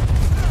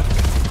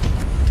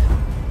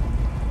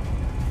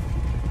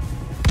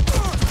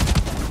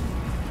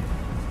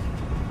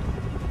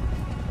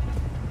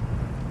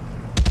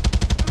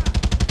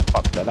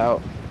 Pop that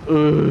out.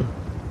 Ugh.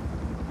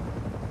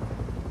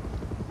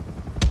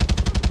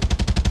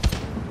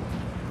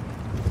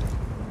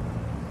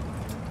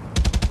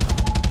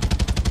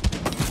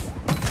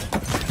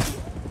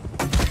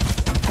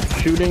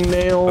 Shooting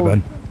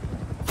nail.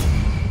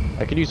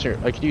 I could use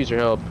your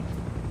help.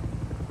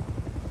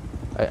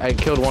 I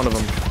killed one of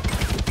them.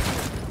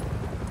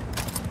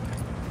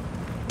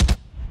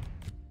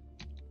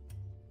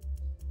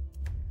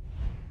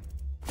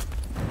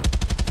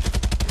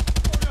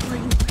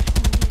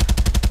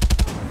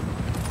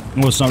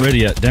 Oh, it's not ready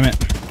yet. Damn it.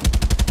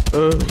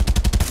 Ow,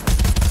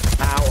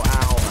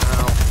 ow,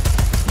 ow.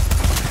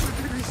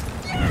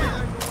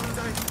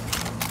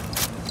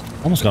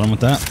 Almost got him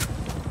with that.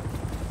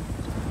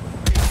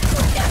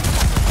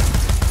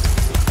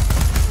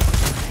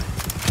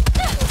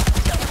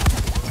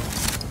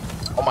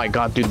 Oh my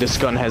god, dude, this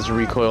gun has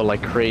recoil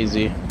like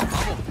crazy.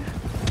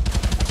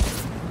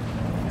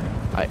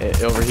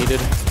 It overheated.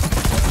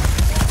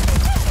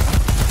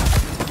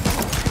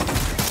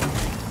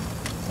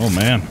 Oh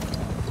man.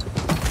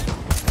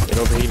 It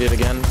overheated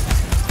again.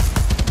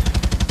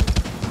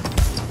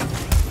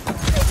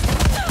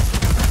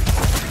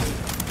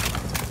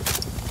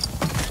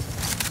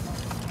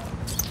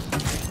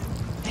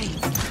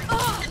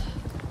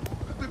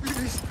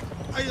 Please,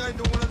 I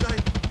don't wanna die.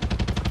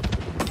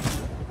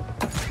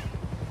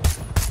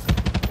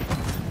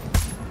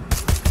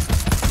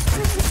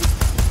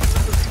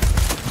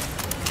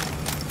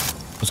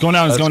 It's going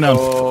down, it's going down.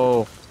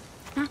 Go.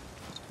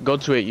 Go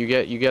to it. You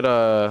get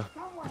a.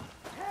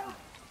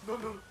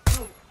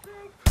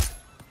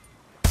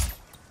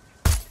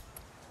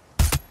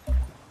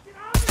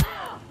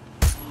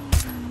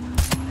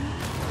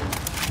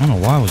 I don't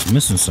know why I was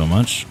missing so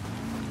much.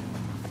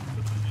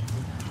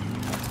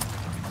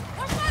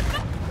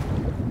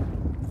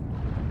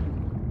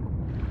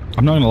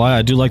 I'm not gonna lie,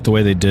 I do like the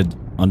way they did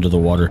under the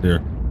water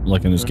here,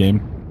 like in this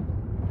game.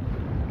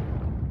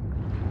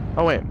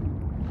 Oh wait.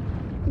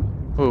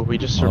 Oh, we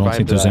just I survived. don't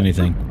think there's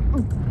anything.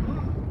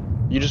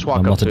 You just walk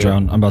I'm up about to it.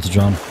 drown. I'm about to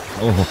drown.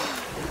 Oh.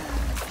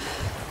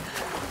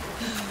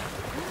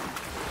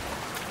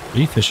 Are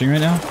you fishing right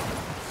now?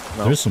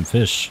 No. There's some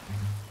fish.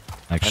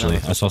 Actually,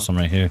 I saw some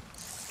right here.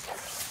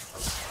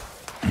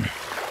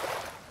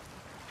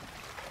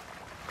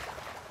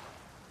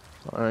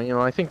 You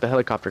know, I think the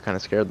helicopter kind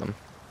of scared them.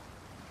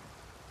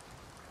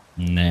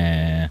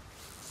 Nah.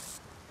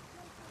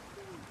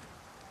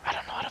 I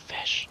don't know how to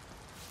fish.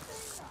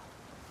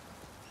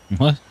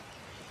 What?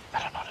 I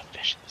don't know how to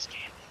fish in this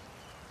game.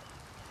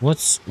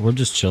 We're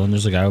just chilling.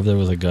 There's a guy over there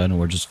with a gun and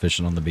we're just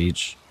fishing on the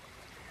beach.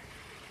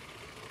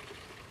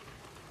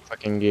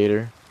 Fucking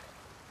gator.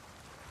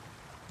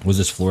 Was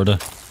this Florida?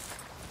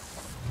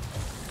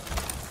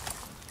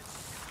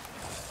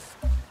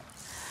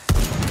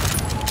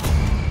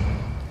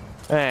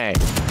 Hey.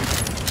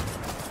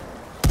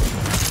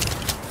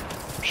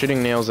 I'm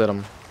shooting nails at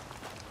him.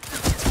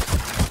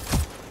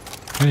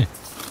 Hey.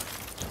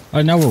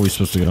 Alright, now where are we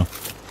supposed to go?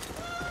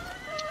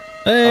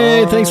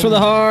 Hey, thanks for the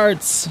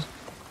hearts!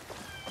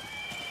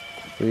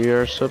 We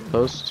are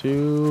supposed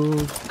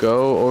to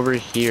go over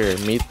here.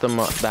 Meet them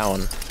that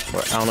one.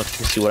 Or, I don't know if you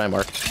can see what I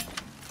marked.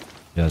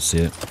 Yeah, I see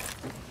it.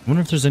 I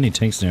wonder if there's any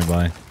tanks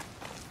nearby.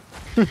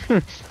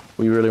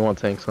 We really want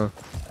tanks, huh?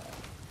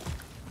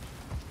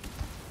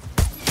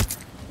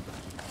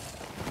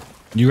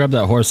 You grab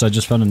that horse, I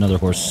just found another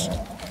horse.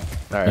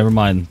 Alright. Never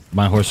mind,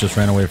 my horse just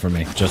ran away from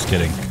me. Just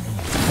kidding.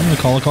 I'm gonna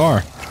call a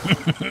car.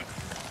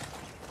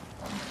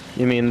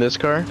 You mean this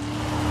car?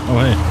 Oh,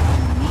 hey.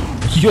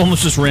 You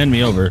almost just ran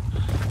me over.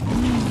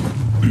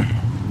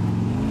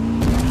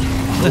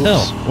 What the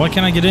hell? Why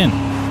can't I get in?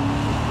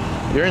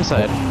 You're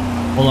inside.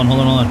 Hold on,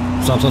 hold on, hold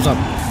on. Stop, stop, stop.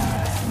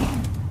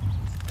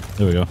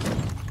 There we go.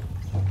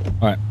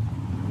 Alright.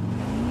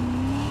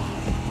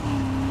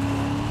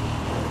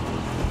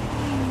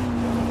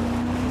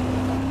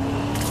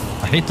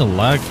 I hate the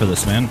lag for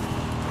this, man.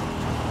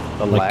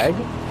 The lag?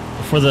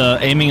 For the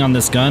aiming on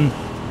this gun.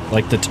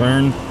 Like the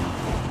turn.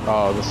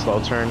 Oh, the slow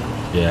turn?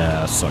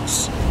 Yeah,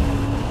 sucks.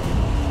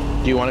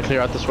 Do you want to clear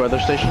out this weather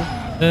station?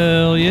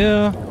 Hell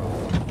yeah.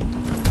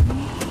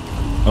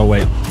 Oh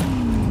wait.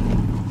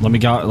 Let me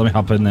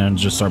hop in there and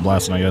just start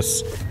blasting, I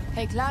guess.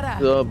 Hey, Clara.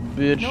 The Know of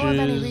any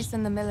bitches.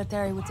 reason the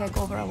military would take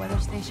over a weather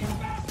station?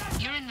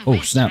 You're in the Oh,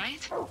 West, snap.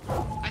 right?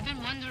 I've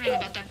been wondering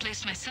about that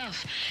place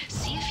myself.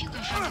 See if you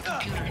can find the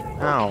computer.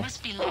 Ow. They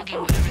must be logging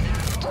whatever they're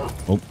up to.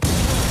 Oh.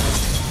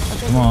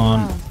 Come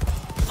on.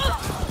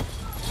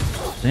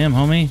 Damn,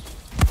 homie.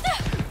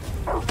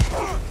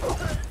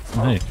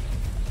 Oh, hey.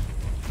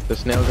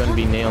 This nail gun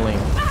be nailing.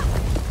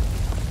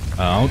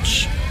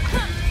 Ouch.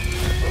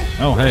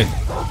 Oh, hey.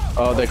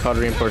 Oh, they called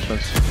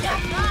reinforcements.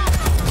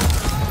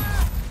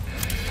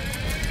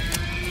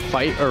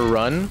 Fight or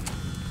run?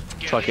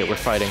 Fuck it, we're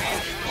fighting.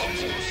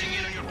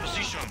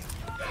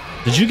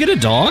 Did you get a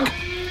dog?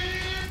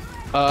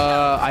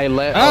 I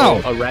let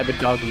Ow. a rabid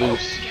dog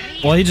loose.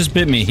 Well, he just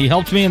bit me. He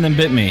helped me and then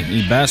bit me.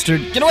 You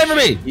bastard. Get away from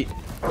me!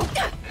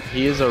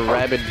 He is a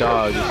rabid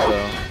dog,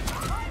 so...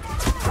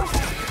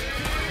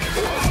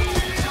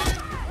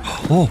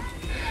 Oh.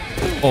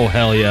 Oh,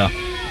 hell yeah.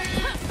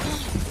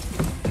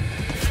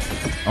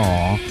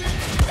 Aw.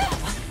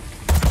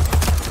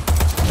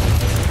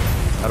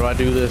 How do I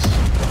do this?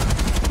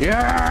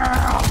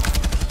 Yeah!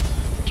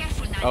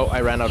 Oh,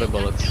 I ran out of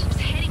bullets.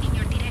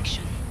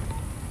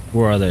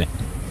 Where are they?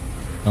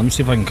 Let me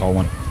see if I can call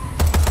one.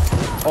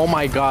 Oh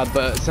my god,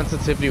 the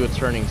sensitivity with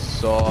turning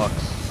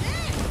sucks.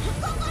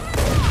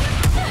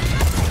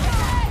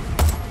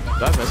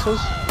 Do I have missiles?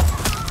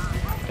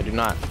 I do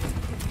not.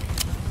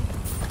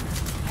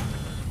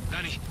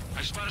 Danny,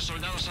 I spotted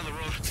soldados on the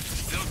road.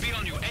 They'll be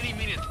on you any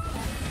minute.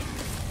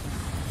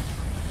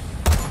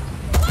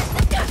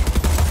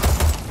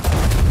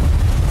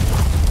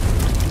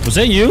 Was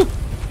that you?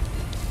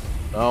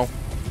 No.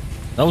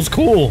 That was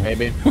cool.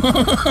 Maybe.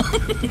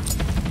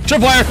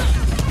 Tripwire!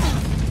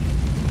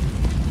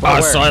 Oh, I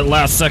where? saw it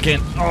last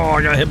second. Oh,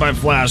 I got hit by a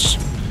flash.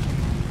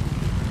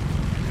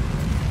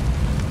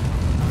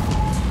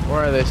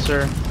 Where are they,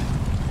 sir?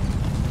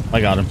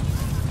 I got him.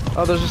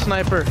 Oh, there's a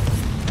sniper.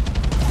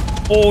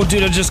 Oh,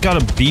 dude, I just got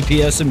a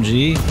BP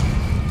SMG.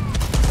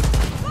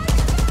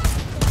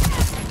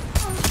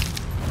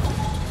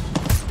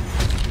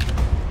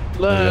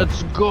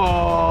 Let's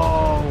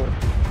go!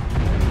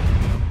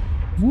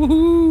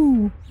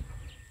 Woohoo!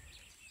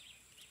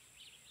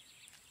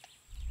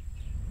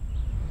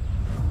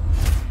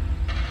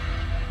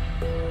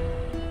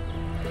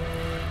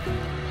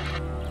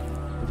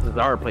 This is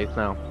our place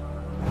now.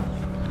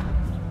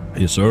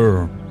 Yes,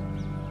 sir.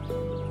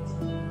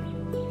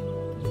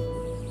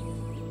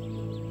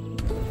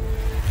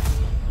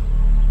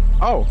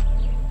 Oh.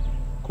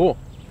 Cool.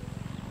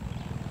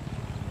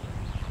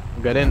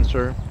 Get in,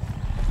 sir.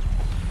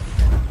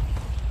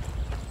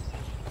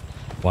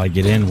 Why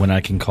get in when I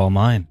can call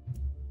mine?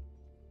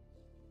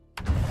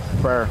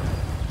 Prayer.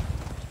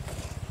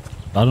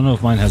 I don't know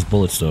if mine has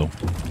bullets though.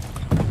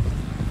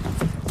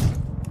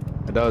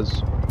 It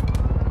does.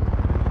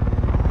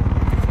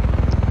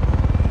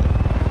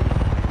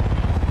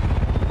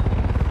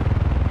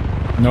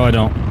 No, I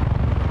don't.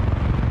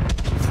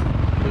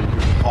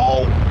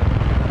 Oh.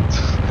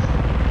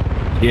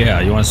 Yeah,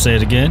 you want to say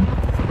it again?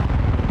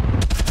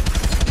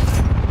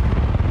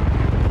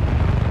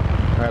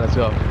 Alright, let's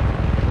go.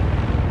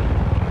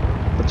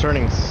 The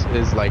turning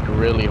is like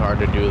really hard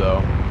to do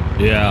though.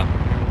 Yeah.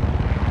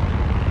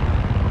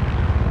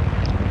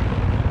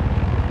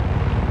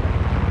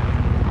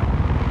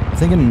 I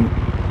think in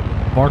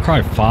Far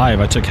Cry 5,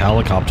 I took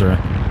helicopter.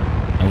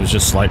 I was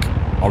just like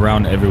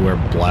around everywhere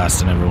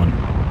blasting everyone.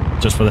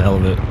 Just for the hell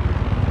of it.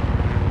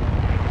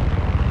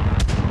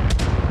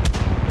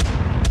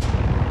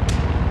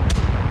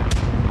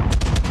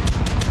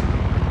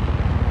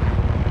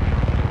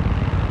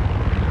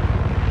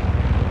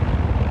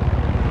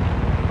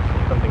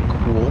 Something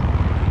cool.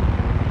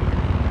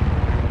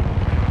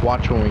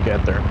 Watch when we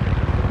get there.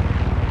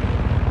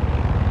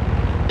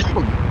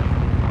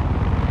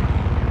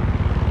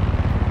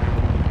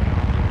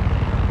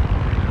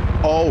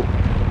 Oh.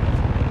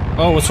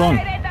 Oh, what's wrong?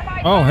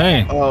 Oh,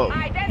 hey. Oh.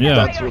 Yeah.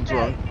 That's what's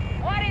wrong.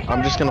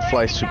 I'm just gonna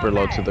fly super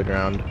low to the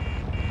ground.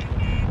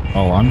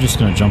 Oh, I'm just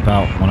gonna jump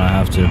out when I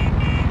have to.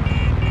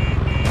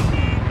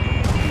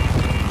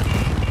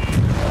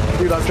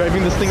 Dude, I'm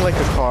driving this thing like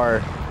a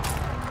car.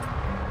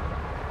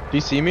 Do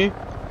you see me?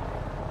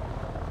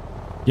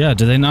 Yeah,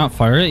 do they not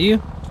fire at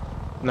you?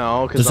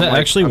 No, because does that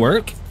actually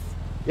work?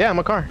 Yeah, I'm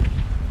a car.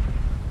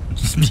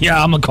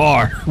 Yeah, I'm a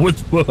car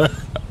with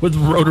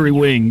rotary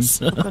wings.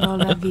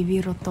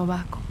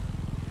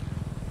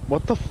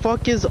 What the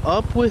fuck is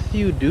up with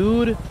you,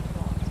 dude?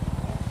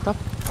 Stop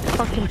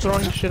fucking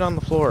throwing shit on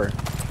the floor.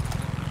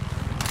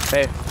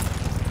 Hey.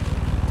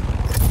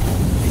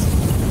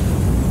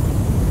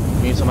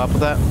 You need some help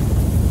with that?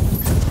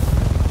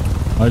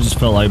 I just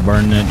felt like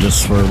burning it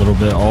just for a little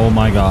bit. Oh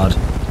my god.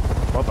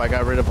 Oh, I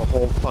got rid of a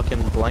whole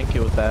fucking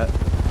blanket with that.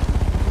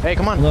 Hey,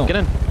 come on, Hello. get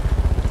in.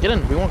 Get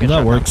in, we won't get That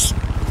shot works.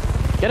 down.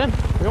 Get in,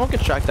 we won't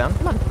get shot down.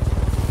 Come on.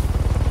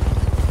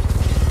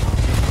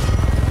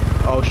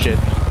 Oh shit.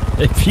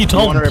 If you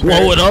don't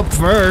blow it up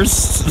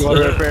first. You want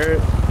to repair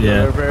it?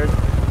 Yeah. Repair it?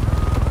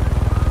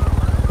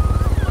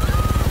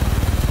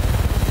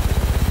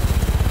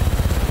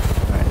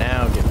 Alright,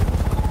 now get it.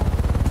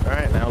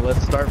 Alright, now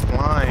let's start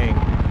flying.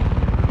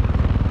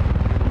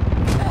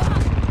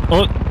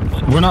 Oh,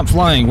 we're not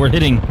flying, we're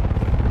hitting.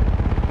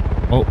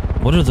 Oh,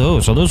 what are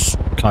those? Are those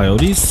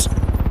coyotes?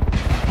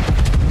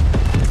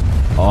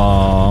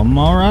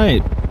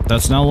 Alright.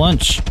 That's now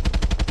lunch.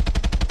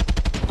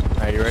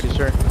 Alright, you ready,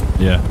 sir?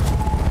 Yeah.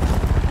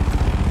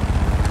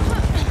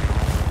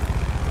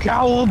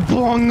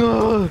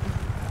 Cowabunga!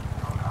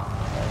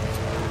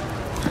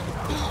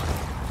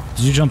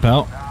 Did you jump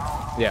out?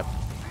 Yeah.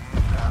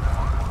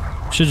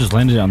 Should just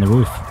landed it on the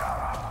roof.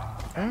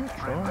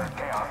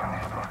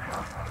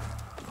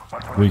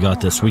 We got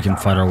this. We can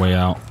fight our way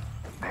out.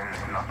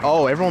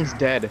 Oh, everyone's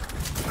dead.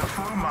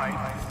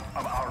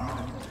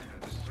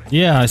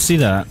 Yeah, I see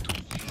that.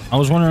 I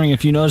was wondering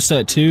if you noticed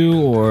that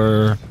too,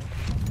 or...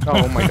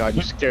 Oh my god,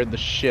 you scared the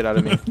shit out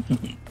of me.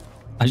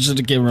 I should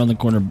have came around the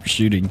corner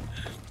shooting.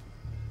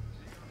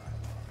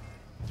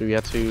 Do we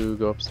have to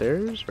go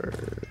upstairs, or...?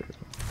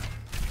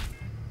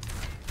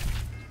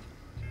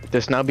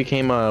 This now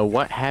became a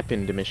what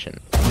happened mission.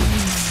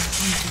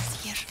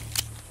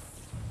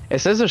 It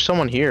says there's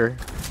someone here.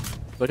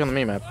 Look on the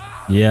minimap.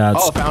 Yeah,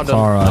 it's found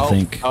Clara, him. I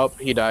think. Oh,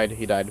 he died.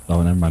 He died.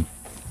 Oh, never mind.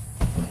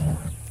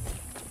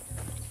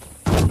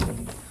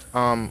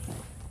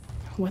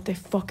 What the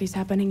fuck is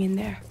happening in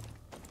there?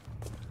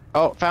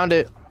 Oh, found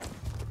it.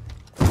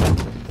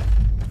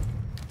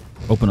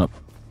 Open up.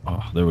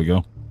 Oh, there we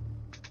go.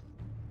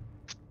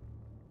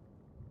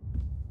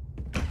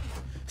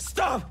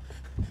 Stop!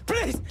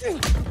 Please!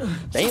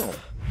 Damn.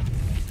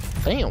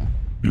 Damn.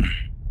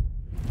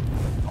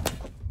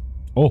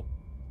 Oh.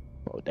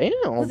 Oh, damn.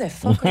 Who the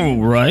fuck are Oh,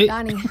 you? right?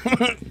 Danny.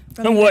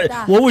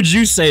 What would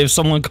you say if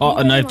someone caught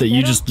a knife that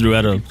you just threw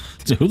at him?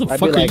 Who the I'd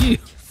fuck be like, are you?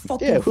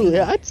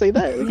 Yeah, I'd say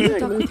that.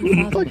 Exactly.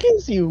 Who the fuck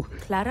is you?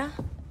 Clara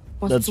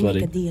wants That's to make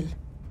funny. a deal.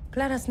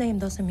 Clara's name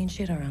doesn't mean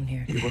shit around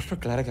here. You work for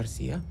Clara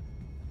Garcia?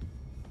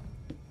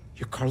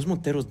 You're Carlos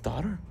Montero's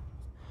daughter?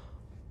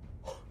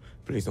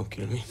 Please don't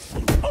kill me.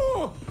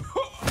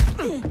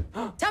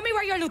 Tell me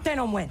where your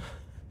lieutenant went.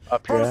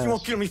 Up your Promise you ass.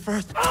 won't kill me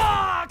first.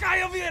 Ah!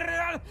 Cayo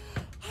Villarreal!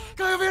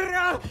 Cayo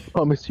Villarreal!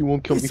 Promise you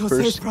won't kill me It's first.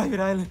 Jose's private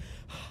island.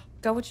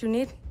 Got what you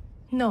need?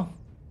 No,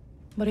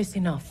 but it's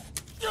enough.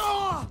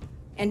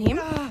 And him?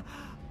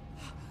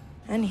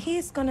 And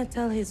he's gonna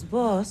tell his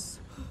boss,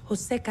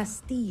 Jose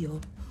Castillo,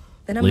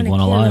 that I'm Leave gonna one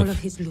kill alive. all of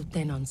his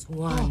lieutenants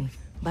one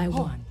by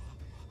one.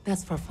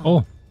 That's for fun.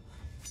 Oh.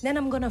 Then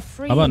I'm gonna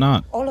free How about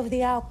not? all of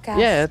the outcasts.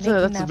 Yeah,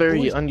 that's making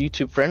very that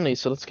un-YouTube friendly,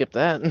 so let's skip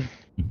that.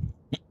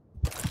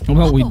 How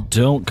about we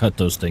don't cut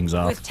those things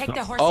off? Take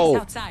the horses Oh,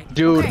 outside.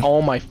 dude, Okay.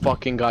 oh my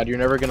fucking god, you're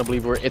never gonna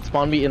believe where it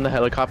spawned me in the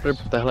helicopter.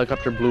 The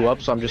helicopter blew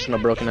up, so I'm just in a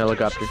broken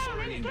helicopter.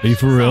 Are you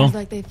for real? Sounds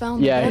like they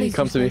found Yeah, the he bodies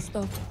comes to me. and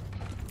stuff.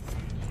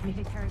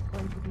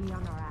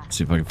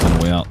 See if I can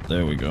find a way out.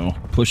 There we go.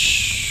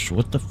 Push.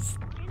 What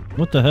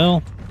the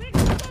hell?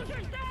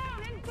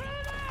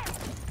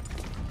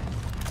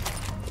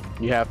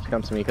 You have to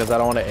come to me because I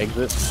don't want to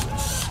exit.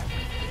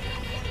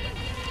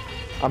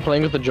 I'm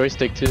playing with the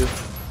joystick too.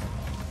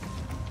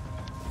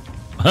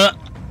 Huh.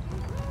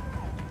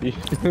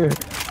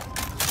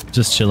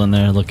 Just chilling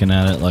there, looking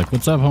at it, like,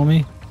 "What's up,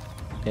 homie?"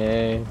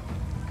 Hey.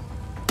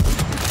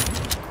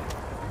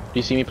 Do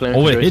you see me playing?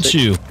 Oh with wait, the hit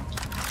joystick? you.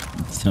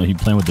 So you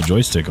playing with the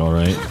joystick, all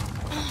right?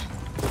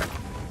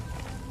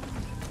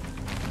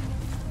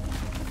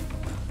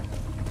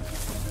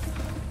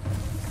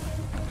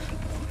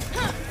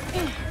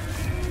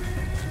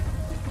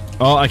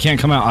 Oh, I can't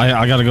come out.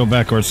 I gotta go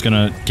back or it's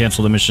gonna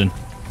cancel the mission.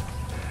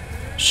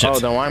 Shit. Oh,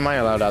 then why am I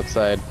allowed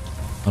outside?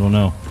 I don't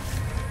know.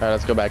 Alright,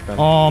 let's go back then.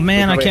 Oh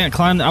man, I Wait. can't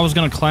climb. I was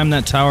gonna climb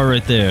that tower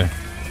right there.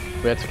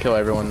 We have to kill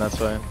everyone, that's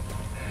why.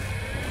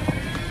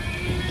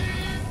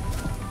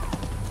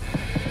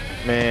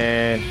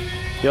 Man,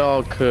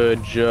 y'all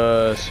could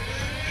just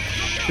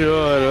shut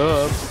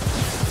up.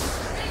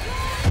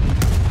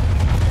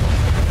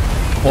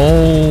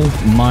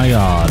 Oh my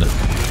god.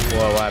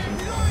 What happened?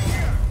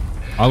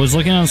 I was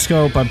looking on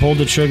scope, I pulled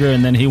the trigger,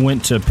 and then he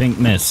went to pink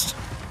mist.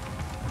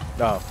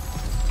 Oh.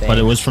 But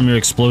it was from your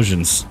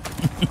explosions.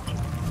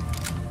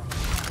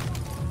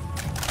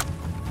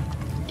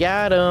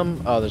 Got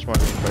him. Oh, there's more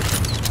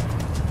reinforcements.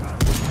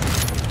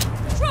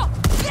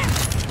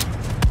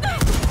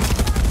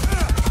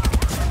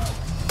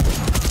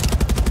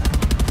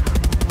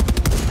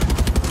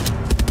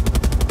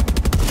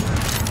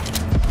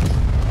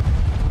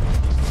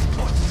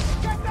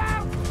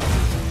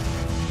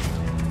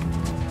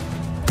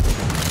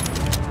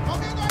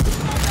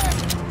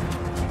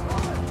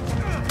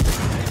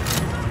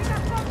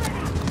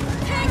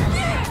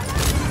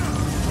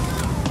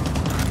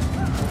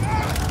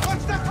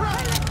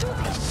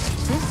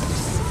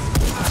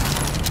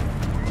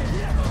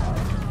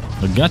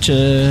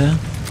 Gotcha.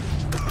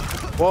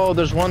 Whoa,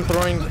 there's one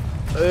throwing.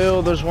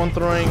 Ew, there's one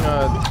throwing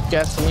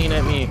gasoline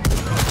at me.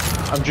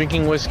 I'm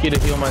drinking whiskey to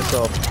heal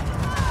myself.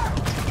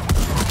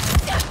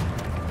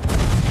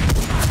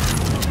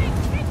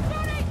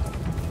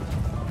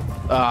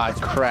 Ah,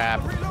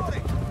 crap.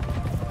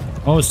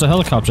 Oh, it's the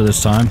helicopter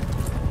this time.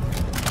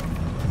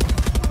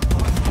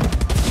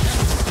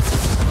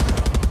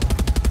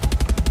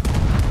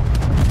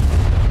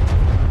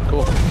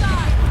 Cool.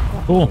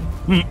 Cool.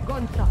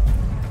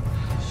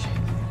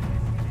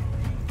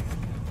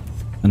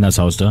 And that's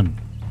how it's done.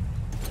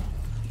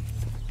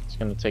 It's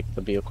gonna take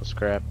the vehicle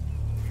scrap.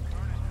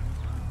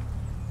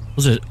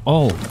 Was it?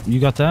 Oh, you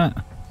got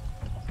that?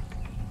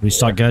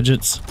 Restock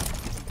gadgets.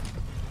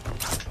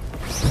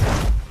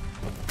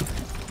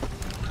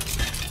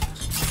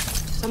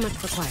 So much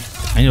for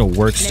quiet. I need a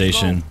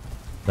workstation.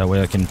 That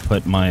way I can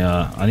put my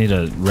I need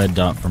a red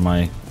dot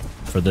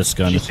for this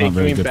gun. She's It's not taking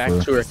very me good back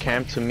for. to her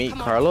camp to meet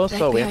Carlos.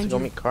 Oh, we have to go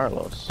meet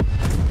Carlos.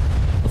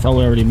 I thought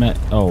we already met.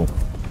 Oh,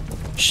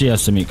 she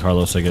has to meet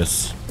Carlos, I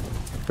guess.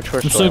 Which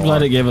horse I'm do I so glad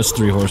want? it gave us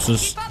 3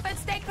 horses.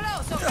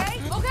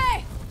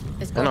 Okay.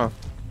 Let's I go. know.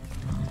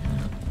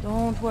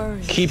 Don't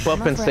worry. Keep up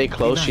I'm and stay afraid.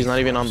 close. She's not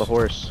even on the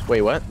horse.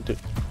 Wait, what?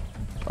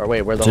 Or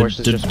wait, where the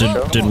horses just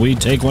show? Did we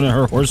take one of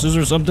her horses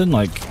or something?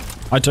 Like,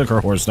 I took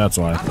her horse. That's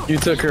why. You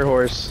took her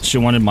horse. She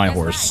wanted my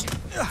horse.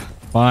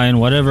 Fine,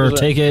 whatever.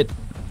 Take it.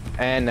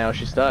 And now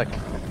she's stuck.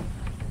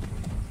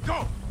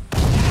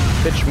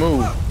 Bitch,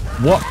 move.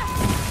 What?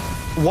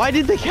 Why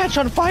did they catch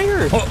on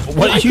fire?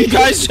 What? You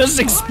guys just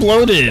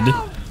exploded.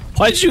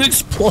 Why'd you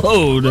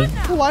explode?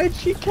 Why'd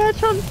she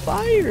catch on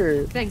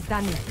fire? Thanks,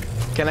 Danny.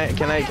 Can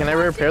I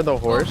repair the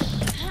horse?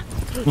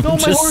 No, my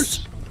Just-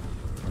 horse.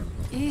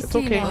 It's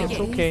okay. It's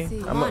okay.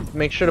 I'm gonna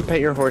make sure to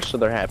pet your horse so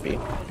they're happy.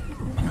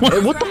 Hey,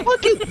 what the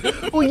fuck is?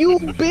 Oh, you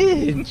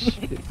bitch!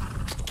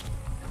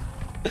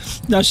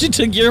 Now she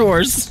took your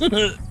horse.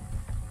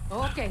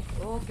 Okay,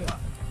 okay.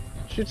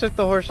 She took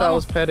the horse I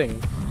was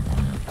petting.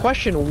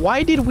 Question: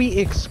 why did we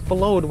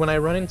explode when I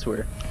run into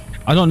her?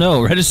 I don't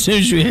know. Right as soon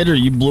as you hit her,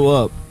 you blew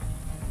up.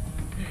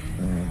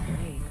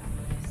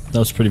 That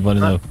was pretty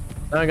funny though.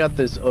 Now I got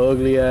this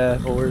ugly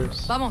ass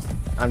horse. Vamos.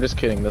 I'm just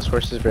kidding. This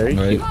horse is very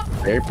Right. cute,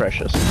 very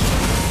precious.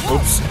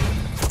 Oops.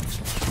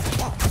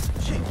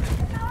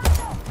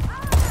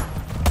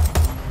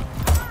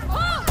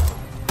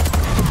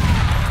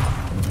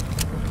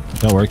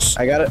 That works.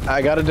 I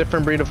got a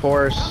different breed of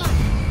horse.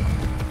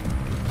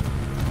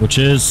 Which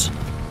is?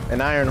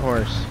 An iron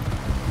horse.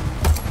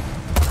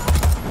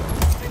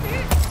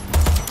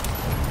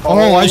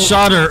 Oh, I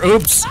shot her.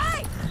 Oops.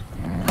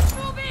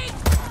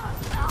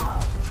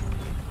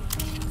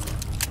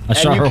 I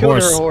shot her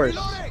horse. horse.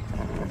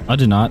 I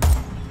did not.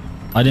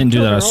 I didn't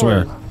do that, I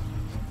swear.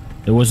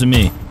 It wasn't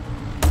me.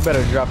 You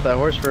better drop that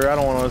horse for her. I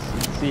don't want to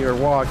see her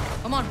walk.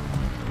 Come on.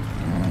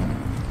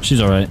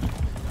 She's alright.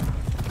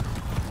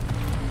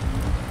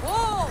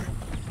 Whoa!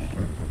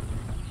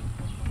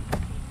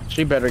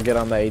 She better get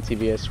on the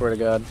ATV, I swear to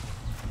God.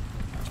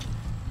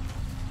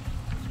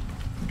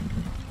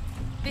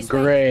 This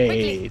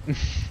Great.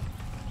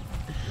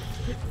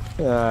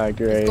 Ah,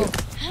 great.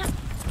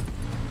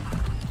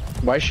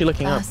 Why is she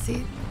looking up? That's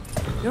it.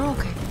 You're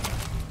okay.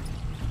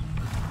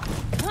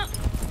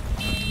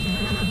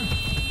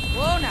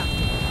 Whoa now.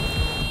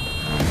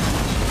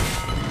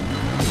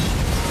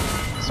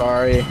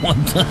 Sorry. What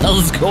the hell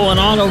is going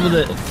on over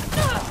there?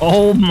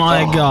 Oh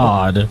my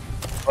god.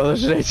 Oh,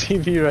 there's an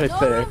ATV right No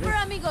there. room for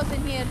amigos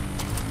in here.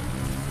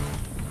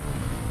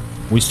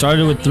 We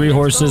started with 3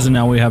 horses and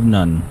now we have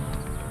none.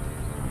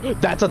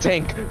 That's a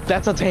tank.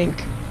 That's a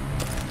tank.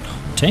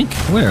 Tank?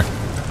 Where?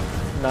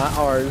 Not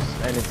ours,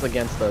 and it's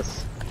against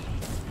us.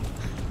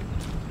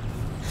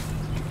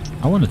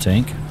 I want a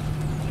tank.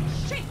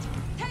 Shit!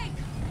 Tank!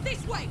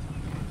 This way!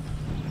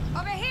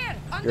 Over here!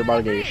 You're about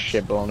to get your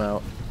shit blown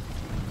out.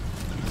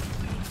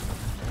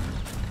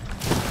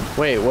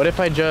 Wait, what if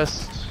I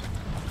just...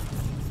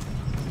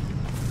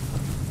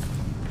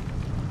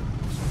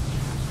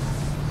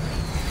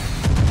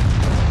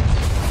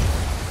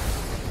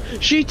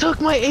 She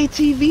took my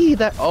ATV!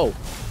 That... Oh.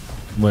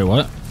 Wait,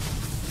 what?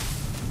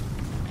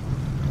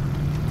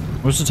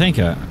 Where's the tank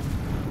at?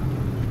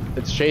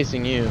 It's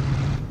chasing you.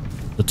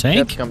 The tank?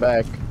 Let's come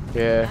back.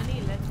 Yeah.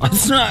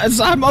 It's not.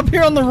 I'm up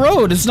here on the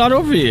road. It's not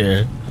over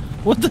here.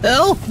 What the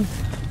hell?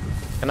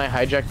 Can I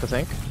hijack the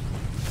tank?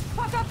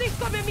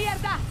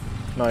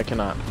 No, I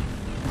cannot.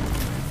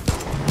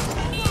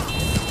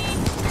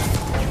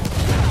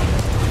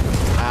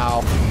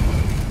 Ow.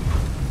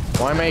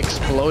 Why am I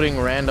exploding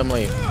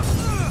randomly?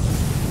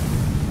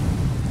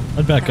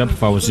 I'd back up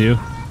if I was you.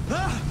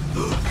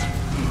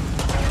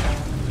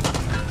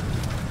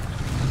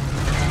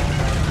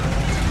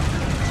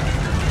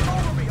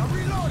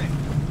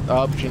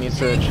 Oh, she needs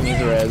a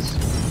res.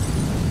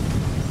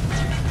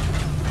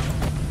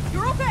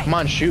 You're okay. Come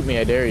on, shoot me,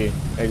 I dare you.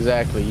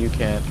 Exactly, you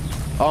can't.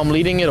 Oh, I'm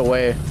leading it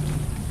away.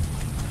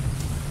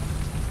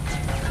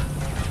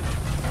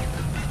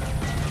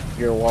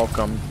 You're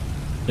welcome.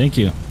 Thank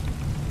you.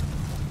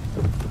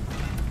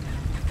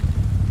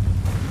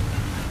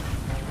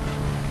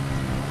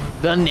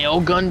 The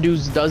nail gun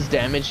does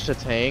damage to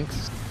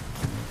tanks.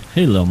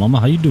 Hey, little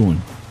mama, how you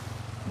doing?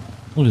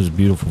 Look at this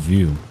beautiful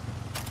view.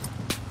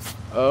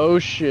 Oh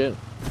shit.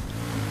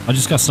 I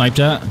just got sniped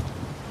at.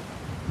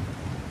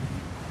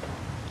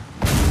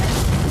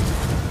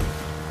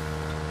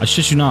 I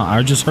shit you not.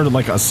 I just heard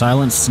like a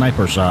silent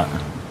sniper shot.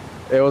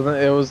 It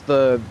was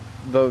the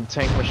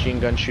tank machine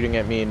gun shooting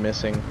at me and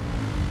missing.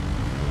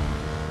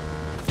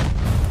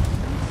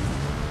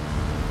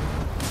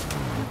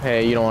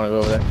 Hey, you don't want to go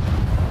over there.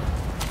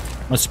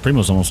 My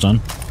Supremo's almost done.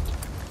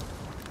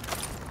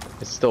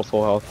 It's still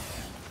full health.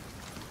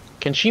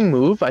 Can she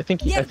move? I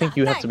think you have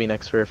to be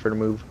next to her for her to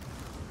move.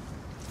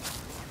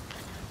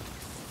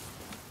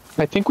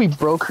 I think we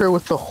broke her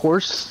with the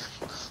horse.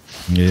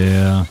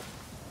 Yeah.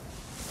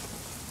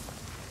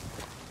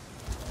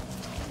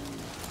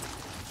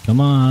 Come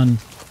on.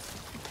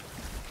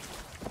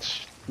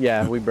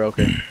 Yeah, we broke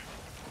her.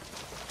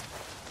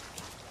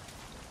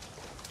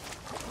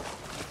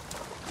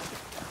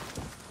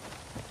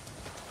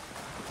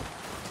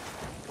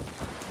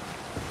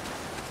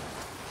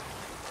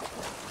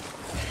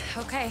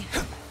 Okay,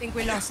 think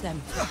we lost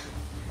them.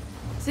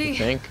 See,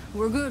 Think?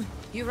 we're good.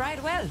 You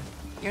ride well.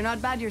 You're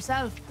not bad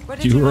yourself. Where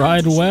did You learn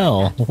ride to shoot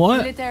well. at? What?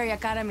 Military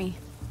Academy.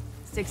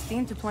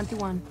 16 to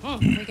 21.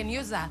 We can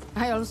use that.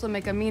 I also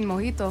make a mean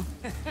mojito.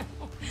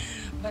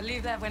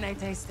 Believe that when I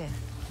taste it.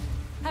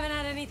 Haven't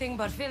had anything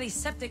but Philly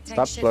septic tank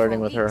Stop shit flirting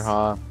for with her, weeks.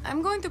 huh?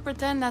 I'm going to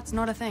pretend that's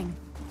not a thing.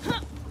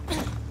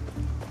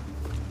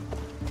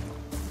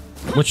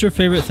 What's your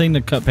favorite thing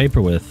to cut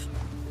paper with?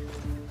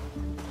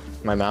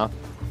 My mouth.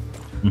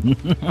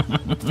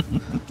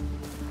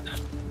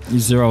 You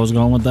see where I was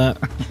going with that?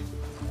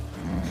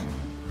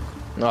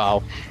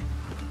 Oh.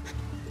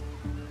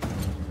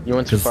 You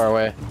went too far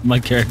away. My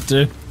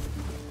character.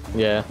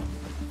 Yeah.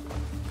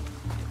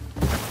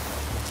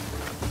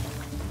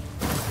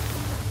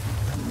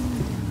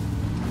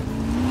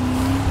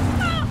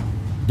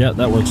 Yeah,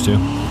 that works too.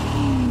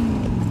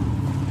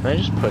 Can I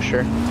just push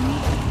her?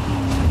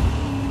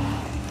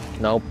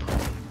 Nope.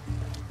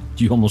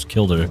 You almost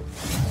killed her.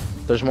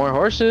 There's more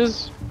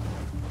horses.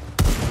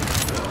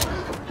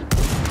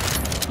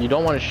 You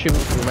don't want to shoot.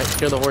 You might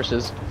scare the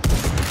horses.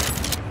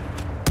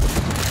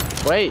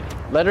 Wait,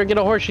 let her get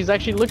a horse. She's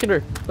actually, look at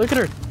her. Look at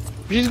her.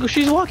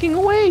 She's walking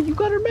away. You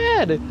got her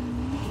mad.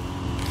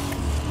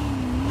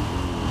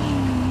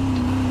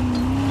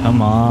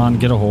 Come on,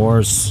 get a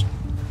horse.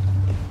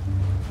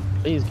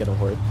 Please get a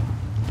horse.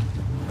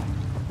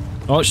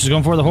 Oh, she's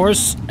going for the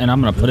horse, and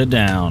I'm gonna put it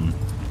down.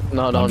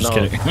 No, I'm just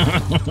kidding.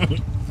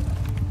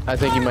 I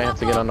think you might have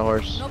to get on the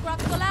horse. No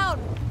props allowed.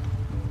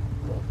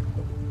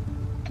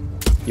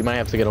 You might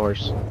have to get a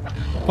horse.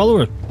 Follow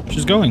her.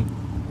 She's going.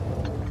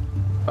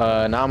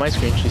 Not on my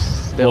screen.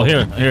 She's still.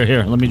 Well,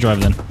 here. Let me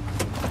drive then.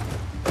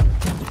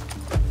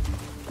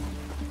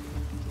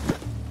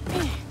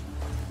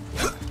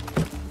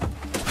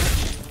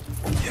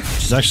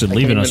 She's actually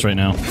leaving us right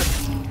now.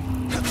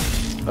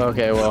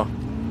 Okay, well,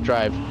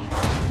 drive.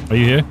 Are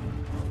you here?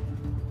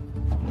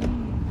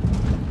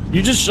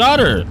 You just shot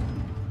her.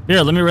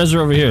 Here, let me res her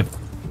over here.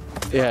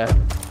 Yeah.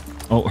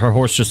 Oh, her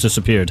horse just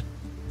disappeared.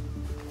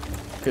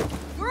 Good.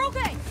 We're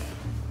okay.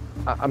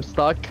 I'm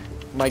stuck.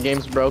 My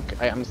game's broke.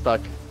 I'm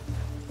stuck.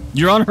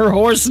 You're on her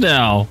horse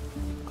now.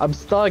 I'm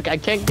stuck. I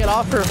can't get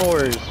off her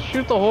horse.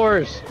 Shoot the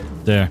horse.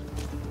 There.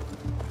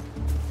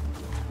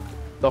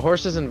 The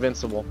horse is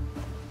invincible.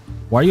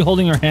 Why are you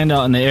holding her hand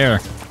out in the air?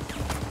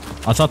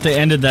 I thought they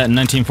ended that in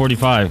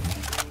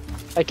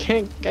 1945. I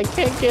can't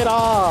get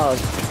off.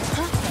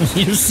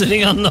 You're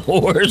sitting on the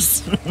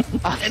horse.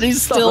 And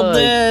he's still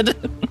dead.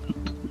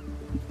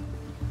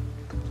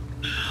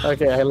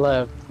 Okay, I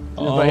left.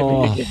 Invite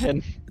me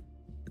again.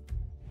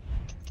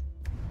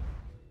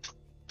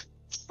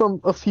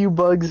 A few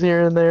bugs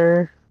here and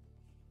there.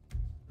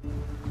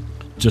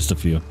 Just a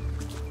few.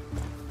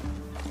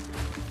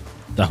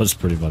 That was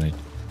pretty funny.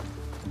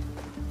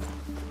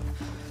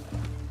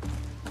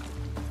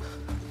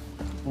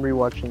 I'm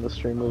rewatching the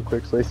stream real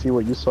quick so I see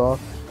what you saw.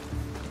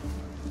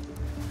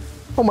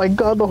 Oh my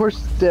god, the horse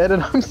is dead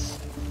and I'm...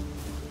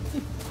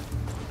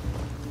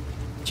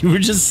 You were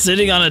just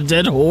sitting on a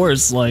dead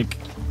horse, like...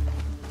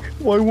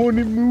 Why won't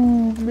it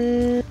move,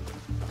 man?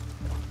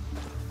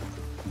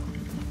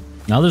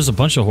 Now there's a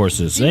bunch of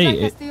horses.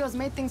 Hey,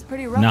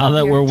 now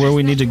that we're where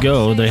we need to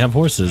go, they have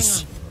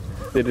horses.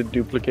 Did it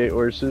duplicate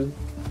horses?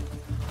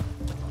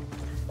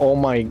 Oh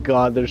my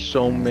god, there's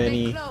so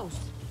many.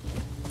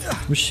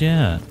 Where's she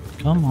at?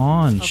 Come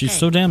on, she's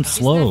so damn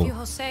slow.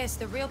 Jose is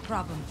the real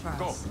problem for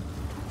us.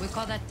 We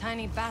call that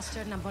tiny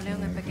bastard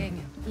Napoleon el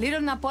Pequeño.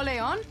 Little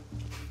Napoleon?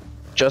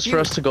 Just for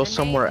us to go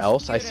somewhere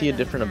else, I see a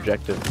different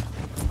objective.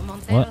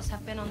 What?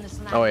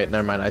 Oh wait,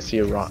 never mind. I see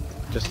a wrong.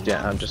 Just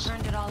yeah, I'm just.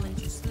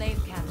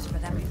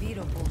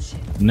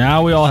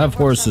 Now we all have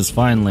horses,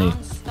 finally.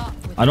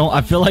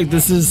 I feel like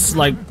this is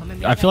like,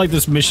 I feel like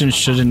this mission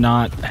should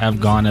not have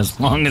gone as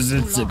long as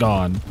it's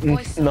gone.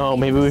 No,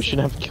 maybe we should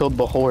have killed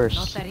the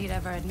horse.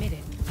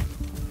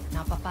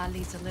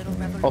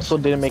 Also,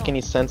 didn't make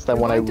any sense that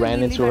when I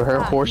ran into her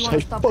horse, I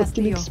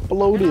fucking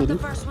exploded.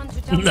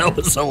 That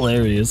was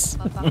hilarious.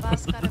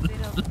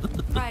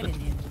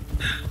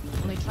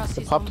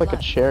 It popped like a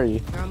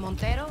cherry. You're a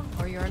Montero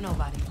or you're a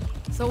nobody.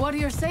 So what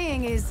you're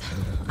saying is,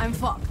 I'm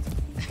fucked.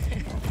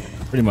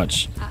 Pretty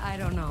much. I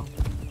don't know.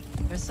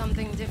 There's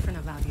something different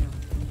about you.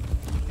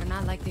 You're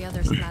not like the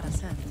others Clara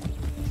sent.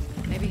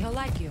 Maybe he'll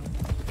like you.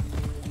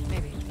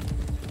 Maybe.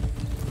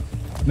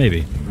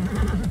 Maybe.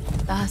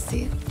 That's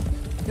it.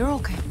 You're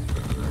okay.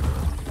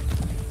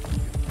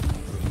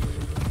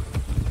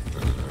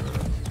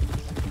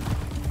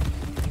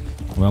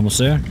 We're almost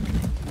there.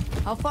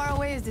 How far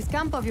away is this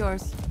camp of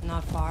yours?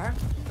 Not far.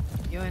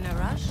 You in a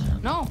rush?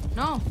 No,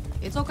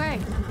 it's okay.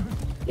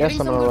 Yes,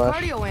 Getting I'm some in a good rush.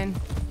 cardio in.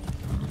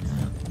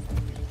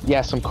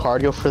 Yeah, some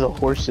cardio for the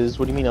horses.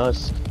 What do you mean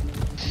us?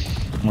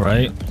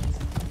 Right.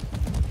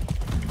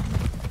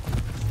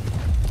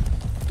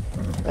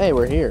 Hey,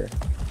 we're here.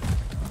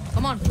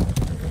 Come on.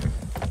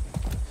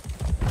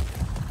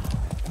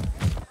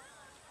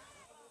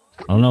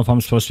 I don't know if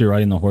I'm supposed to be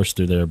riding the horse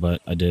through there,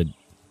 but I did.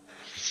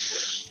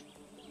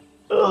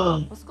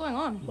 What's going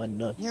on? My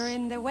nuts. You're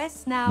in the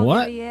west now,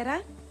 What?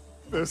 Riviera.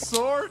 The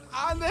sword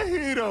and the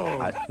hero.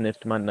 I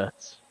sniffed my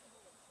nuts.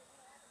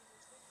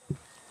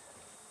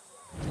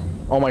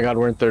 Oh my god,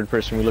 we're in third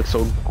person. We look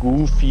so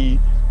goofy.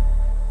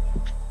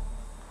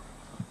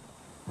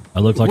 I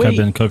look like I've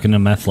been cooking in a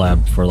meth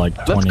lab for like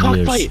 20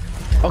 years. Cockfight.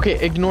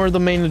 Okay, ignore the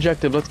main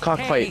objective. Let's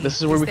cockfight. This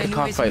is where we can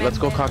cockfight. Let's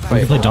go We cockfight.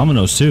 can play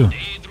dominoes too.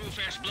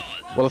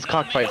 Well, let's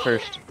cockfight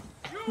first.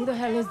 Who the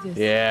hell is this?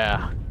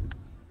 Yeah.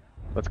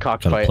 Let's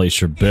Gotta cockfight. place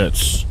your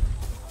bets.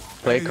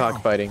 Play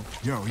cockfighting.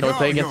 Can we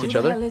play against each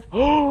other?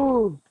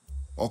 Oh.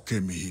 Okay,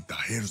 mijita.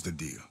 Here's the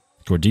deal.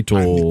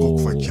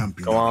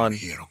 Gordito. Go on.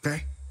 Here,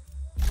 okay?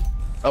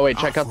 Oh wait,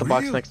 check out the for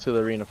box real? next to the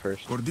arena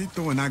first.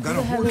 Gordito and I got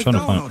a horse Trying to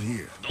down find- out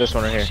here. This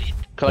one right here. There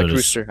Collect it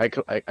is. rooster.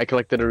 I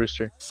collected a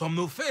rooster. Some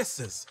new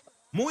faces.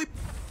 Muy...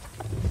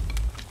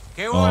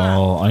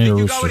 Oh, I need a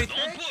rooster.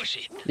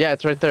 Yeah,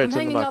 it's right there. I'm It's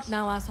in the hanging box. up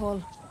now,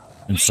 asshole.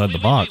 Inside the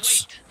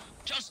box.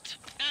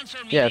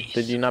 Yeah,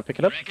 did you not pick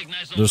it up?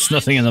 There's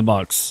nothing in the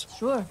box.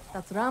 Sure,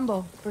 that's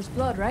Rambo. First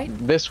blood, right?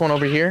 This one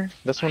over here.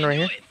 This one right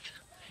here.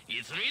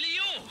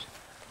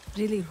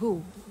 Really,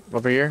 who?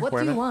 Over here. What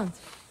Where do you am I? want?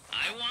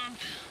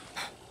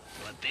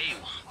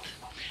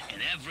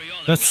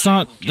 That's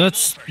not,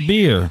 that's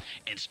beer.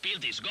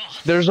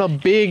 There's a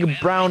big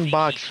brown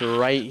box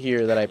right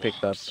here that I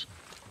picked up.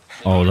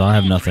 Oh, I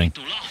have nothing.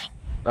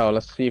 Oh,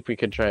 let's see if we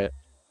can try it.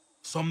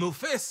 Some new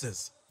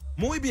faces.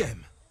 Muy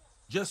bien.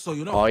 Just so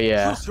you know, Oh,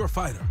 yeah. choose your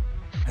fighter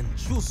and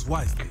choose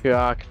wisely.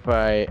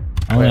 Cockfight.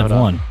 I only Wait, have hold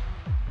on. one.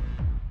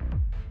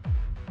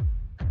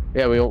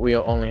 Yeah, we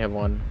only have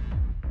one.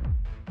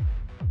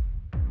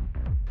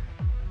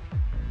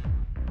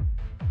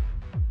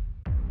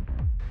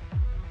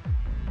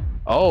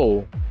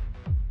 Oh.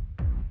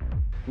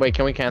 Wait,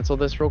 can we cancel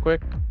this real quick?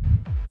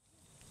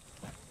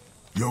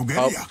 Yo, get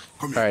Oh.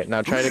 Alright,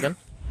 now try it again.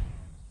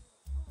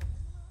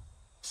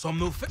 Some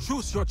new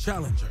choose your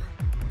challenger.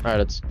 Alright,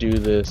 let's do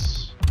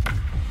this.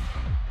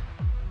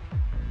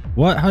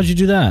 What? How'd you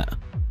do that?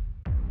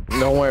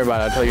 Don't worry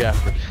about it, I'll tell you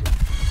after.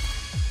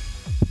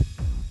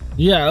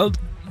 Yeah.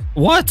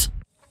 What?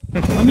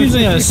 I'm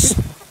using a. This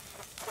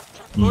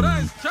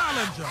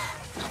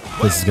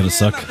is gonna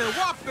suck.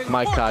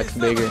 My cock's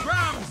bigger.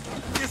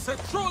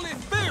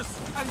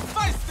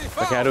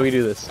 Okay, how do we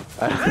do this?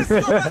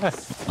 I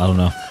don't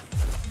know.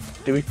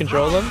 Do we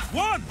control them?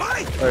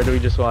 Or do we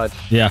just watch?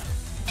 Yeah.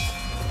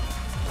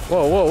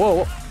 Whoa, whoa, whoa,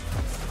 whoa.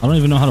 I don't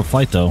even know how to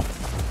fight though.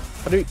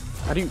 How do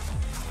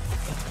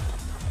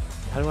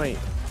I...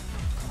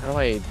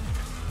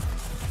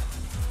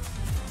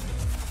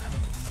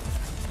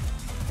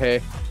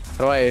 Hey,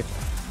 how do I...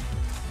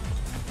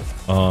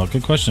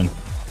 Good question.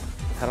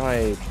 How do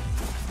I...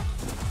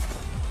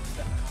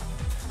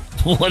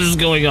 What is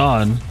going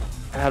on?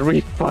 How do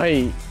we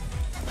fight?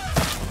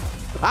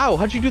 Ow,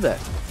 how'd you do that?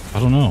 I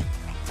don't know.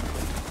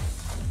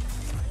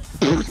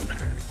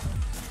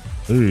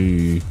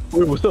 Hey.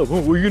 Wait, what's up?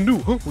 Huh? What you gonna do?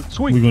 Huh?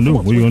 Swing. What you gonna do? Come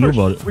on, What you swing gonna do first.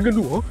 about it? What you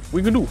gonna do? Huh?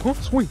 What you gonna do? Huh?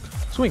 Swing.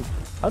 Swing.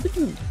 How did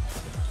you...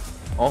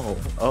 Oh,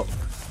 oh.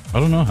 I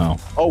don't know how.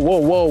 Oh, whoa,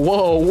 whoa,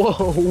 whoa,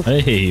 whoa.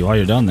 Hey, while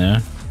you're down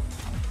there.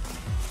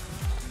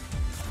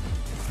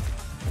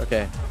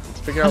 Okay, let's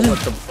figure out what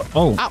the...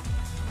 Oh. Ow.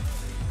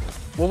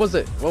 What was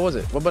it? What was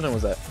it? What button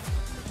was that?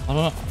 I don't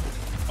know.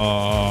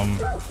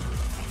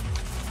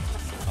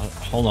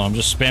 Hold on, I'm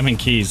just spamming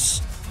keys.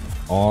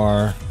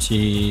 R,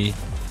 T,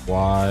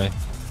 Y.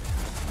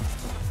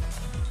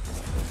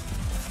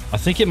 I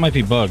think it might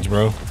be bugged,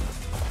 bro.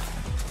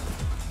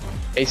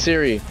 Hey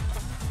Siri,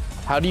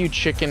 how do you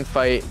chicken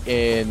fight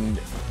in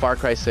Far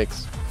Cry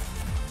 6? I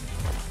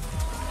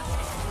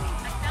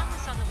found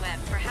this on the web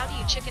for how do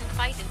you chicken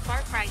fight in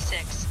Far Cry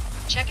 6.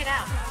 Check it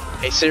out.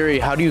 Hey Siri,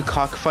 how do you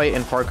cockfight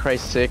in Far Cry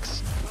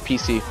 6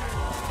 PC?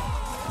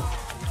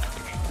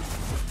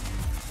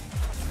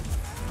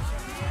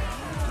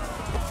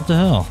 What the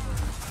hell?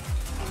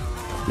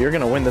 You're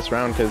gonna win this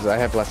round because I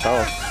have less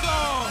health.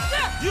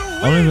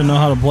 I don't even know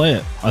how to play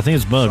it. I think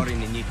it's bugged.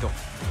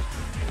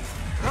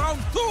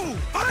 Round 2,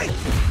 fight!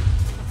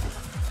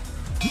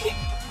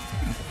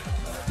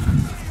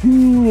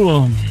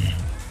 Ooh.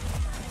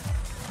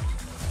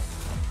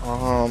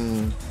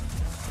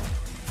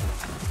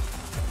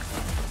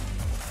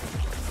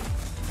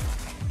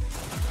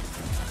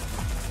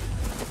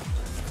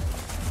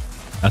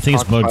 I think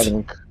it's bugged.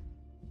 Cockfighting.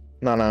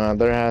 No,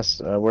 there has,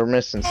 we're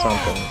missing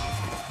something.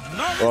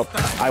 Well,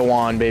 I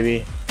won,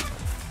 baby.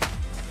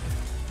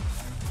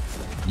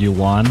 You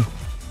won?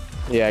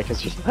 Yeah,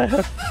 because you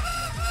left.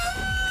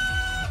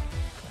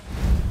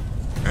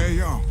 Hey,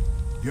 yo.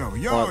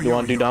 You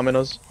want to do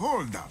dominoes?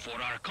 Hold up.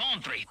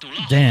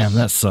 Damn,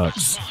 that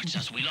sucks.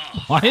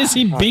 Why is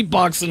he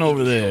beatboxing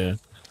over there?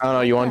 I don't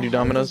know, you want to do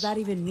dominoes? What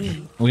does that even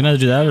mean? We can either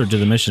do that or do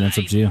the mission. It's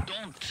up to you.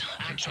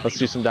 Let's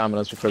do some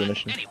dominoes before the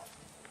mission.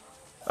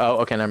 Oh,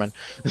 okay, never mind.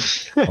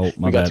 Oh,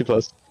 my we got bad. too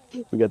close.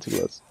 We got too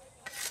close.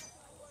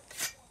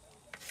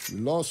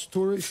 Lost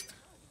tourist?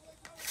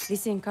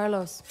 Listen,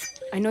 Carlos.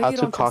 I know How you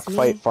to don't trust me,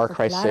 cockfight Far but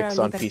Cry Clara 6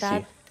 on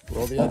Libertad- PC.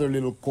 Well, the other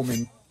little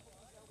comment.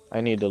 I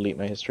need to delete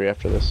my history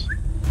after this.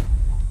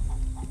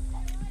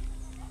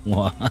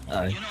 Why?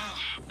 I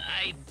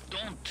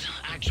don't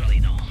actually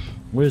know.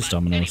 Where's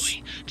Domino's?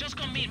 Just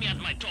come meet me at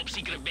my top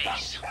secret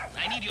base.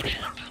 I need your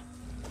help.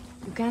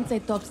 You can't say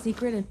top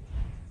secret and...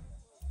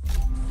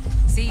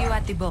 See you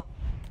at the boat.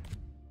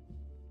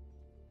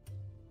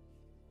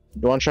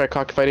 You want to try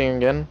cockfighting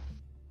again?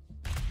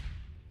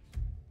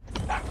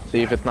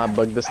 See if it's not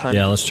bugged this time?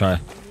 Yeah, let's try.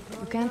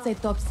 You can't say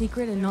top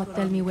secret and not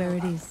tell me where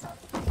it is.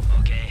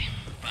 Okay,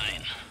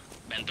 fine.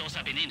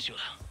 Ventosa Peninsula.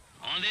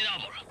 On the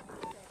double.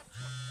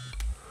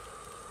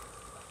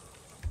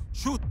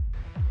 Shoot.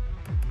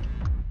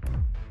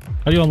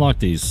 How do you unlock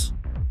these?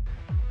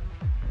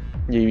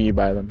 You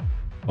buy them.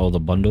 Oh, the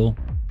bundle?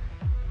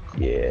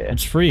 Yeah.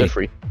 It's free. They're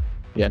free.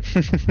 Yeah.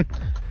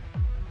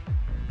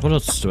 What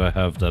else do I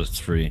have that it's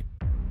free?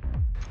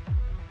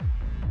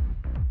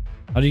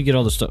 How do you get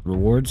all the stuff?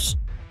 Rewards?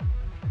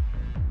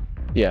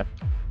 Yeah.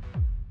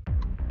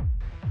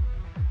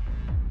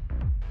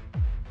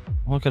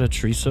 Oh, I got a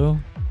Triso?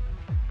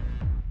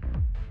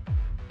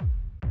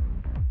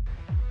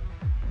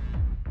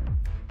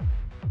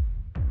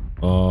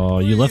 Oh,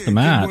 you left the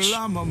match.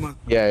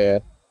 Yeah.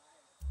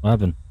 What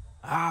happened?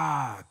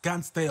 Ah,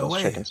 can't stay I was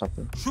away. checking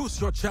something.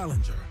 Choose your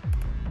challenger.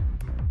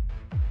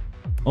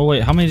 Oh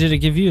wait, how many did it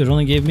give you? It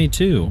only gave me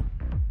 2.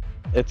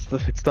 It's the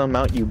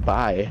amount you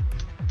buy.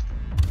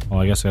 Oh,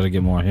 I guess I gotta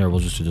get more. Here, we'll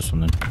just do this one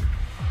then.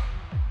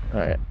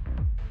 Alright.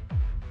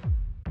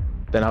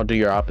 Then I'll do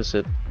your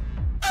opposite.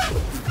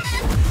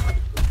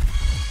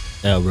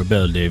 El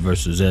Rebelde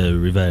versus El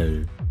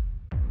Rival.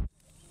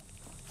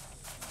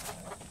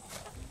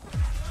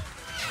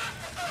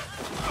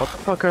 What the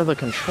fuck are the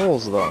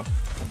controls though?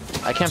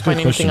 I can't That's a find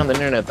good anything question. on the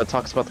internet that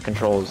talks about the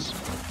controls.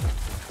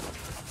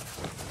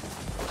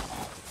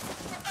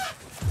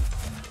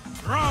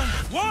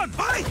 One,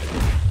 fight!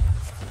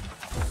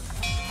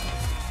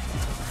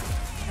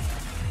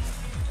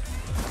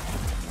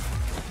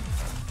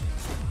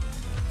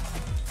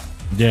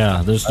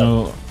 Yeah, there's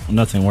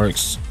nothing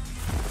works.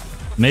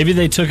 Maybe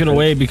they took it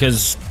away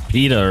because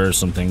PETA or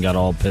something got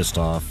all pissed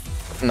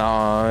off. No,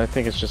 I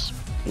think it's just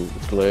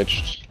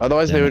glitched.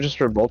 Otherwise, they would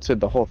just revolted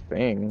the whole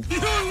thing.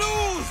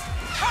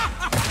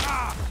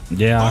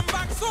 Yeah.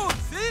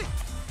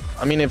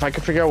 I mean, if I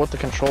could figure out what the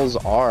controls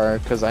are,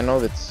 because I know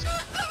that's.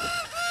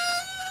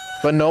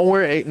 But no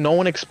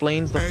one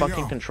explains the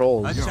fucking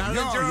controls.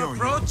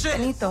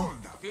 Benito,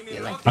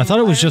 you like I thought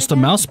it was just a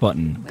mouse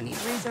button. we need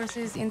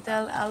resources,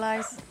 intel,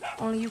 allies.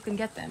 Only you can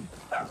get them.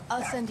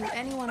 I'll send you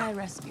anyone I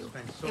rescue.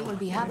 It will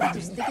be happy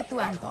to stick it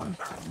to Anton.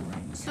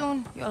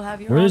 Soon, you'll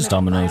have your Where own is little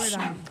Domino's?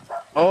 pirate army.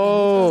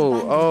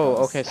 Oh,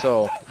 okay,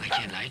 so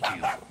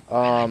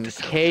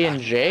K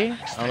and J? I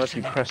don't know if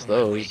you press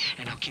those.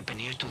 And I'll keep an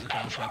ear to the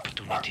ground for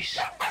opportunities.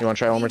 You wanna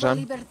try one more time?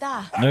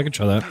 Libertad. Yeah, I can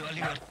try that.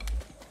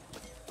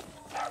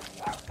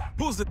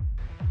 Who's the...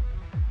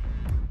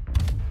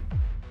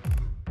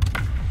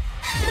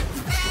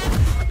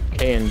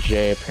 K and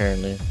J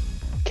apparently.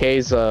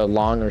 K's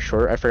long or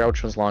short. I forgot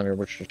which one's longer,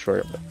 which is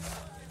short.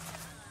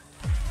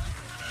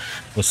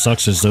 What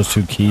sucks is those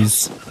two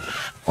keys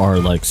are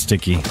like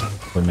sticky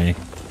for me.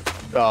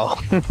 Oh.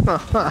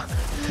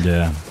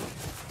 Yeah.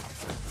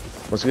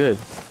 What's good?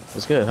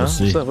 What's good, huh? We'll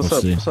see. What's up? We'll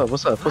What's up?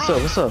 What's up? What's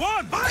up? What's up?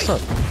 What's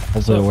up?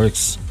 Hopefully it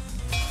works.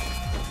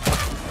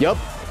 Yup.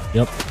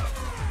 Yep.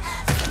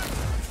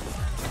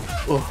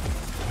 Oh.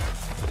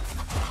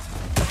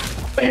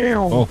 Bam.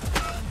 Oh.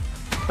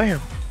 Bam.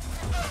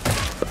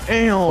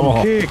 Bam.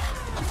 Oh. Kick.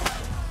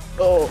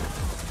 Oh.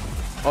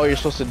 Oh, you're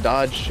supposed to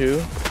dodge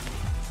too.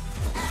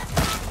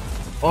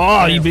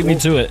 Oh, you beat me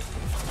to it.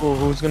 Oh,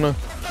 who's gonna?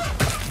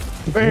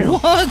 Bam.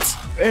 What?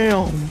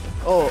 Bam.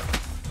 Oh.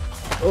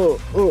 Oh.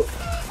 Oh.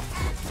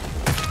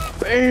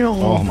 Bam.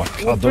 Oh my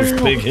god, those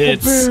big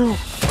hits. Oh,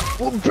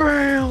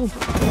 bam.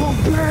 Oh,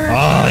 bam.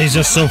 Ah, he's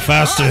just so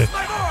faster.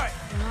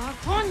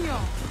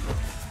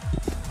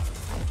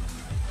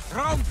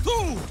 Round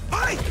 2,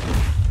 fight!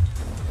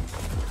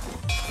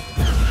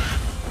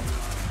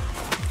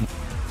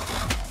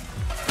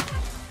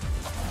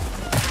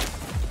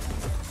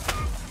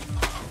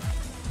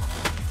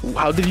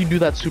 How did you do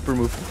that super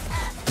move?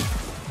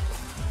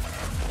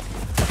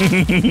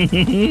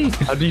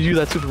 How did you do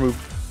that super move?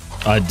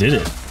 I did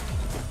it.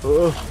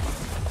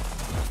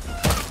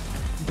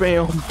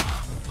 Bam.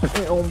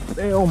 Bam.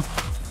 Bam.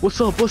 What's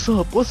up? What's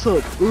up? What's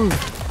up?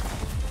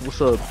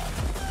 What's up?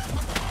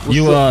 What's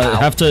You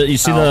up? have to. You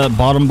see the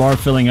bottom bar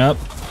filling up?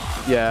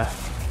 Yeah.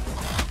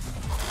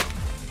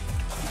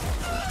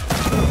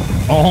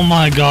 Oh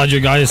my god, your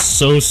guy is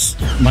so.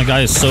 My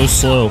guy is so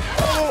slow.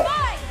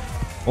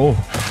 Oh.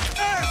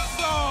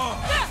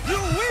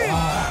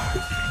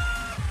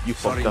 You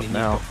fucked up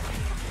now.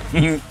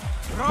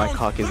 My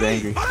cock is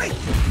angry.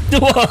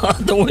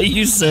 The way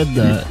you said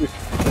that.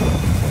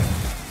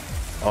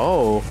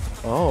 Oh.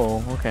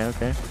 Oh. Okay.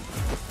 Okay.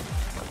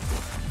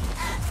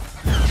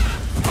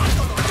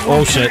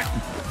 Oh shit.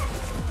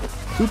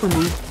 Super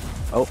move.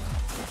 Oh.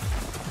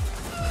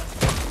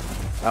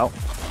 Ow.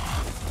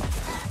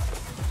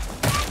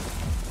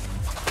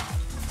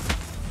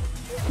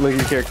 Look at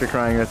your character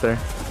crying right there.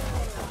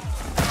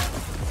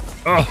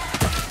 Oh.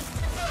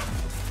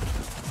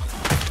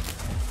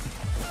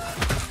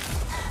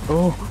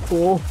 Oh.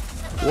 Whoa.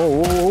 Whoa.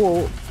 Whoa.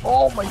 Whoa.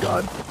 Oh my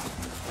god.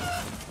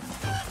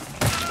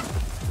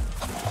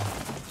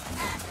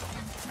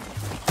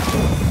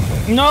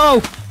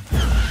 No.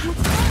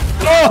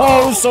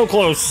 Oh, so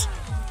close.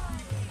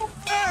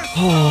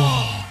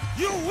 Oh.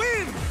 You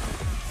win!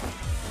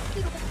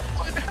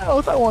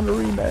 Hell, I want a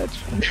rematch.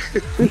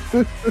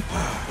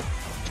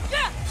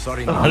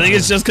 Sorry. I think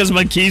it's just because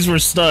my keys were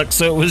stuck,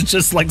 so it was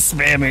just like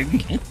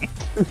spamming.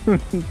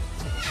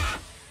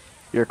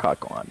 Your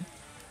cock on.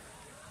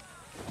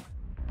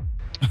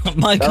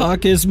 My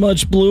cock is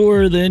much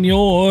bluer than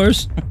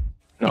yours.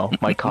 No,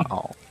 my cock.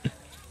 Oh.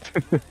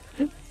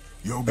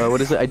 What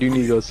is it? I do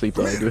need to go to sleep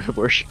though. I do have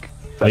work.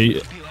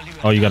 You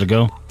gotta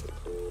go?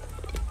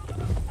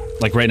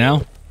 Like right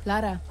now?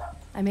 Lara,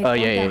 I made Oh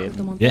yeah. contact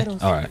with the Yeah?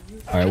 Monteros. Alright.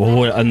 Alright, well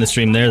we'll end the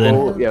stream there then.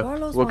 Oh, yeah,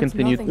 Carlos we'll wants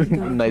continue nothing to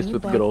do with nice me,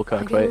 with the but good old I get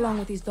cockfight. along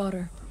with his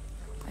daughter.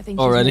 I think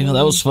Alrighty, well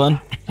that was fun.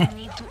 You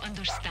need to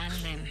understand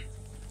them.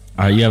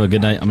 Alright, you have a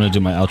good night. I'm gonna do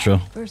my outro.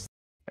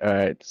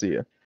 Alright, see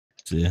ya.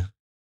 See ya.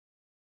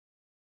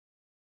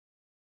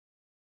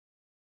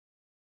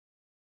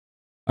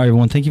 Alright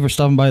everyone, thank you for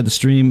stopping by the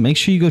stream. Make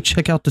sure you go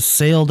check out the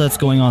sale that's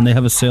going on. They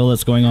have a sale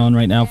that's going on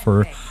right now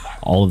for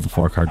all of the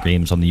Far Cry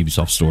games on the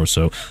Ubisoft store,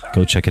 so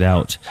go check it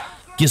out.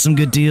 Get some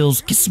good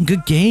deals, get some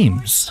good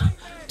games.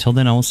 Till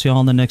then, I will see y'all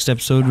in the next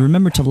episode.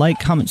 Remember to like,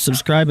 comment,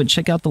 subscribe, and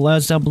check out the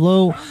lads down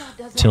below.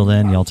 Till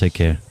then, y'all take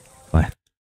care.